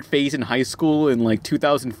through a weird phase in high school in like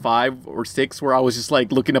 2005 or 6 where I was just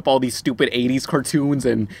like looking up all these stupid 80s cartoons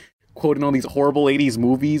and quoting all these horrible 80s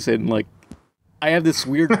movies, and like I have this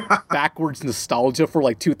weird backwards nostalgia for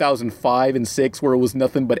like 2005 and 6 where it was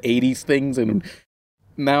nothing but 80s things, and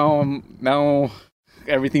now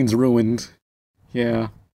everything's ruined. Yeah.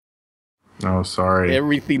 Oh, sorry.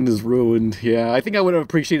 Everything is ruined. Yeah, I think I would have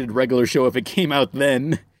appreciated regular show if it came out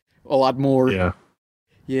then. A lot more. Yeah.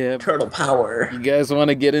 Yeah. Turtle power. You guys want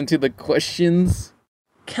to get into the questions?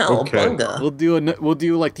 Cowabunga. We'll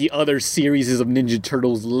do like the other series of Ninja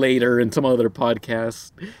Turtles later in some other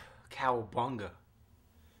podcast. Cowabunga.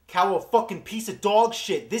 Cow a fucking piece of dog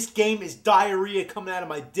shit. This game is diarrhea coming out of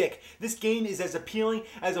my dick. This game is as appealing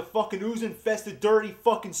as a fucking ooze-infested, dirty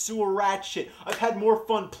fucking sewer rat shit. I've had more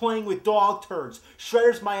fun playing with dog turds.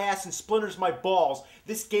 Shredders my ass and splinters my balls.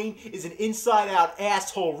 This game is an inside-out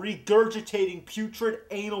asshole regurgitating putrid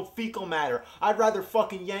anal fecal matter. I'd rather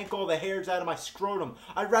fucking yank all the hairs out of my scrotum.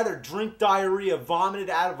 I'd rather drink diarrhea vomited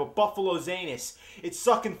out of a buffalo's anus. It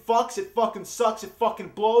sucking fucks, it fucking sucks, it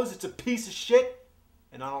fucking blows, it's a piece of shit.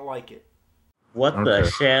 And I don't like it. What the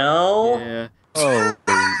shell? Yeah. Oh.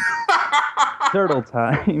 Turtle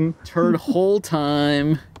time. Turd hole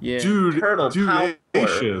time. Yeah. Dude, Turtle power.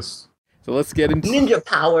 Dudacious. So let's get into Ninja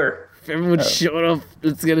power. If everyone shut up,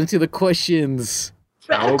 let's get into the questions.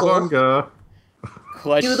 Cowabunga.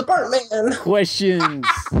 Do the part, man. Questions.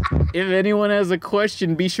 If anyone has a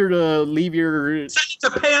question, be sure to leave your Send it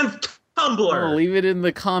to Pan Tumblr. leave it in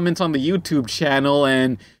the comments on the YouTube channel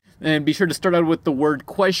and be sure to start out with the word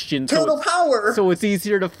question Turtle power. so it's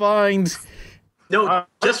easier to find. No,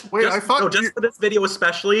 just for this video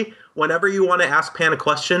especially, whenever you want to ask Pan a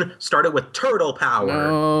question, start it with turtle power.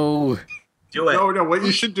 No. Do it. No, what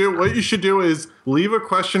you should do is leave a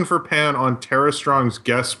question for Pan on Tara Strong's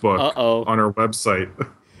guest book on her website.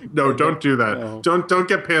 No, don't do that. No. Don't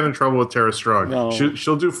get Pan in trouble with Tara Strong. No.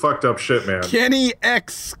 She'll do fucked up shit, man. Kenny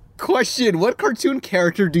X question: what cartoon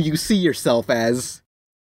character do you see yourself as?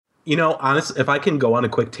 You know, honestly, if I can go on a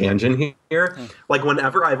quick tangent here, like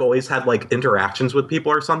whenever I've always had like interactions with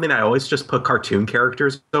people or something, I always just put cartoon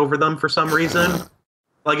characters over them for some reason.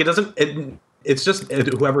 Like it's just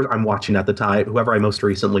whoever I'm watching at the time, whoever I most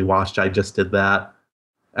recently watched, I just did that.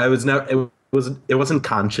 It wasn't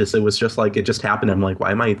conscious. It was just like it just happened. I'm like,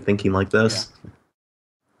 why am I thinking like this?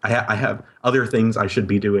 Yeah. I have other things I should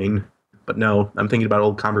be doing, but no, I'm thinking about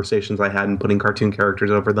old conversations I had and putting cartoon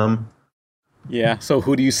characters over them. Yeah, so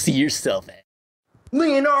who do you see yourself at?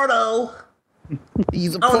 Leonardo.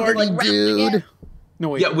 He's a party dude. No,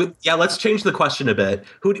 wait. Yeah, let's change the question a bit.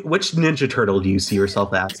 Which Ninja Turtle do you see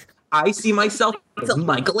yourself as? I see myself as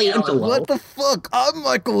Michelangelo. What the fuck? I'm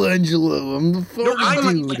Michelangelo. I'm the party I'm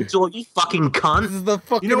dude. Michelangelo, you fucking cunt. This is the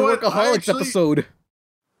fucking You know what? Workaholics episode.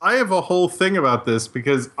 I have a whole thing about this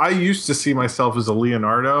because I used to see myself as a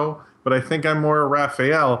Leonardo, but I think I'm more a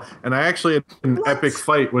Raphael. And I actually had an epic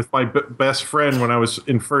fight with my best friend when I was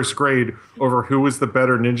in first grade over who was the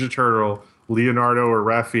better Ninja Turtle, Leonardo or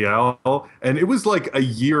Raphael. And it was like a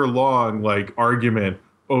year-long like argument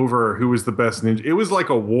over who was the best ninja. It was like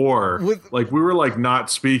a war. Like we were like not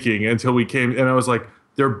speaking until we came, and I was like,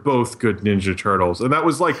 they're both good Ninja Turtles. And that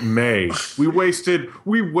was like May. We wasted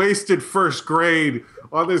first grade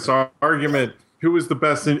on this argument. Who was the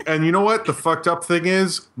best? And you know what? The fucked up thing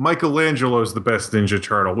is, Michelangelo's the best Ninja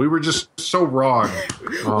Turtle. We were just so wrong.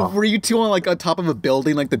 Were you two on like on top of a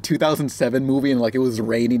building like the 2007 movie and like it was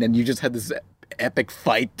raining and you just had this epic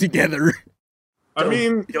fight together? I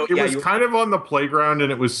mean, it was kind of on the playground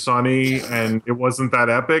and it was sunny and it wasn't that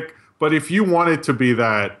epic. But if you want it to be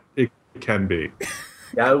that, it can be.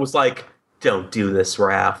 Yeah, it was like, don't do this,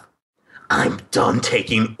 Raph. I'm done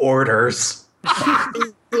taking orders.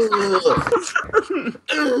 You're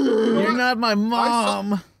not my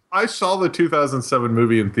mom. I saw the 2007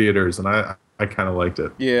 movie in theaters and I kind of liked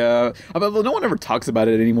it. Yeah, but no one ever talks about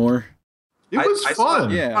it anymore. It was fun.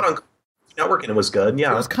 Yeah, on Network and it was good.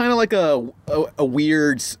 Yeah, it was kind of like a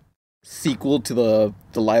weird sequel to the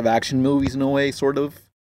live action movies in a way, sort of.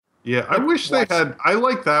 Yeah, I wish they had. I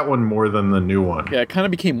like that one more than the new one. Yeah, it kind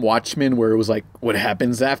of became Watchmen, where it was like, what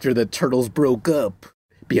happens after the turtles broke up?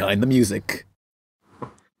 Behind the music.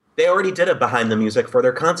 They already did it behind the music for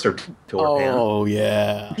their concert tour. Oh,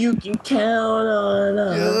 yeah. You can count on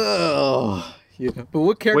us. Oh, yeah. But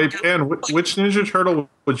what character? Wait, Dan, which Ninja Turtle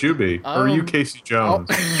would you be? Or are you Casey Jones?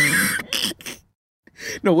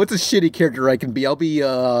 No, what's a shitty character I can be? I'll be,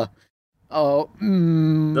 the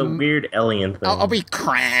weird alien thing. I'll be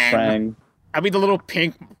Krang. I'll be the little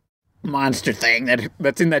pink monster thing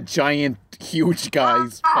that's in that giant, huge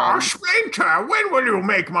guy's body. Splinter, when will you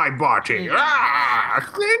make my body?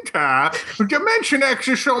 Splinter, Dimension X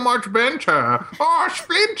is so much better. Oh,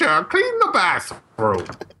 Splinter, clean the bathroom.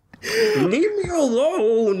 Leave me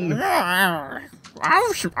alone. I'm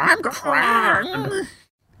Krang.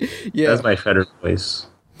 Yeah, that's my Shredder voice.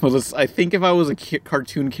 Well, I think if I was a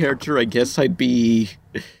cartoon character, I guess I'd be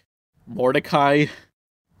Mordecai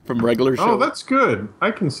from Regular Show. Oh, that's good. I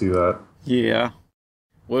can see that. Yeah.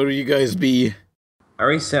 What do you guys be? I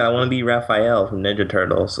already said I want to be Raphael from Ninja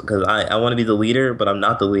Turtles because I want to be the leader, but I'm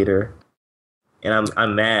not the leader, and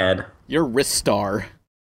I'm mad. You're Ristar.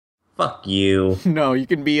 Fuck you. No, you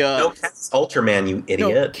can be No, Ken's Ultraman, you idiot.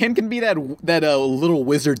 No, Ken can be that little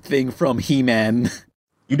wizard thing from He-Man.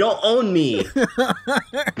 You don't own me.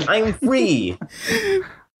 I'm free.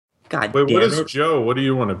 God Wait, damn what is it. Joe? What do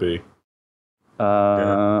you want to be?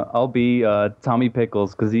 I'll be Tommy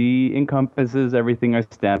Pickles because he encompasses everything I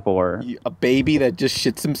stand for. A baby that just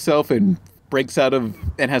shits himself and breaks out of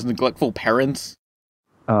and has neglectful parents.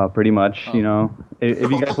 Pretty much, you know. If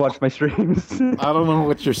you guys watch my streams, I don't know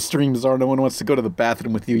what your streams are. No one wants to go to the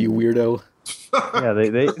bathroom with you, you weirdo.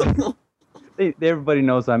 Yeah, everybody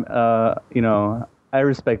knows I'm. You know, I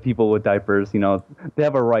respect people with diapers. You know, they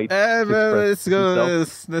have a right. To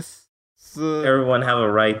express themselves. Everyone have a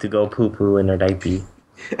right to go poo poo in their diaper.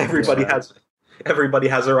 Everybody has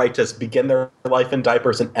a right to begin their life in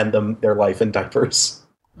diapers and end their life in diapers.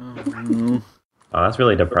 Oh, that's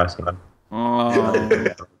really depressing. Oh.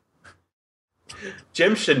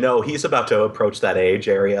 Jim should know he's about to approach that age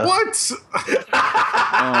area. What?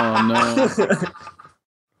 Oh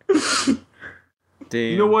no.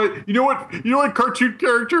 Damn. You know what cartoon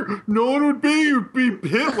character no one would be? You'd be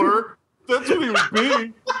Hitler. That's what he would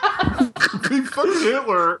be. Be fucking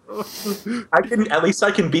Hitler. At least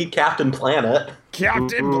I can beat Captain Planet.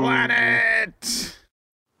 Captain Planet.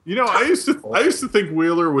 You know, I used to think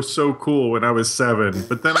Wheeler was so cool when I was 7,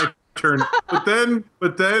 but then I turned I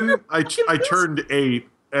turned 8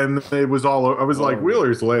 and it was all I was like,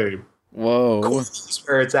 Wheeler's lame. Whoa. Kwame's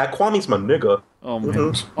where it's at. Kwame's my nigga. Oh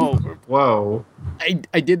man. Oh whoa.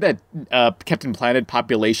 I did that Captain Planet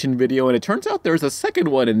population video, and it turns out there's a second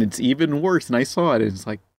one, and it's even worse. And I saw it, and it's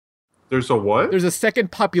like, there's a what? There's a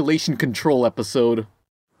second population control episode.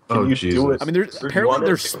 Oh Jesus! I mean, there's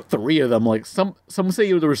 3 of them. Like some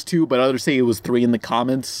say there was 2, but others say it was 3 in the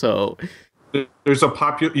comments. So there's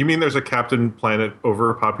You mean there's a Captain Planet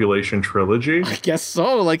overpopulation trilogy? I guess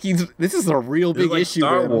so. Like this is a real big like issue.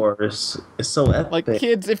 Star man. Wars. It's so epic. Like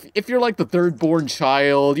kids, if you're like the 3rd born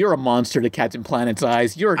child, you're a monster to Captain Planet's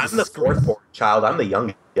eyes. I'm the 4th born child. I'm the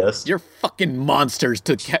youngest. You're fucking monsters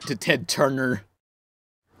to Ted Turner.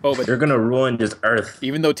 Oh, but you're gonna ruin this Earth.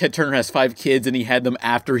 Even though Ted Turner has 5 kids and he had them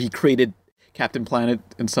after he created Captain Planet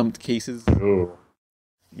in some cases. Oh.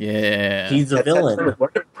 Yeah. He's a villain. Ted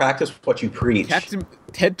Turner, practice what you preach.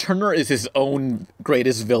 Ted Turner is his own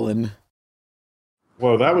greatest villain.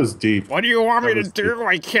 Whoa, that was deep. What do you want me to do?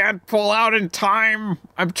 I can't pull out in time.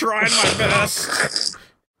 I'm trying my best.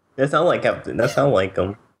 That sound like Captain. That sound like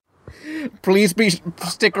him. Please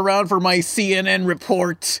stick around for my CNN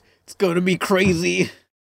report. It's going to be crazy.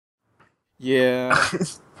 Yeah.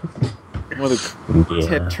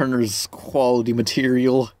 Ted Turner's quality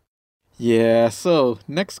material. Yeah, so,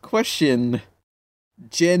 next question.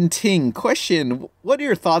 Jen Ting, question, what are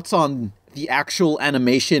your thoughts on the actual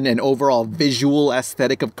animation and overall visual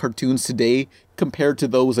aesthetic of cartoons today compared to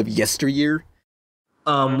those of yesteryear?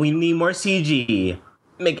 We need more CG.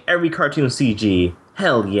 Make every cartoon CG.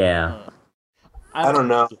 Hell yeah. I don't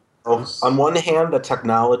know. On one hand, the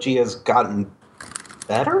technology has gotten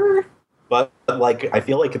better, but like I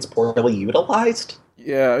feel like it's poorly utilized.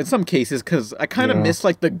 Yeah, in some cases, because I kind of miss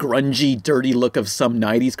like the grungy, dirty look of some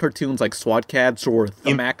 90s cartoons like SWAT Cats or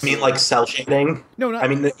Themax. You mean like cell shading? No, not... I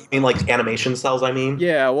mean, you mean like animation cells, I mean?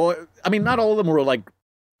 Yeah, well, I mean, not all of them were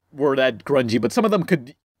that grungy, but some of them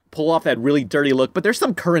could pull off that really dirty look, but there's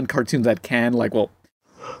some current cartoons that can, like, well,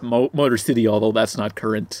 Motor City, although that's not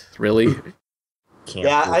current, really.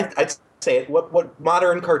 I'd say it. What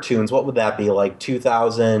modern cartoons? What would that be like?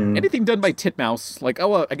 2000? Anything done by Titmouse, like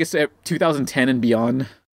I guess 2010 and beyond.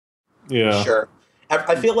 Yeah, sure.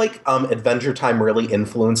 I feel like Adventure Time really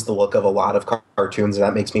influenced the look of a lot of cartoons, and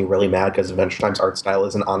that makes me really mad because Adventure Time's art style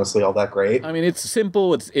isn't honestly all that great. I mean, it's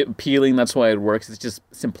simple, it's appealing, that's why it works. It's just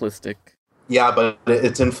simplistic. Yeah, but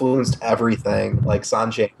it's influenced everything, like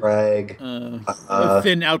Sanjay Craig. The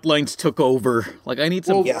thin outlines took over. Like, I need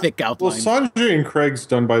some thick outlines. Well, Sanjay and Craig's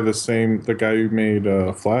done by the guy who made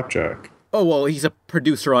Flapjack. Oh, well, he's a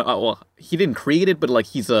producer on... well, he didn't create it, but, like,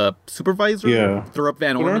 he's a supervisor? Yeah. Thorup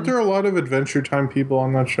Van Orman? Aren't there a lot of Adventure Time people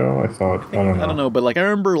on that show? I thought. I don't know. But, like, I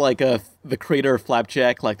remember, like, the creator of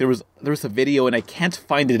Flapjack, like, there was a video, and I can't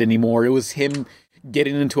find it anymore. It was him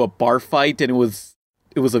getting into a bar fight, and it was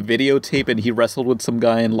a videotape, and he wrestled with some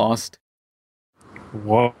guy and lost.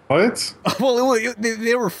 What? Well,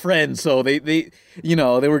 they were friends, so they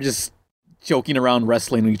were just joking around,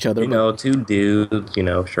 wrestling each other. You know, 2 dudes,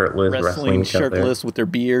 shirtless, wrestling each other. Shirtless with their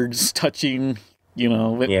beards touching, and he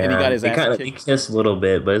got his ass kicked. They kiss a little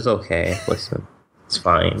bit, but it's okay. Listen. It's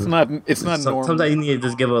fine. It's not normal. Sometimes you need to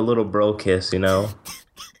just give a little bro kiss, you know?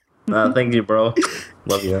 Thank you, bro.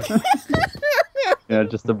 Love you. Yeah,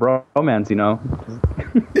 just the bromance, you know.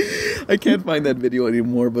 I can't find that video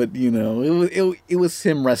anymore, but you know, it was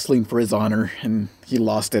him wrestling for his honor, and he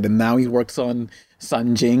lost it, and now he works on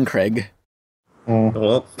Sanjay and Craig.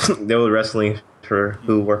 Well, they were wrestling for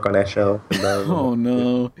who work on that show. Oh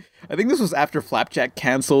no! I think this was after Flapjack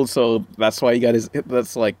canceled, so that's why he got his.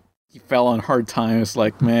 That's like he fell on hard times.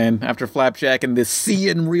 Like, man, after Flapjack and this sea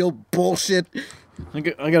and real bullshit, I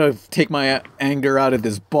gotta take my anger out at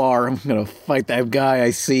this bar. I'm gonna fight that guy I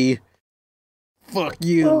see. Fuck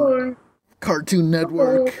you, Cartoon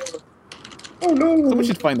Network. Oh no! Someone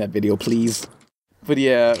should find that video, please. But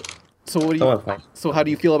yeah, so what do you? So how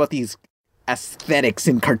do you feel about these aesthetics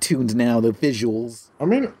in cartoons now? The visuals. I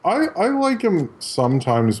mean, I like him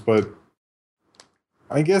sometimes, but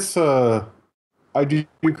I guess I do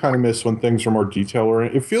kind of miss when things are more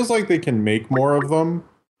detail-oriented. It feels like they can make more of them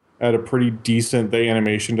at a pretty decent. The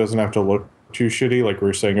animation doesn't have to look too shitty, like we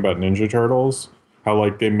were saying about Ninja Turtles. How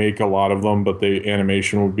like they make a lot of them, but the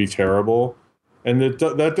animation would be terrible, and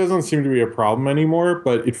that doesn't seem to be a problem anymore.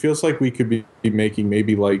 But it feels like we could be making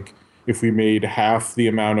maybe like if we made half the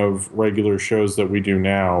amount of regular shows that we do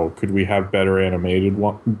now, could we have better animated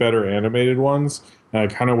ones? And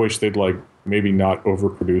I kind of wish they'd like maybe not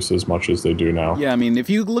overproduce as much as they do now. Yeah, I mean,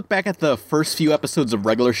 if you look back at the first few episodes of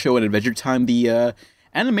Regular Show and Adventure Time, the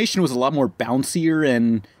animation was a lot more bouncier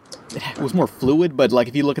and it was more fluid. But like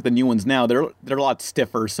if you look at the new ones now, they're a lot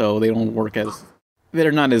stiffer, so they don't work as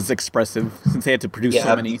they're not as expressive since they had to produce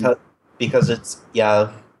so many. Because it's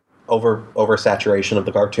oversaturation of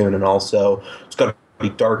the cartoon, and also it's got to be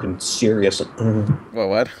dark and serious. Well,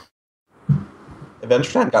 what?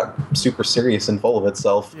 Adventure Time got super serious and full of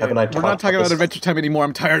itself. Yeah, we're not talking about Adventure Time anymore.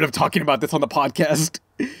 I'm tired of talking about this on the podcast.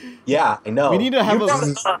 Yeah, I know. We need to have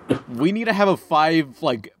a 5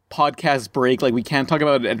 like podcast break. Like we can't talk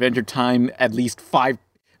about Adventure Time at least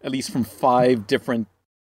from 5 different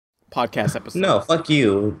podcast episodes. No, fuck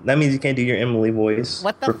you. That means you can't do your Emily voice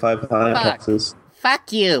for 5 podcasts.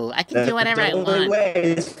 Fuck you. I can do whatever I want. Way.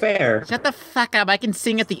 It's fair. Shut the fuck up. I can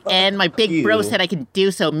sing at the end. My big bro said I can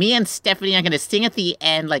do so. Me and Stephanie are going to sing at the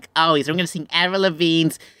end like always. We're going to sing Avril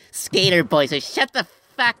Lavigne's Skater Boy. So shut the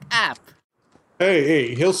fuck up.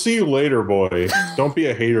 Hey, he'll see you later, boy. Don't be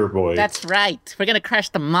a hater, boy. That's right. We're going to crush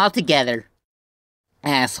them all together.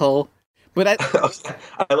 Asshole. But I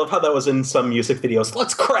love how that was in some music videos.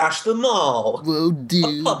 Let's crash the mall. Whoa,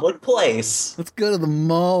 dude. A public place. Let's go to the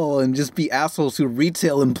mall and just be assholes who are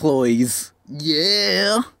retail employees.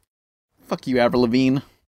 Yeah. Fuck you, Avril Lavigne.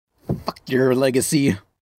 Fuck your legacy.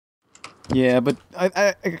 Yeah, but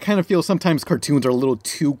I kind of feel sometimes cartoons are a little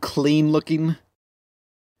too clean looking.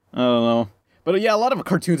 I don't know. But yeah, a lot of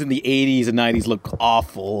cartoons in the 80s and 90s look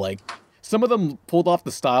awful. Like, some of them pulled off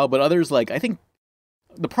the style, but others, like, I think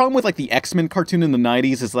the problem with like the X-Men cartoon in the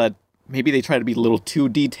 90s is that maybe they try to be a little too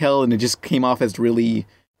detailed and it just came off as really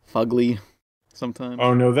fugly sometimes.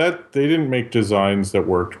 Oh no, they didn't make designs that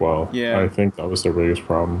worked well. Yeah. I think that was their biggest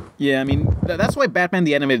problem. Yeah, I mean, that's why Batman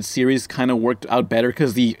the Animated Series kind of worked out better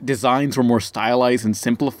because the designs were more stylized and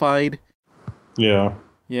simplified. Yeah.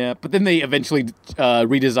 Yeah, but then they eventually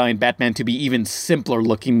redesigned Batman to be even simpler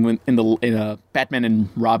looking in Batman and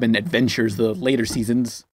Robin Adventures, the later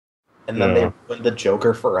seasons. And then they ruined the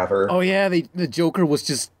Joker forever. Oh yeah, the Joker was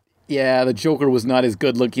just... Yeah, the Joker was not as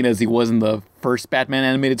good looking as he was in the first Batman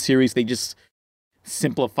animated series. They just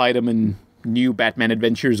simplified him in New Batman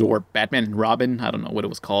Adventures or Batman and Robin. I don't know what it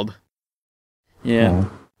was called. Yeah,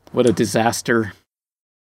 What a disaster.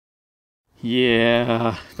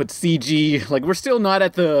 Yeah, but CG, like, we're still not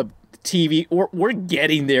at the TV... We're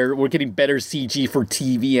getting there. We're getting better CG for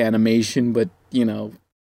TV animation, but, you know...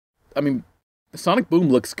 I mean... Sonic Boom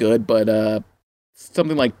looks good, but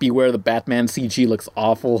something like Beware the Batman CG looks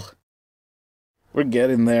awful. We're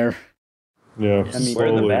getting there. Yeah, I mean, we're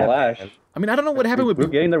in the Flash. I mean, I don't know what happened with... We're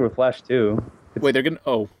getting there with Flash, too. Wait, they're gonna...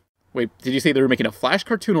 Oh. Wait, did you say they were making a Flash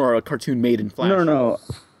cartoon or a cartoon made in Flash? No,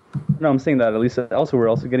 I'm saying that at least also we're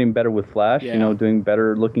also getting better with Flash, you know, doing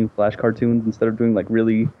better looking Flash cartoons instead of doing like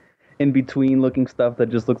really in-between looking stuff that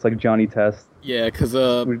just looks like Johnny Test. Yeah, because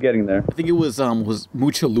we're getting there. I think it was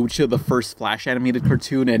Mucha Lucha, the first Flash animated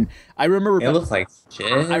cartoon, and I remember... It looks like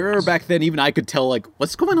shit. I remember back then, even I could tell, like,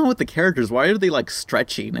 what's going on with the characters? Why are they, like,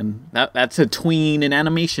 stretching? And that's a tween in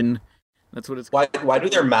animation. That's what it's... Why do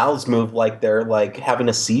their mouths move like they're, like, having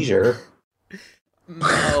a seizure?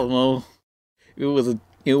 No. It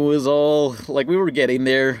was all... Like, we were getting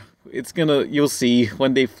there. It's gonna... You'll see.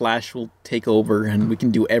 One day Flash will take over, and we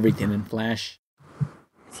can do everything in Flash.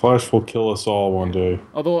 Flash will kill us all one day.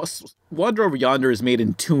 Although Wander Over Yonder is made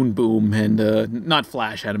in Toon Boom and not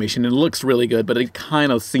Flash animation. It looks really good, but it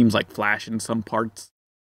kind of seems like Flash in some parts.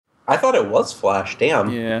 I thought it was Flash.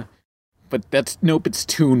 Damn. Yeah. But nope, it's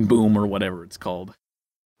Toon Boom or whatever it's called.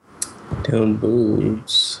 Toon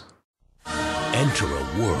Booms. Enter a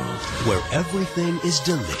world where everything is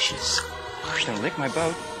delicious. Just gonna lick my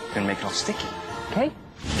boat and make it all sticky. Okay?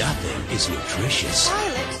 Nothing is nutritious.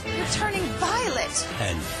 Violet, you're turning violet.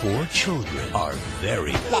 And 4 children are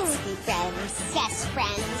very Let's be friends. Yes,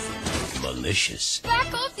 friends. malicious.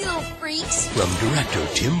 Back off, you little freaks. From director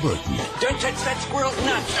Tim Burton, Don't touch that squirrel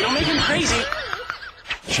nut. You'll make him crazy.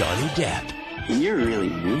 Johnny Depp, You're really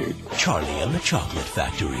weird. Charlie and the Chocolate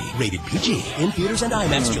Factory. Rated PG in theaters and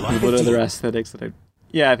IMAX July What 15th. other aesthetics that I...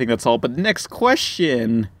 Yeah, I think that's all. But next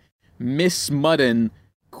question. Miss Mudden.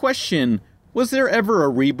 Question. Was there ever a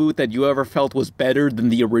reboot that you ever felt was better than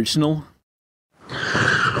the original?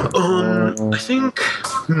 I think.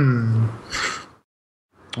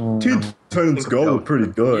 Teen Titans Go were pretty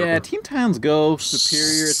good. Yeah, Teen Titans Go,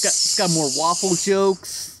 superior. It's got more waffle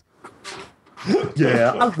jokes.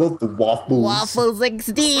 Yeah, I love the waffles. Waffles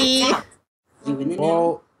XD.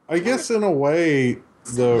 Well, I guess in a way,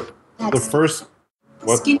 the first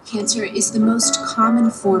what Skin cancer is the most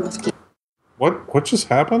common form of cancer. what just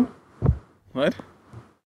happened? What?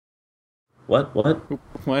 What?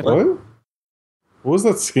 What was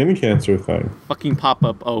that skin cancer thing? Fucking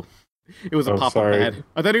pop-up. Oh, it was a pop-up sorry. ad.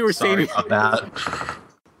 I thought you were saying...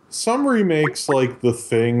 Some remakes, like the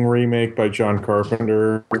Thing remake by John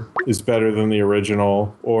Carpenter, is better than the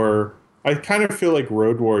original. Or I kind of feel like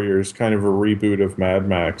Road Warrior is kind of a reboot of Mad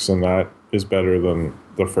Max, and that is better than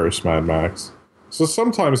the first Mad Max. So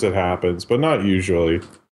sometimes it happens, but not usually.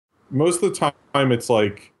 Most of the time, it's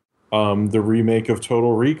like the remake of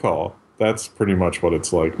Total Recall. That's pretty much what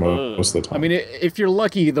it's like most of the time. I mean, if you're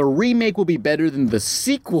lucky, the remake will be better than the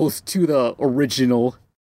sequels to the original.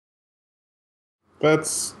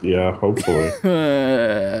 That's, yeah, hopefully.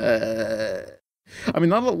 I mean,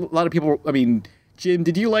 not a lot of people... I mean, Jim,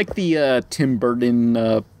 did you like the Tim Burton,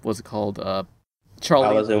 what's it called? Charlie...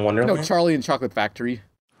 Alice in Wonderland? No, Charlie and Chocolate Factory.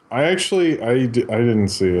 I didn't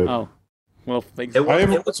see it. Oh. Well, thanks. It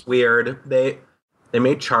was weird. They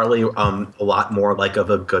made Charlie a lot more like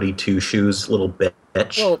of a goody two-shoes little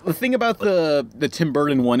bitch. Well, the thing about the Tim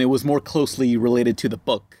Burton one, it was more closely related to the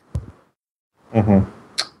book. Mm-hmm.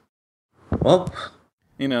 Well,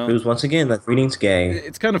 you know, proves once again that reading's gay.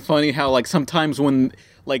 It's kind of funny how, like, sometimes when,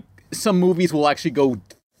 like, some movies will actually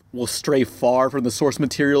will stray far from the source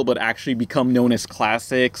material, but actually become known as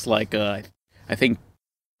classics. Like, I think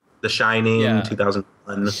The Shining,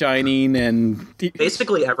 2001. Shining, and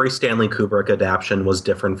basically every Stanley Kubrick adaptation was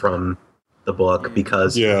different from the book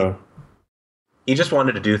because he just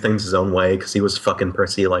wanted to do things his own way because he was fucking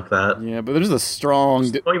prissy like that. Yeah, but there's a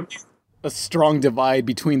strong divide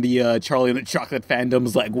between the Charlie and the Chocolate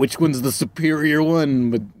fandoms. Like, which one's the superior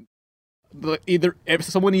one? But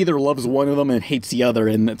someone either loves one of them and hates the other,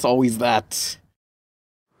 and it's always that.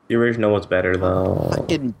 The original was better though.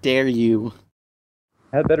 Fucking dare you!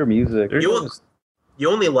 Had better music. You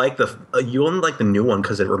only like the new one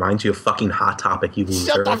because it reminds you of fucking Hot Topic. You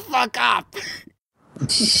loser. Shut the fuck up.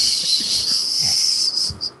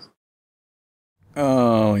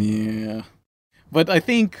 Oh yeah, but I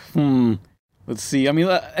think let's see. I mean,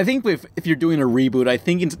 I think if you're doing a reboot, I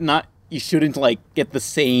think it's not. You shouldn't like get the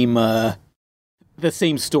same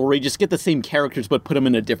story. Just get the same characters, but put them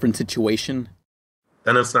in a different situation.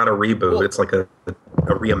 Then it's not a reboot. Well, it's like a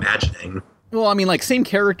reimagining. Well, I mean, like same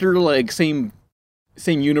character, like same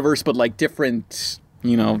universe, but like different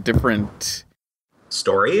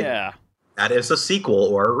story. Yeah, that is a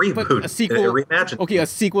sequel or a reboot. But a sequel, a reimagining. Okay, a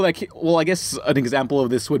sequel that. Well, I guess an example of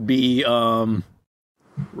this would be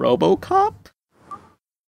RoboCop.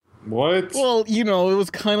 What? Well, it was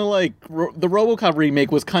kind of like the RoboCop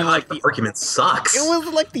remake was kind of like the argument sucks. It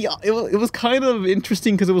was like it was kind of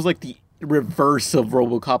interesting because it was like the reverse of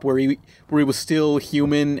RoboCop, where he was still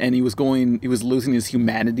human and he was losing his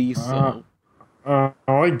humanity. So.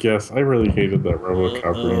 I guess I really hated that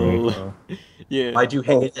RoboCop remake. Yeah. Why'd you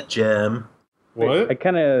hate it, Jim? What? I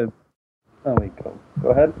kind of. Oh wait, go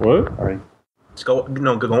ahead. What? Sorry. Just go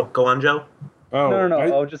on, Joe. Oh, no. I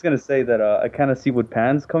was just gonna say that I kind of see what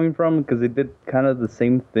Pan's coming from because they did kind of the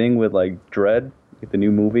same thing with like Dread, like the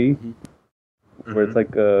new movie, where it's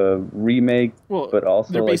like a remake, but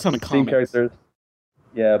also they're based like on the same comics. characters.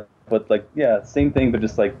 Yeah, but like same thing, but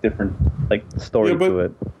just like different like story to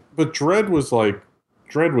it. But Dread was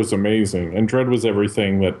amazing, and Dread was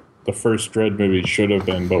everything that the first Dread movie should have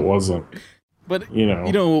been, but wasn't. But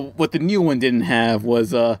what the new one didn't have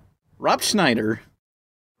was Rob Schneider.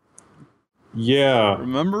 Yeah.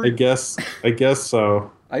 Remember? I guess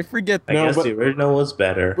so. I forget. I guess the original was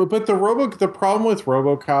better. But the problem with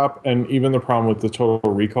RoboCop and even the problem with the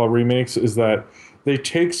Total Recall remakes is that they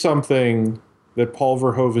take something that Paul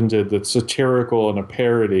Verhoeven did that's satirical and a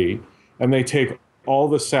parody, and they take all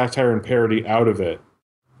the satire and parody out of it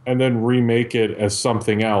and then remake it as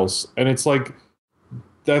something else. And it's like,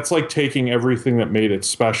 that's like taking everything that made it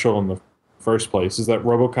special in the first place, is that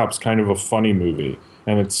RoboCop's kind of a funny movie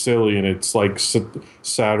and it's silly and it's like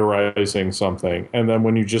satirizing something. And then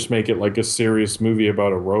when you just make it like a serious movie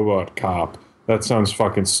about a robot cop, that sounds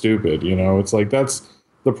fucking stupid, you know? It's like, that's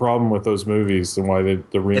the problem with those movies and why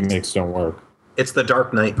the remakes don't work. It's the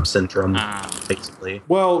Dark Knight syndrome, basically.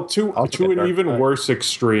 Well, to an even worse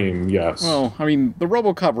extreme, yes. Well, I mean, the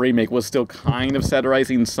RoboCop remake was still kind of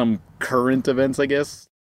satirizing some current events, I guess.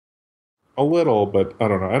 A little, but I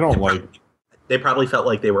don't know. I don't like... They probably felt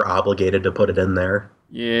like they were obligated to put it in there.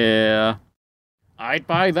 Yeah. I'd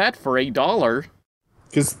buy that for $1.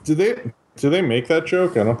 Because do they make that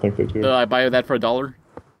joke? I don't think they do. I buy that for $1?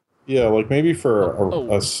 Yeah, like maybe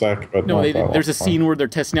for a sec, but no. not There's a scene where they're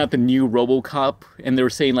testing out the new RoboCop, and they're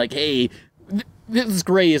saying like, "Hey, this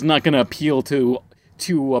gray is not going to appeal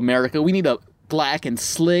to America. We need a black and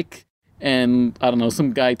slick." And I don't know,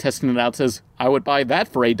 some guy testing it out says, "I would buy that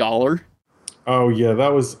for $1." Oh yeah,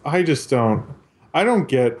 that was. I don't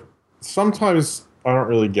get. Sometimes I don't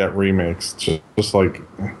really get remakes. Just like.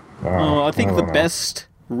 I think the best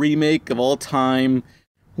remake of all time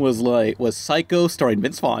was Psycho starring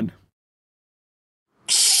Vince Vaughn.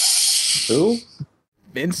 Who?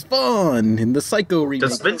 Vince Vaughn in the Psycho remake.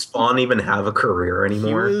 Does Vince Vaughn even have a career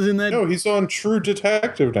anymore? He was in that. No, he's on True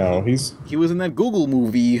Detective now. He was in that Google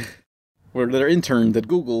movie where they're interned at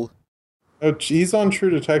Google. Oh, he's on True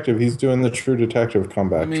Detective. He's doing the True Detective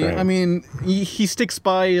comeback train. I mean, he sticks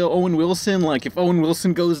by Owen Wilson. Like, if Owen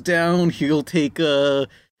Wilson goes down, he'll take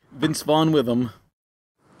Vince Vaughn with him.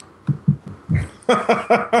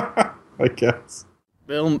 I guess.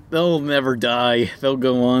 They'll never die. They'll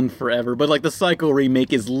go on forever. But like the Psycho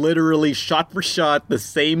remake is literally shot for shot the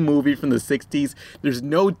same movie from the 60s. There's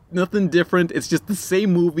nothing different. It's just the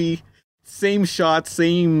same movie, same shot,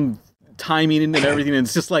 same timing and everything. And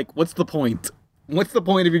it's just like, what's the point? What's the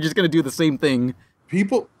point if you're just gonna do the same thing?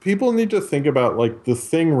 People need to think about like the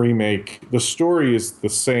Thing remake. The story is the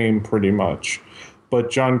same pretty much,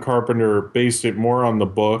 but John Carpenter based it more on the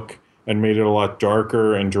book and made it a lot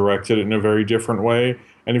darker and directed it in a very different way.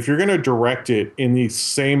 And if you're going to direct it in the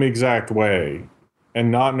same exact way and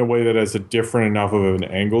not in a way that has a different enough of an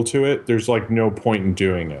angle to it, there's like no point in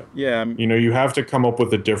doing it. Yeah. You know, you have to come up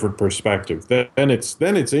with a different perspective. Then it's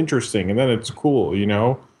interesting and then it's cool, you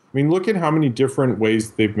know? I mean, look at how many different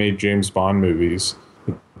ways they've made James Bond movies.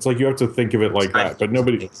 It's like you have to think of it like that, but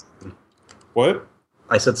nobody... What?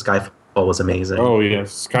 I said Skyfall was amazing. Oh, yeah.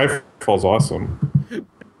 Skyfall's awesome.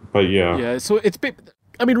 But yeah. Yeah, so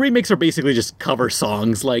remakes are basically just cover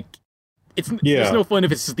songs. Like, it's no fun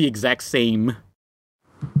if it's just the exact same.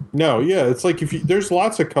 No, yeah, it's like there's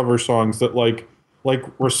lots of cover songs that like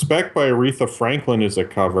Respect by Aretha Franklin is a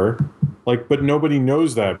cover, like, but nobody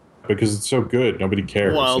knows that because it's so good, nobody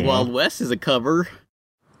cares. Wild West is a cover.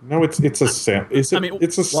 No, it's a sample. It's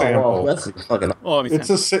a sample.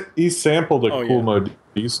 He sampled a Cool Mo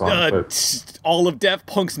D song. But... All of Daft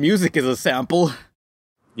Punk's music is a sample.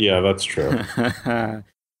 Yeah, that's true.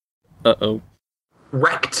 Uh-oh.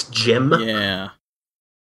 Wrecked, Jim. Yeah.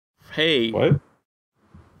 Hey. What?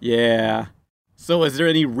 Yeah. So is there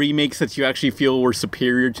any remakes that you actually feel were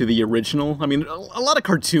superior to the original? I mean, a lot of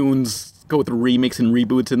cartoons go with remakes and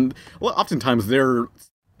reboots, and oftentimes they're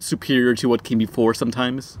superior to what came before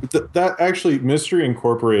sometimes. That actually, Mystery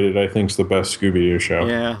Incorporated, I think, is the best Scooby-Doo show.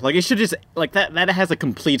 Yeah, like it should just, like that has a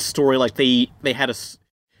complete story. Like they had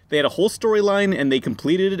a whole storyline and they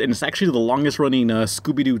completed it, and it's actually the longest running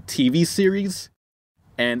Scooby-Doo TV series.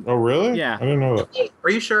 And oh, really? Yeah. I didn't know that. Are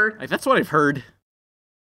you sure? That's what I've heard.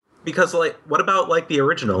 Because, like, what about, like, the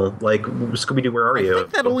original? Like, Scooby-Doo, Where Are You? I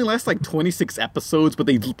think that only lasts, like, 26 episodes, but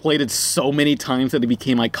they played it so many times that it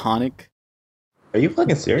became iconic. Are you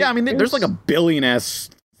fucking serious? Yeah, I mean, there's, like, a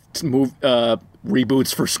billion-ass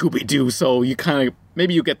reboots for Scooby-Doo, so you kind of...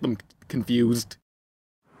 Maybe you get them confused.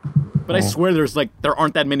 But I swear there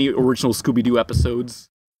aren't that many original Scooby-Doo episodes.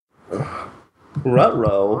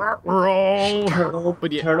 Ruh-roh.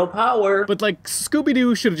 But yeah, Turtle power. But like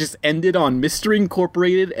Scooby-Doo should have just ended on Mystery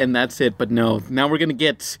Incorporated and that's it. But no, now we're gonna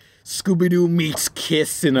get Scooby-Doo meets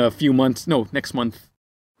Kiss in a few months. No, next month.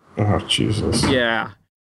 Oh, Jesus. Yeah.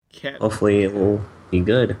 Hopefully it will be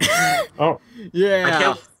good. Oh. Yeah. I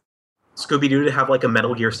can't Scooby-Doo to have like a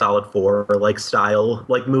Metal Gear Solid 4 like style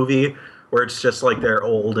like movie where it's just like they're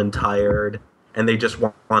old and tired, and they just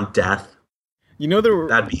want death. You know,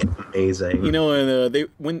 that'd be amazing. You know, and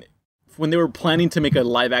when they were planning to make a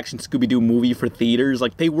live action Scooby-Doo movie for theaters,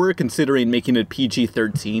 like they were considering making it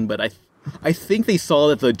PG-13, but I think they saw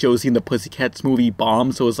that the Josie and the Pussycats movie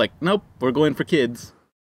bombed, so it was like, nope, we're going for kids.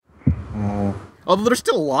 Although there's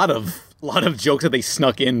still a lot of jokes that they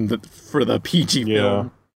snuck in for the PG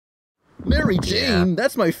film. Mary Jane,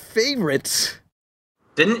 that's my favorite.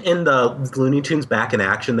 Didn't in the Looney Tunes Back in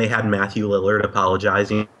Action, they had Matthew Lillard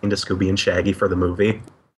apologizing to Scooby and Shaggy for the movie?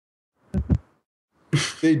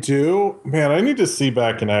 They do? Man, I need to see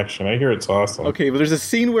Back in Action. I hear it's awesome. Okay, but there's a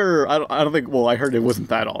scene where I don't think. Well, I heard it wasn't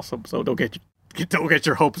that awesome, so don't get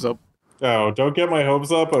your hopes up. Oh, don't get my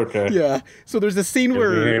hopes up. Okay. Yeah. So there's a scene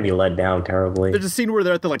where you're gonna be let down terribly. There's a scene where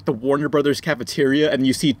they're at the Warner Brothers cafeteria, and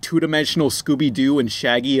you see two-dimensional Scooby-Doo and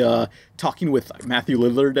Shaggy talking with Matthew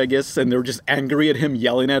Lillard, I guess, and they're just angry at him,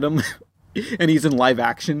 yelling at him, and he's in live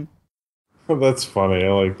action. Oh, that's funny.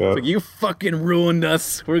 I like that. It's like, you fucking ruined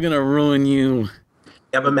us. We're gonna ruin you.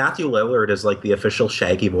 Yeah, but Matthew Lillard is like the official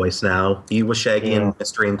Shaggy voice now. He was Shaggy in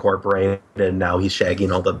Mystery Incorporated, and now he's Shaggy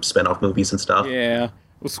in all the spin-off movies and stuff. Yeah.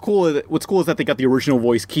 What's cool is that they got the original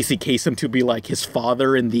voice, Casey Kasem, to be like his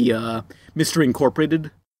father in the Mystery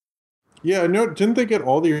Incorporated. Yeah, no, didn't they get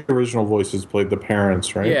all the original voices played the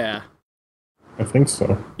parents, right? Yeah. I think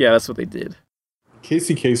so. Yeah, that's what they did.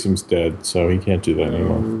 Casey Kasem's dead, so he can't do that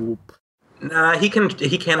anymore. Nah, he can.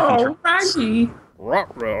 Oh, Raggy.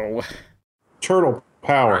 Ruh-roh. Turtle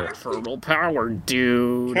power. Turtle power,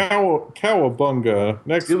 dude. Cowabunga.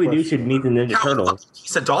 Next Scooby-Doo should meet the Ninja Turtles.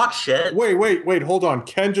 He's a dog shit. Wait, hold on.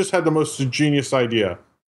 Ken just had the most genius idea.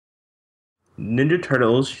 Ninja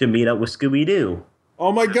Turtles should meet up with Scooby-Doo.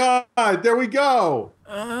 Oh my god, there we go.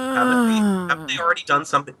 Haven't they already done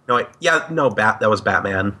something? No, that was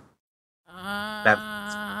Batman.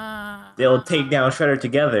 They'll take down Shredder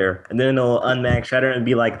together, and then they'll unmask Shredder and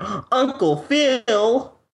be like, Uncle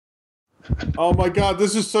Phil! Oh my god,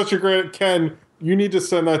 this is such a great... Ken, you need to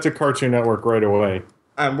send that to Cartoon Network right away.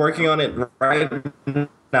 I'm working on it right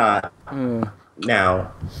now.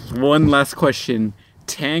 One last question.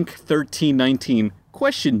 Tank1319.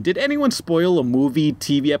 Question, did anyone spoil a movie,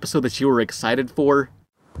 TV episode that you were excited for?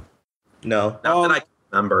 No. Not that I can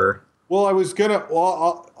remember. Well, I was gonna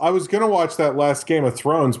watch that last Game of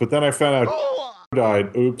Thrones, but then I found out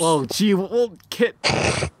died. Oops. Oh, gee, well,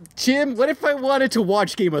 Jim, what if I wanted to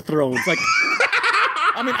watch Game of Thrones? Like,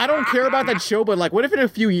 I mean, I don't care about that show, but like, what if in a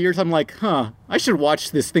few years I'm like, I should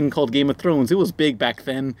watch this thing called Game of Thrones. It was big back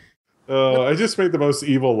then. I just made the most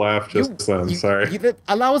evil laugh just then. Sorry. That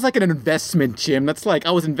was like an investment, Jim. That's like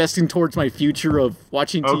I was investing towards my future of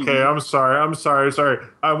watching TV. Okay, I'm sorry.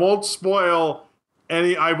 I won't spoil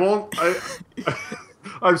any. I'm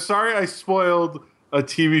sorry I spoiled a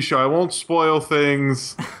TV show. I won't spoil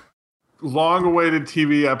things, long-awaited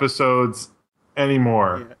TV episodes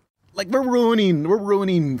anymore. Yeah. Like we're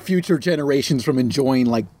ruining future generations from enjoying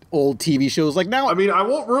like old TV shows. Like now, I mean, I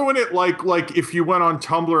won't ruin it. Like if you went on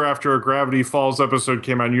Tumblr after a Gravity Falls episode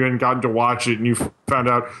came out, and you hadn't gotten to watch it, and you found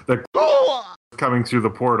out that coming through the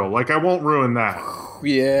portal. Like I won't ruin that.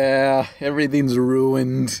 Yeah, everything's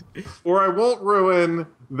ruined. Or I won't ruin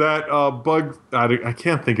that bug. I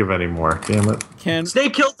can't think of any more. Damn it!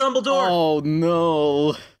 Snape killed Dumbledore. Oh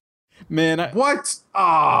no, man! What?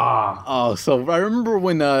 Oh, so I remember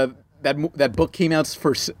when that book came out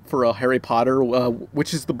for Harry Potter.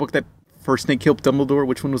 Which is the book that first Snape killed Dumbledore?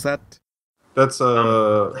 Which one was that? That's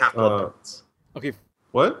Half-Blood Prince. Okay.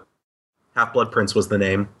 What? Half-Blood Prince was the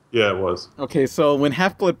name. Yeah, it was. Okay, so when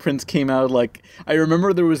Half-Blood Prince came out, like, I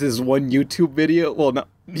remember there was this one YouTube video. Well, no,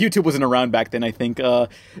 YouTube wasn't around back then, I think.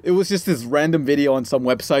 It was just this random video on some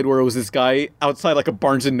website where it was this guy outside, like, a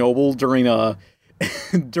Barnes & Noble during a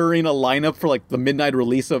lineup for, like, the midnight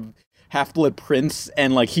release of Half-Blood Prince,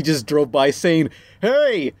 and, like, he just drove by saying,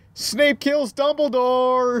 "Hey, Snape kills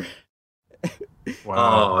Dumbledore!"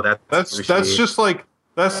 Wow. Oh, that's just like...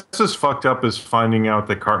 That's just fucked up as finding out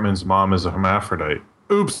that Cartman's mom is a hermaphrodite.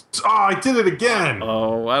 Oops. Oh, I did it again.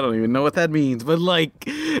 Oh, I don't even know what that means, but like...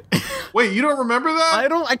 Wait, you don't remember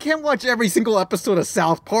that? I can't watch every single episode of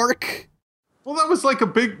South Park. Well, that was like a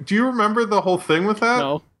big... Do you remember the whole thing with that?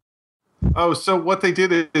 No. Oh, so what they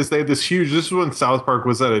did is they had this huge... This is when South Park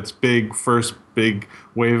was at its first big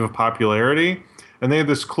wave of popularity. And they had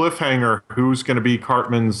this cliffhanger, who's going to be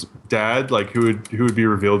Cartman's dad, like who would be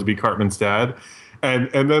revealed to be Cartman's dad.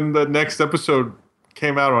 And then the next episode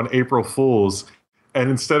came out on April Fool's,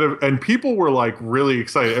 and people were like really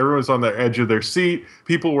excited. Everyone was on the edge of their seat.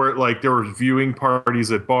 People were like, there were viewing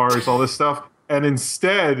parties at bars, all this stuff. And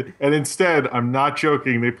instead, I'm not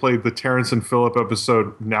joking, they played the Terrence and Phillip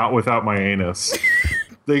episode "Not Without My Anus."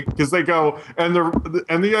 Because they go, and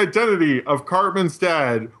the identity of Cartman's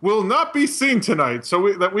dad will not be seen tonight,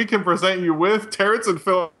 so that we can present you with Terrence and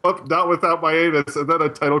Phillip, not without my anus. And then a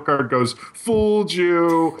title card goes, "Fooled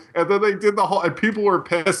you." And then they did the whole, and people were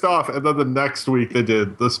pissed off. And then the next week they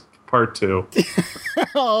did this part 2.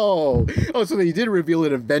 Oh, so they did reveal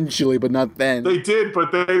it eventually, but not then. They did,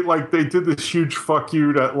 but they did this huge fuck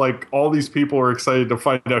you to, like, all these people were excited to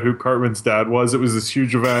find out who Cartman's dad was. It was this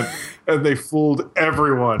huge event, and they fooled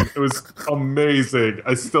everyone. It was amazing.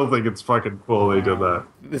 I still think it's fucking cool they did that.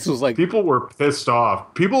 This was like, people were pissed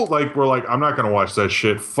off. People were like, I'm not gonna watch that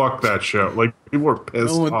shit. Fuck that show. Like, people were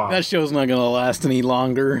pissed off. That show's not gonna last any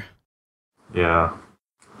longer. Yeah.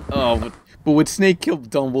 Oh, but when Snake killed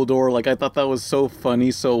Dumbledore, like, I thought that was so funny.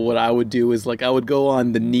 So what I would do is, like, I would go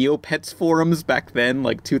on the Neopets forums back then,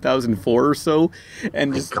 like 2004 or so,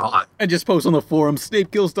 and just post on the forum, "Snape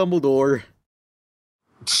kills Dumbledore."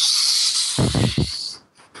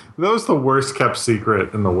 That was the worst kept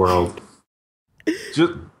secret in the world.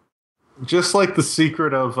 Just like the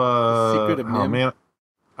secret of Nim. Man,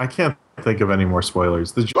 I can't think of any more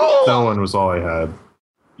spoilers. The Snow one was all I had.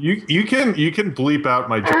 You can bleep out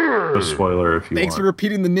my spoiler if you Thanks for want.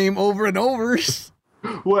 repeating the name over and over.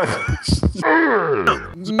 What? No,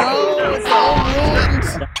 it's all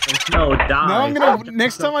ruined. No, die. Now I'm gonna,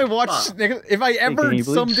 next time I watch, if I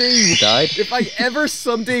ever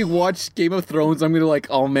someday watch Game of Thrones, I'm gonna like,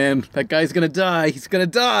 oh man, that guy's gonna die. He's gonna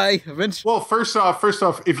die eventually. Well, first off,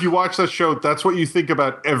 if you watch that show, that's what you think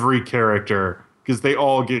about every character, because they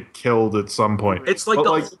all get killed at some point. It's like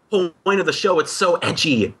the whole point of the show. It's so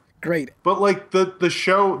edgy. Great. But like the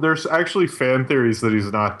show, there's actually fan theories that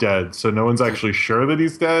he's not dead, so no one's actually sure that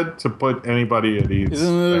he's dead to put anybody at ease.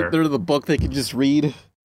 Isn't there the book they can just read?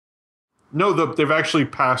 No, they've actually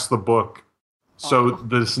passed the book, so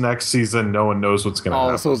this next season, no one knows what's going to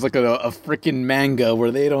happen. So it's like a freaking manga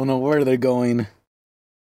where they don't know where they're going.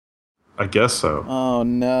 I guess so. Oh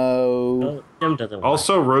no.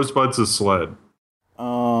 Also, Rosebud's a sled.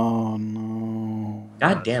 Oh no.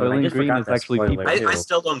 God damn it, I just forgot that spoiler, too. I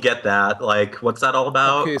still don't get that. Like, what's that all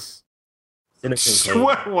about? Okay. Citizen Kane.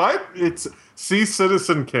 What? It's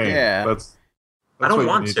Citizen Kane. Yeah. That's I don't what you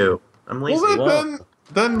want need to. I'm lazy. Well,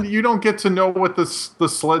 then you don't get to know what the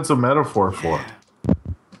sled's a metaphor for.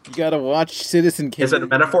 You gotta watch Citizen Kane. Is it a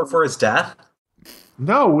metaphor for his death?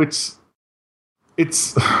 No, it's.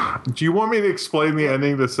 Do you want me to explain the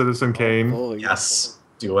ending to Citizen Kane? Oh, yes.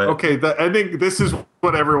 Do it. Okay, the ending. This is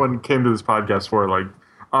what everyone came to this podcast for. Like,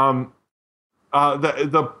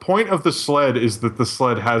 the point of the sled is that the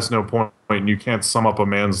sled has no point, and you can't sum up a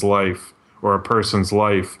man's life or a person's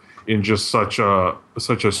life in just such a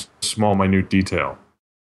small, minute detail.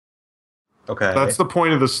 Okay, that's the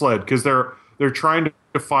point of the sled, because they're trying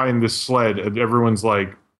to find this sled, and everyone's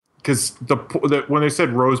like, because when they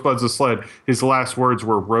said Rosebud's a sled, his last words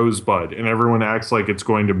were Rosebud, and everyone acts like it's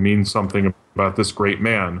going to mean something about this great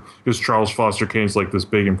man, because Charles Foster Kane's like this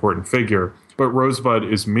big important figure, but Rosebud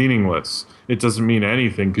is meaningless. It doesn't mean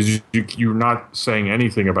anything, because you're not saying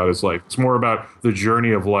anything about his life. It's more about the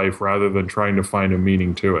journey of life rather than trying to find a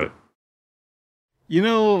meaning to it. You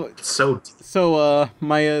know,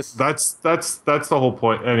 my that's the whole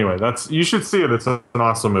point. Anyway, you should see it. It's an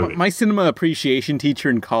awesome movie. My cinema appreciation teacher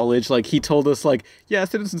in college, like, he told us, like, yeah,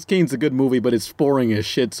 Citizen Kane's a good movie, but it's boring as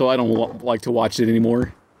shit, so I don't like to watch it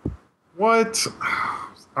anymore. What?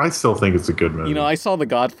 I still think it's a good movie. You know, I saw The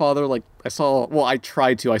Godfather, I saw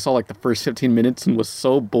like the first 15 minutes and was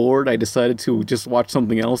so bored, I decided to just watch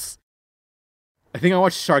something else. I think I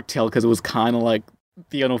watched Shark Tale because it was kind of like,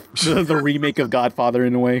 the remake of Godfather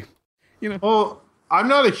in a way. You know. Well, I'm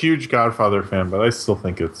not a huge Godfather fan, but I still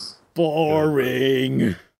think it's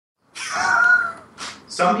boring.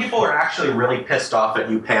 Some people are actually really pissed off at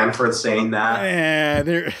you, Pan, for saying that. Yeah,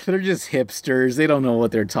 they're just hipsters. They don't know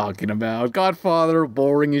what they're talking about. Godfather,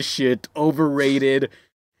 boring as shit, overrated.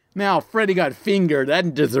 Now, Freddy Got Fingered,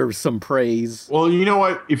 that deserves some praise. Well, you know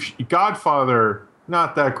what? If Godfather,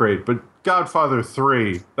 not that great, but Godfather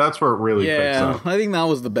 3, that's where it really picks up. I think that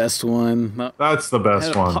was the best one. That's the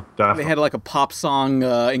best one, definitely. They had like a pop song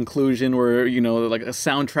inclusion where, like a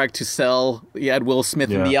soundtrack to sell. You had Will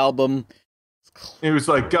Smith in the album. It was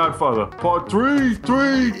like Godfather, part 3. What?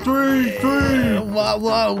 3.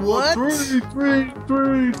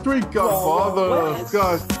 Godfather.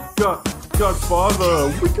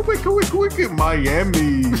 Godfather. Wicka,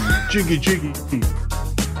 Miami. Jiggy.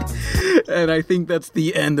 And I think that's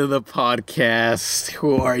the end of the podcast.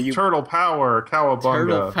 Who are you? Turtle Power, Cowabunga.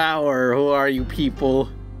 Turtle Power, who are you people?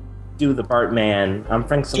 do the Bartman. I'm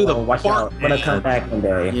Frank Stallone. Watch out. I'm gonna come back one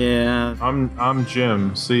day. Yeah. I'm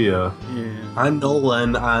Jim. See ya. Yeah. I'm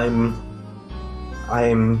Nolan. I'm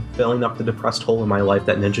filling up the depressed hole in my life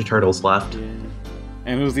that Ninja Turtles left. Yeah.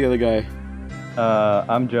 And who's the other guy?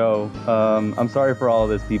 I'm Joe. I'm sorry for all of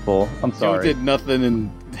this, people. I'm sorry. Joe did nothing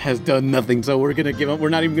and has done nothing, so we're gonna give him. We're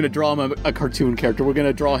not even gonna draw him a cartoon character. We're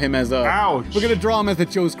gonna draw him as a. Ouch. We're gonna draw him as the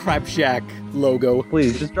Joe's Crap Shack logo.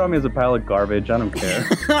 Please, just draw me as a pile of garbage. I don't care.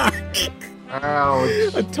 Ouch.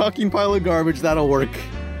 A talking pile of garbage. That'll work.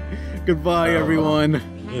 Goodbye, everyone.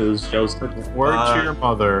 News. Joe's cooking. Word to your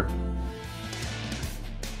mother.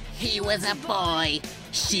 He was a boy,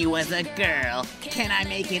 she was a girl. Can I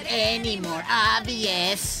make it any more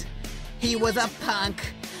obvious? He was a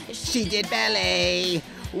punk, she did ballet.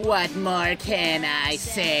 What more can I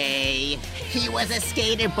say? He was a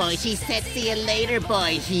skater boy, she said see you later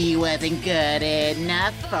boy. He wasn't good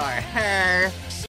enough for her.